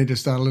budget. I need to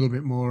start a little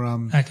bit more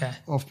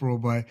off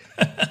Broadway.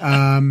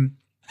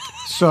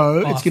 So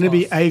it's going to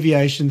be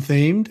aviation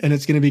themed, and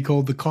it's going to be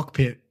called The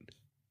Cockpit.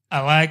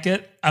 I like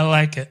it.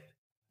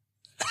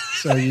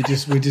 So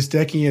we're just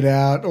decking it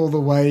out. All the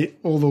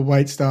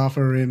wait staff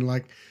are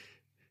in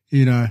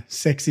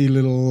sexy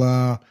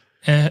little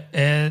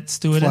air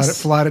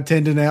stewardess, flight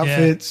attendant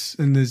outfits,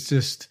 and there's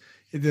just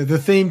the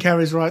theme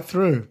carries right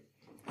through,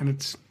 and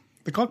it's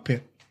The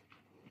Cockpit.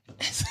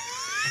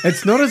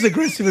 It's not as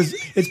aggressive as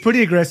it's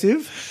pretty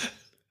aggressive,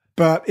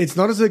 but it's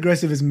not as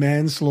aggressive as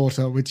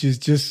Manslaughter, which is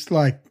just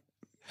like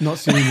not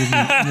sitting with me.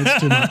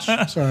 It's too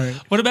much. Sorry.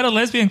 What about a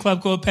lesbian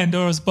club called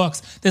Pandora's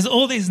Box? There's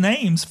all these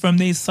names from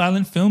these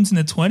silent films in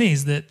the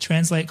 20s that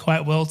translate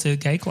quite well to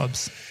gay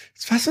clubs.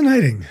 It's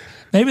fascinating.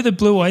 Maybe The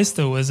Blue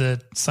Oyster was a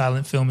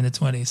silent film in the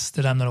 20s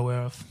that I'm not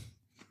aware of.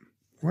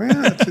 Wow,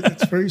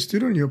 that's very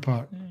astute on your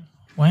part.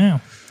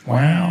 Wow.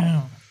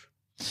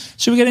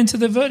 Should we get into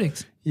the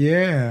verdict?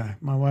 Yeah,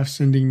 my wife's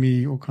sending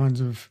me all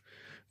kinds of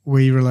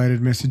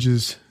Wii-related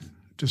messages,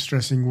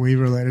 distressing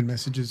Wii-related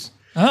messages.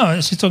 Oh,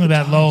 she's talking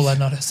about Lola,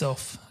 not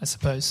herself, I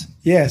suppose.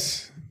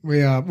 Yes,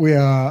 we are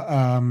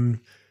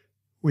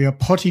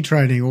potty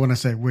training. Or when I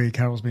say we,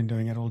 Carol's been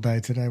doing it all day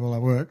today while I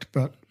worked.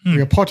 But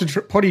we are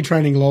potty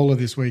training Lola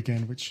this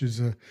weekend, which is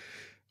a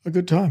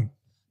good time.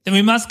 Then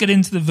we must get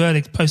into the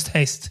verdict post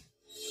haste.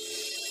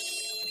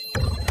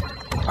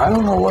 I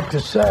don't know what to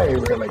say,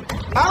 really.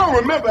 I don't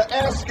remember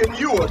asking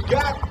you a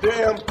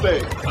goddamn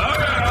thing.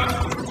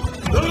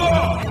 The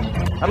law.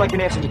 I'd like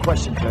an answer to the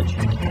question, Judge.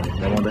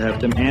 I want to have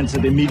them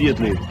answered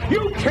immediately.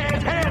 You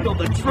can't handle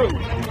the truth.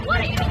 What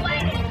are you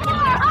waiting for,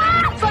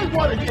 huh? Say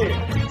what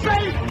again?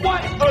 Say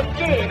what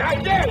again? I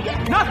dare you.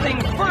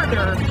 Nothing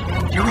further,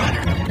 Your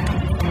Honor.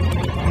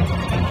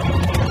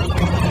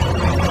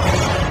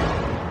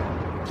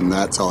 And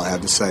that's all I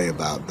have to say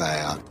about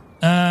that.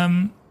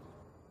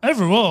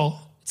 Overall,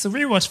 it's a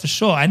rewatch for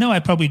sure. I know I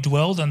probably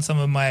dwelled on some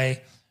of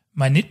my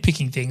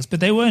nitpicking things,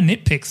 but they were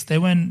nitpicks. They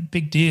weren't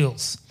big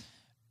deals.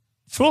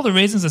 For all the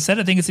reasons I said,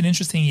 I think it's an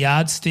interesting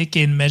yardstick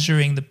in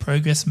measuring the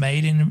progress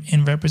made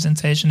in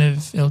representation of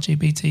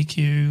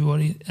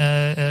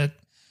LGBTQ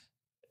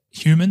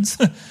humans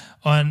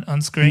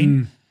on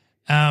screen.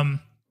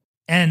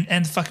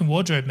 And fucking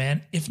wardrobe,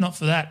 man. If not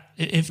for that,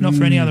 if not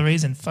for any other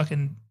reason,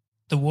 fucking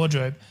the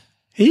wardrobe.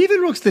 He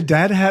even rocks the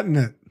dad hat in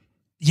it.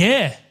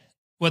 Yeah.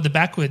 Well, the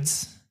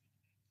backwards.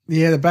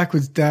 Yeah, the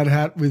backwards dad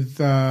hat with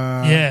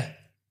Yeah,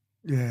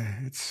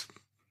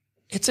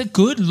 it's a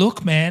good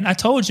look, man. I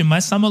told you my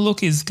summer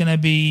look is going to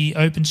be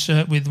open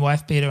shirt with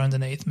wife beater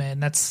underneath, man.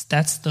 That's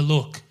the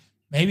look.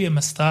 Maybe a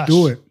moustache.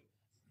 Do it.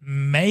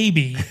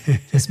 Maybe,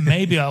 just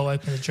maybe I'll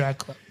open a drag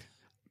club.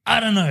 I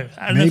don't know.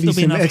 I don't know if Maybe there'll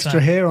be some enough extra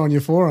time. hair on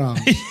your forearm.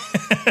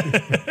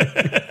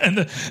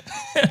 and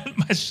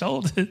my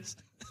shoulders.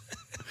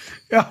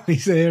 Oh,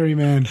 he's a hairy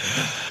man.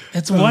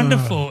 It's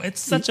wonderful. It's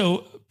such a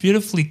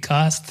beautifully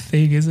cast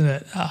thing, isn't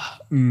it?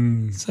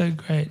 So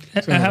great.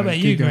 How about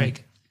you,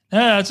 Greg?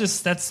 No, it's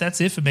just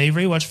that's it for me.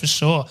 Rewatch for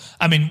sure.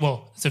 I mean,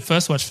 well, it's a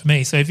first watch for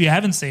me. So if you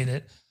haven't seen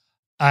it,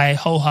 I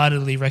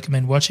wholeheartedly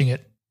recommend watching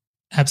it.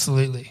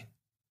 Absolutely.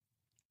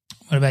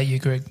 What about you,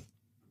 Greg?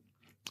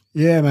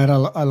 Yeah, mate,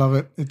 I love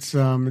it. It's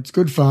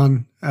good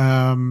fun.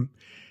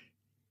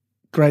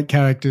 Great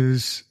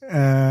characters,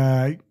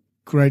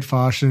 great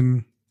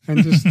fashion,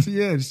 and just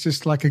yeah, it's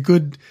just like a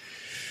good,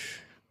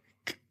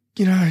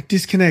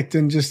 disconnect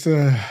and just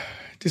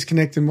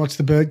disconnect and watch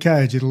the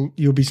birdcage.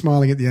 You'll be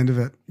smiling at the end of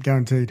it,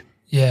 guaranteed.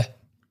 Yeah.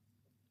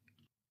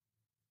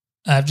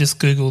 I've just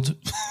Googled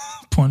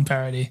porn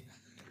parody.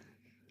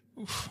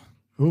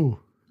 Ooh,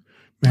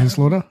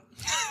 manslaughter.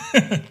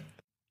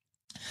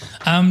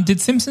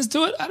 Did Simpsons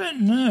do it? I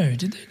don't know.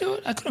 Did they do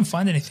it? I couldn't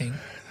find anything.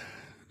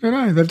 I don't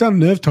know. They've done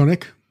Nerve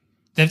Tonic.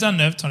 They've done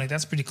Nerve Tonic.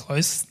 That's pretty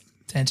close,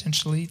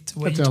 tangentially, to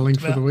what That's our link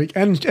for the week.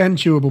 And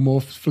chewable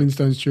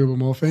Flintstones chewable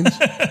morphines.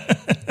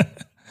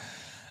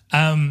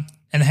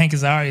 And Hank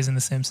Azaria is in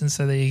The Simpsons,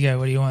 so there you go.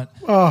 What do you want?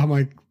 Oh,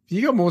 my.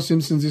 You got more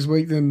Simpsons this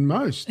week than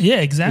most.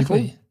 Yeah,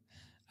 exactly.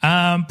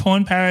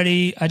 Porn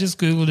parody, I just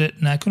Googled it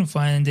and I couldn't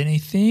find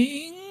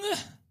anything.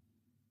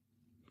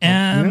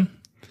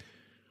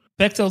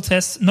 Bechdel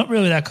test, not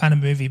really that kind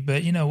of movie,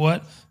 but you know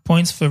what?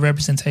 Points for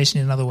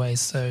representation in other ways.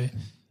 So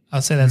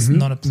I'll say that's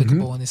not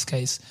applicable in this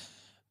case.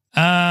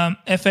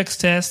 FX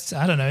test,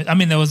 I don't know. I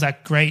mean, there was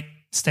that great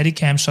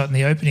Steadicam shot in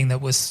the opening that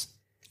was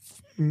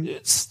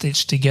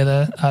stitched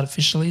together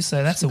artificially,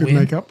 so that's a good win.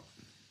 Makeup.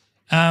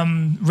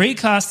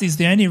 Recasties,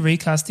 the only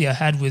recastie I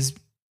had was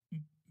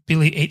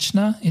Billy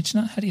Eichner.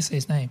 How do you say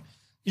his name?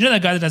 You know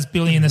that guy that does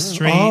Billy in the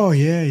Street? Oh,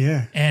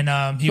 yeah. And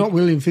not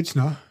William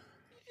Fichtner.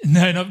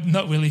 No,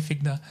 not Willie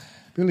Figner.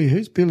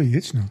 Who's Billy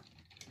Eichner?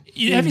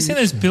 Have you seen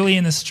those Billy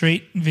in the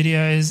Street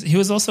videos? He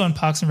was also on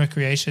Parks and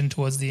Recreation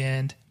towards the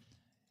end.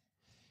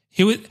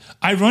 He was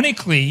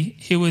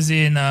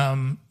in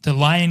The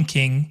Lion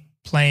King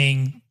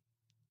playing.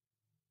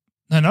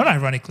 No, not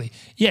ironically.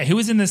 Yeah, he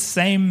was in the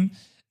same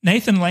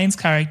Nathan Lane's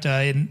character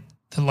in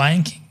The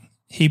Lion King.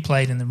 He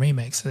played in the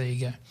remake, so there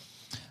you go.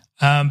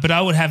 But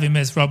I would have him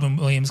as Robin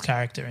Williams'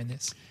 character in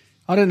this.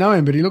 I don't know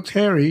him, but he looks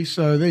hairy,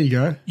 so there you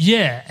go.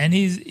 Yeah, and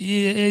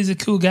he's a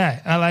cool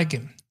guy. I like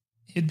him.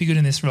 He'd be good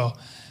in this role.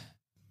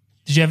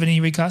 Did you have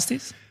any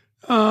recasties?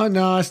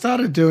 No, I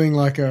started doing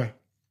like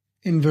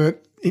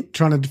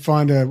trying to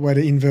find a way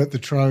to invert the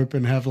trope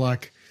and have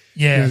like,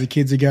 the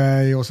kids are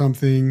gay or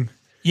something.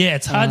 Yeah,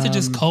 it's hard to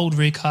just cold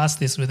recast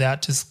this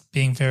without just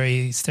being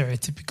very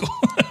stereotypical.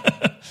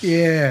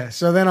 Yeah,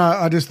 so then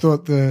I just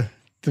thought the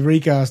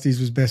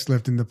recasties was best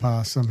left in the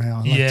past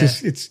somehow. Like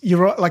you're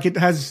right. Like it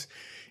has,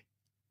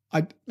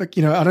 I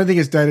don't think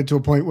it's dated to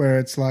a point where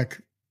it's like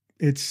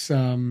it's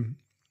homophobic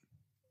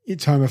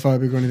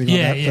or anything like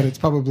that. But it's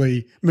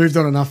probably moved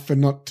on enough for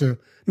not to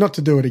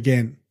do it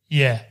again.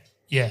 Yeah,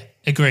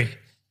 agree.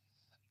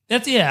 I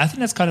think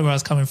that's kind of where I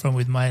was coming from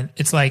with mine.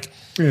 It's like,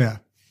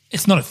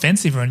 it's not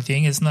offensive or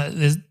anything. It's not.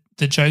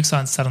 The jokes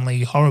aren't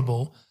suddenly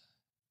horrible,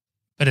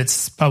 but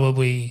it's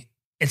probably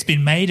it's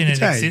been made and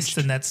It's it exists, aged.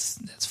 and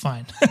that's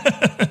fine.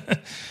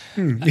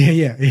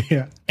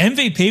 Yeah.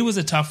 MVP was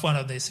a tough one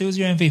of this. Who was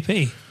your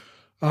MVP?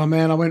 Oh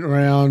man, I went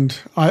around.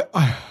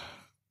 I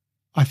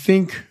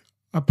think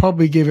I'd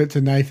probably give it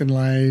to Nathan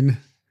Lane.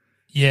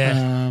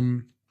 Yeah.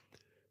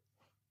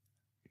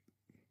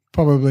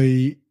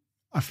 Probably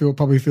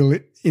feel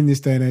it in this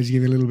day and age,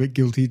 give a little bit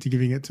guilty to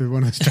giving it to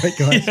one of the straight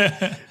guys.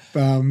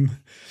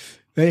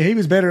 He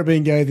was better at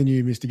being gay than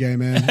you, Mr. Gay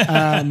Man.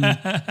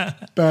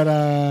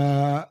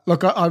 But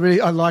look,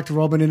 I liked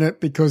Robin in it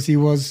because he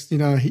was,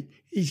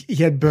 he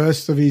had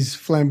bursts of his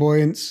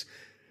flamboyance,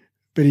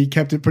 but he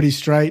kept it pretty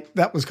straight.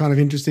 That was kind of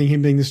interesting.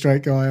 Him being the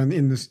straight guy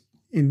in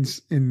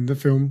the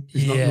film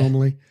is not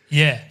normally.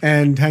 Yeah.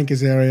 And Hank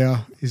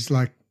Azaria is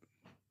like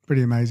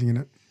pretty amazing in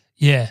it.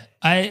 Yeah.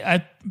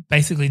 I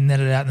basically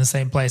netted out in the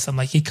same place. I'm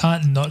like, you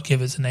can't not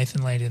give it to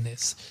Nathan Lane in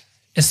this,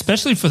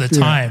 especially for the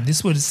time.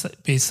 This would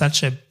be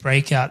such a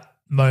breakout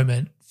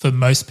moment for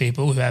most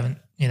people who haven't,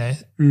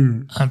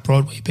 aren't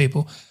Broadway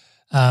people,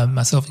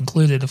 myself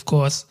included, of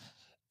course.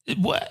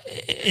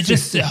 It's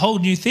just a whole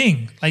new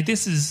thing. Like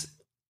it's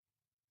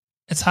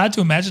hard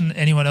to imagine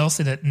anyone else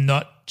in it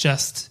not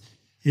just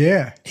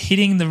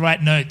hitting the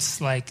right notes,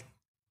 like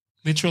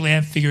literally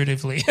and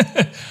figuratively.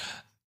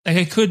 Like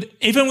it could,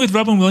 even with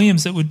Robin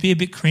Williams, it would be a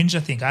bit cringe,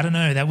 I think. I don't know.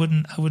 I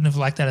wouldn't have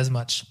liked that as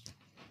much.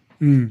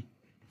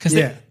 Because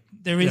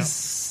there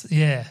is.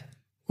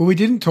 Well, we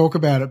didn't talk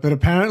about it, but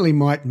apparently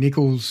Mike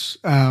Nichols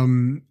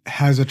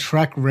has a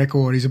track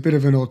record. He's a bit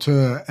of an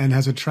auteur and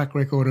has a track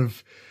record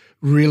of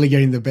really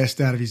getting the best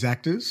out of his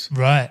actors.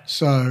 Right.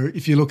 So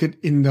if you look at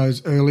in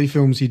those early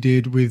films he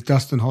did with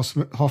Dustin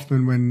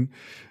Hoffman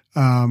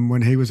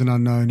when he was an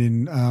unknown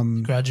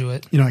in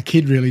Graduate, a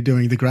kid really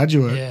doing The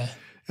Graduate. Yeah.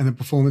 And the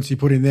performance he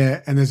put in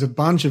there. And there's a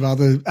bunch of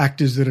other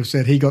actors that have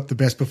said he got the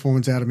best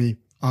performance out of me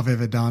I've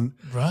ever done.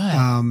 Right.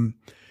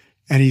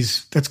 And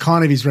that's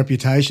kind of his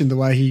reputation, the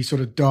way he sort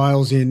of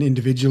dials in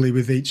individually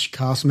with each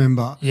cast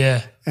member.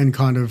 Yeah. And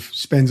kind of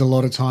spends a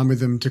lot of time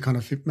with them to kind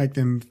of make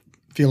them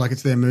feel like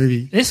it's their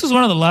movie. This was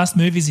one of the last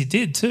movies he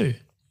did too.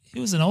 He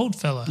was an old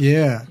fella.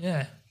 Yeah.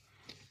 Yeah.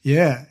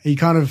 Yeah. He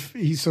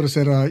sort of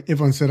said,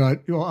 everyone said I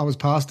was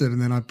past it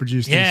and then I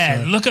produced this.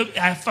 Yeah. So. Look,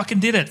 I fucking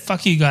did it.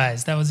 Fuck you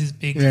guys. That was his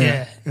big,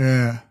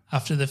 Yeah.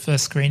 after the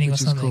first screening Which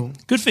or is something. cool.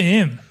 Good for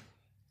him.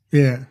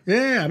 Yeah.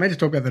 Yeah. I meant to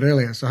talk about that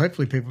earlier. So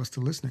hopefully people are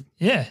still listening.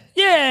 Yeah.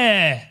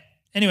 Yeah.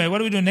 Anyway,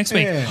 what are we doing next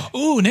week? Yeah.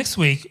 Oh, next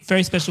week,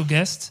 very special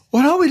guest.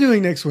 What are we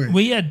doing next week?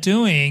 We are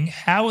doing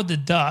Howard the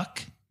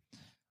Duck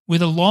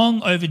with a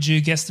long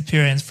overdue guest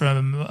appearance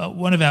from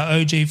one of our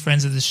OG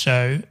friends of the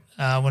show,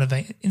 one of our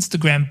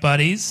Instagram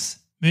buddies,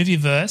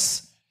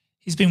 Movieverse.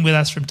 He's been with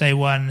us from day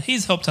one.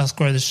 He's helped us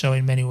grow the show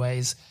in many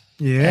ways.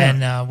 Yeah.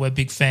 And we're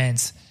big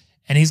fans.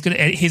 And he's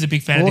a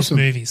big fan of this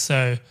movie.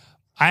 So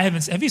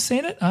have you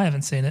seen it? I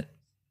haven't seen it.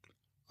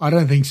 I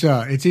don't think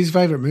so. It's his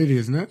favourite movie,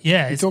 isn't it?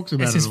 Yeah. He talks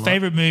about it It's his a lot.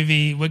 favourite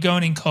movie. We're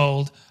going in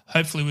cold.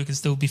 Hopefully we can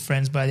still be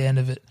friends by the end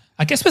of it.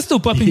 I guess we're still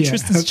popping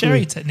Tristan's hopefully.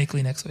 cherry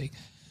technically next week.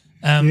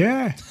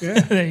 Yeah.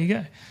 There you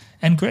go.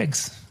 And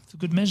Greg's for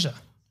good measure.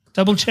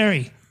 Double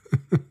cherry.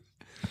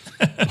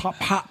 Pop.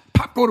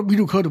 We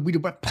do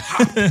pop.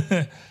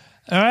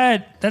 All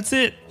right. That's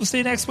it. We'll see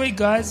you next week,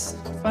 guys.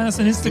 Find us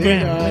on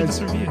Instagram. Yeah, Leave guys. us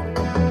a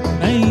review.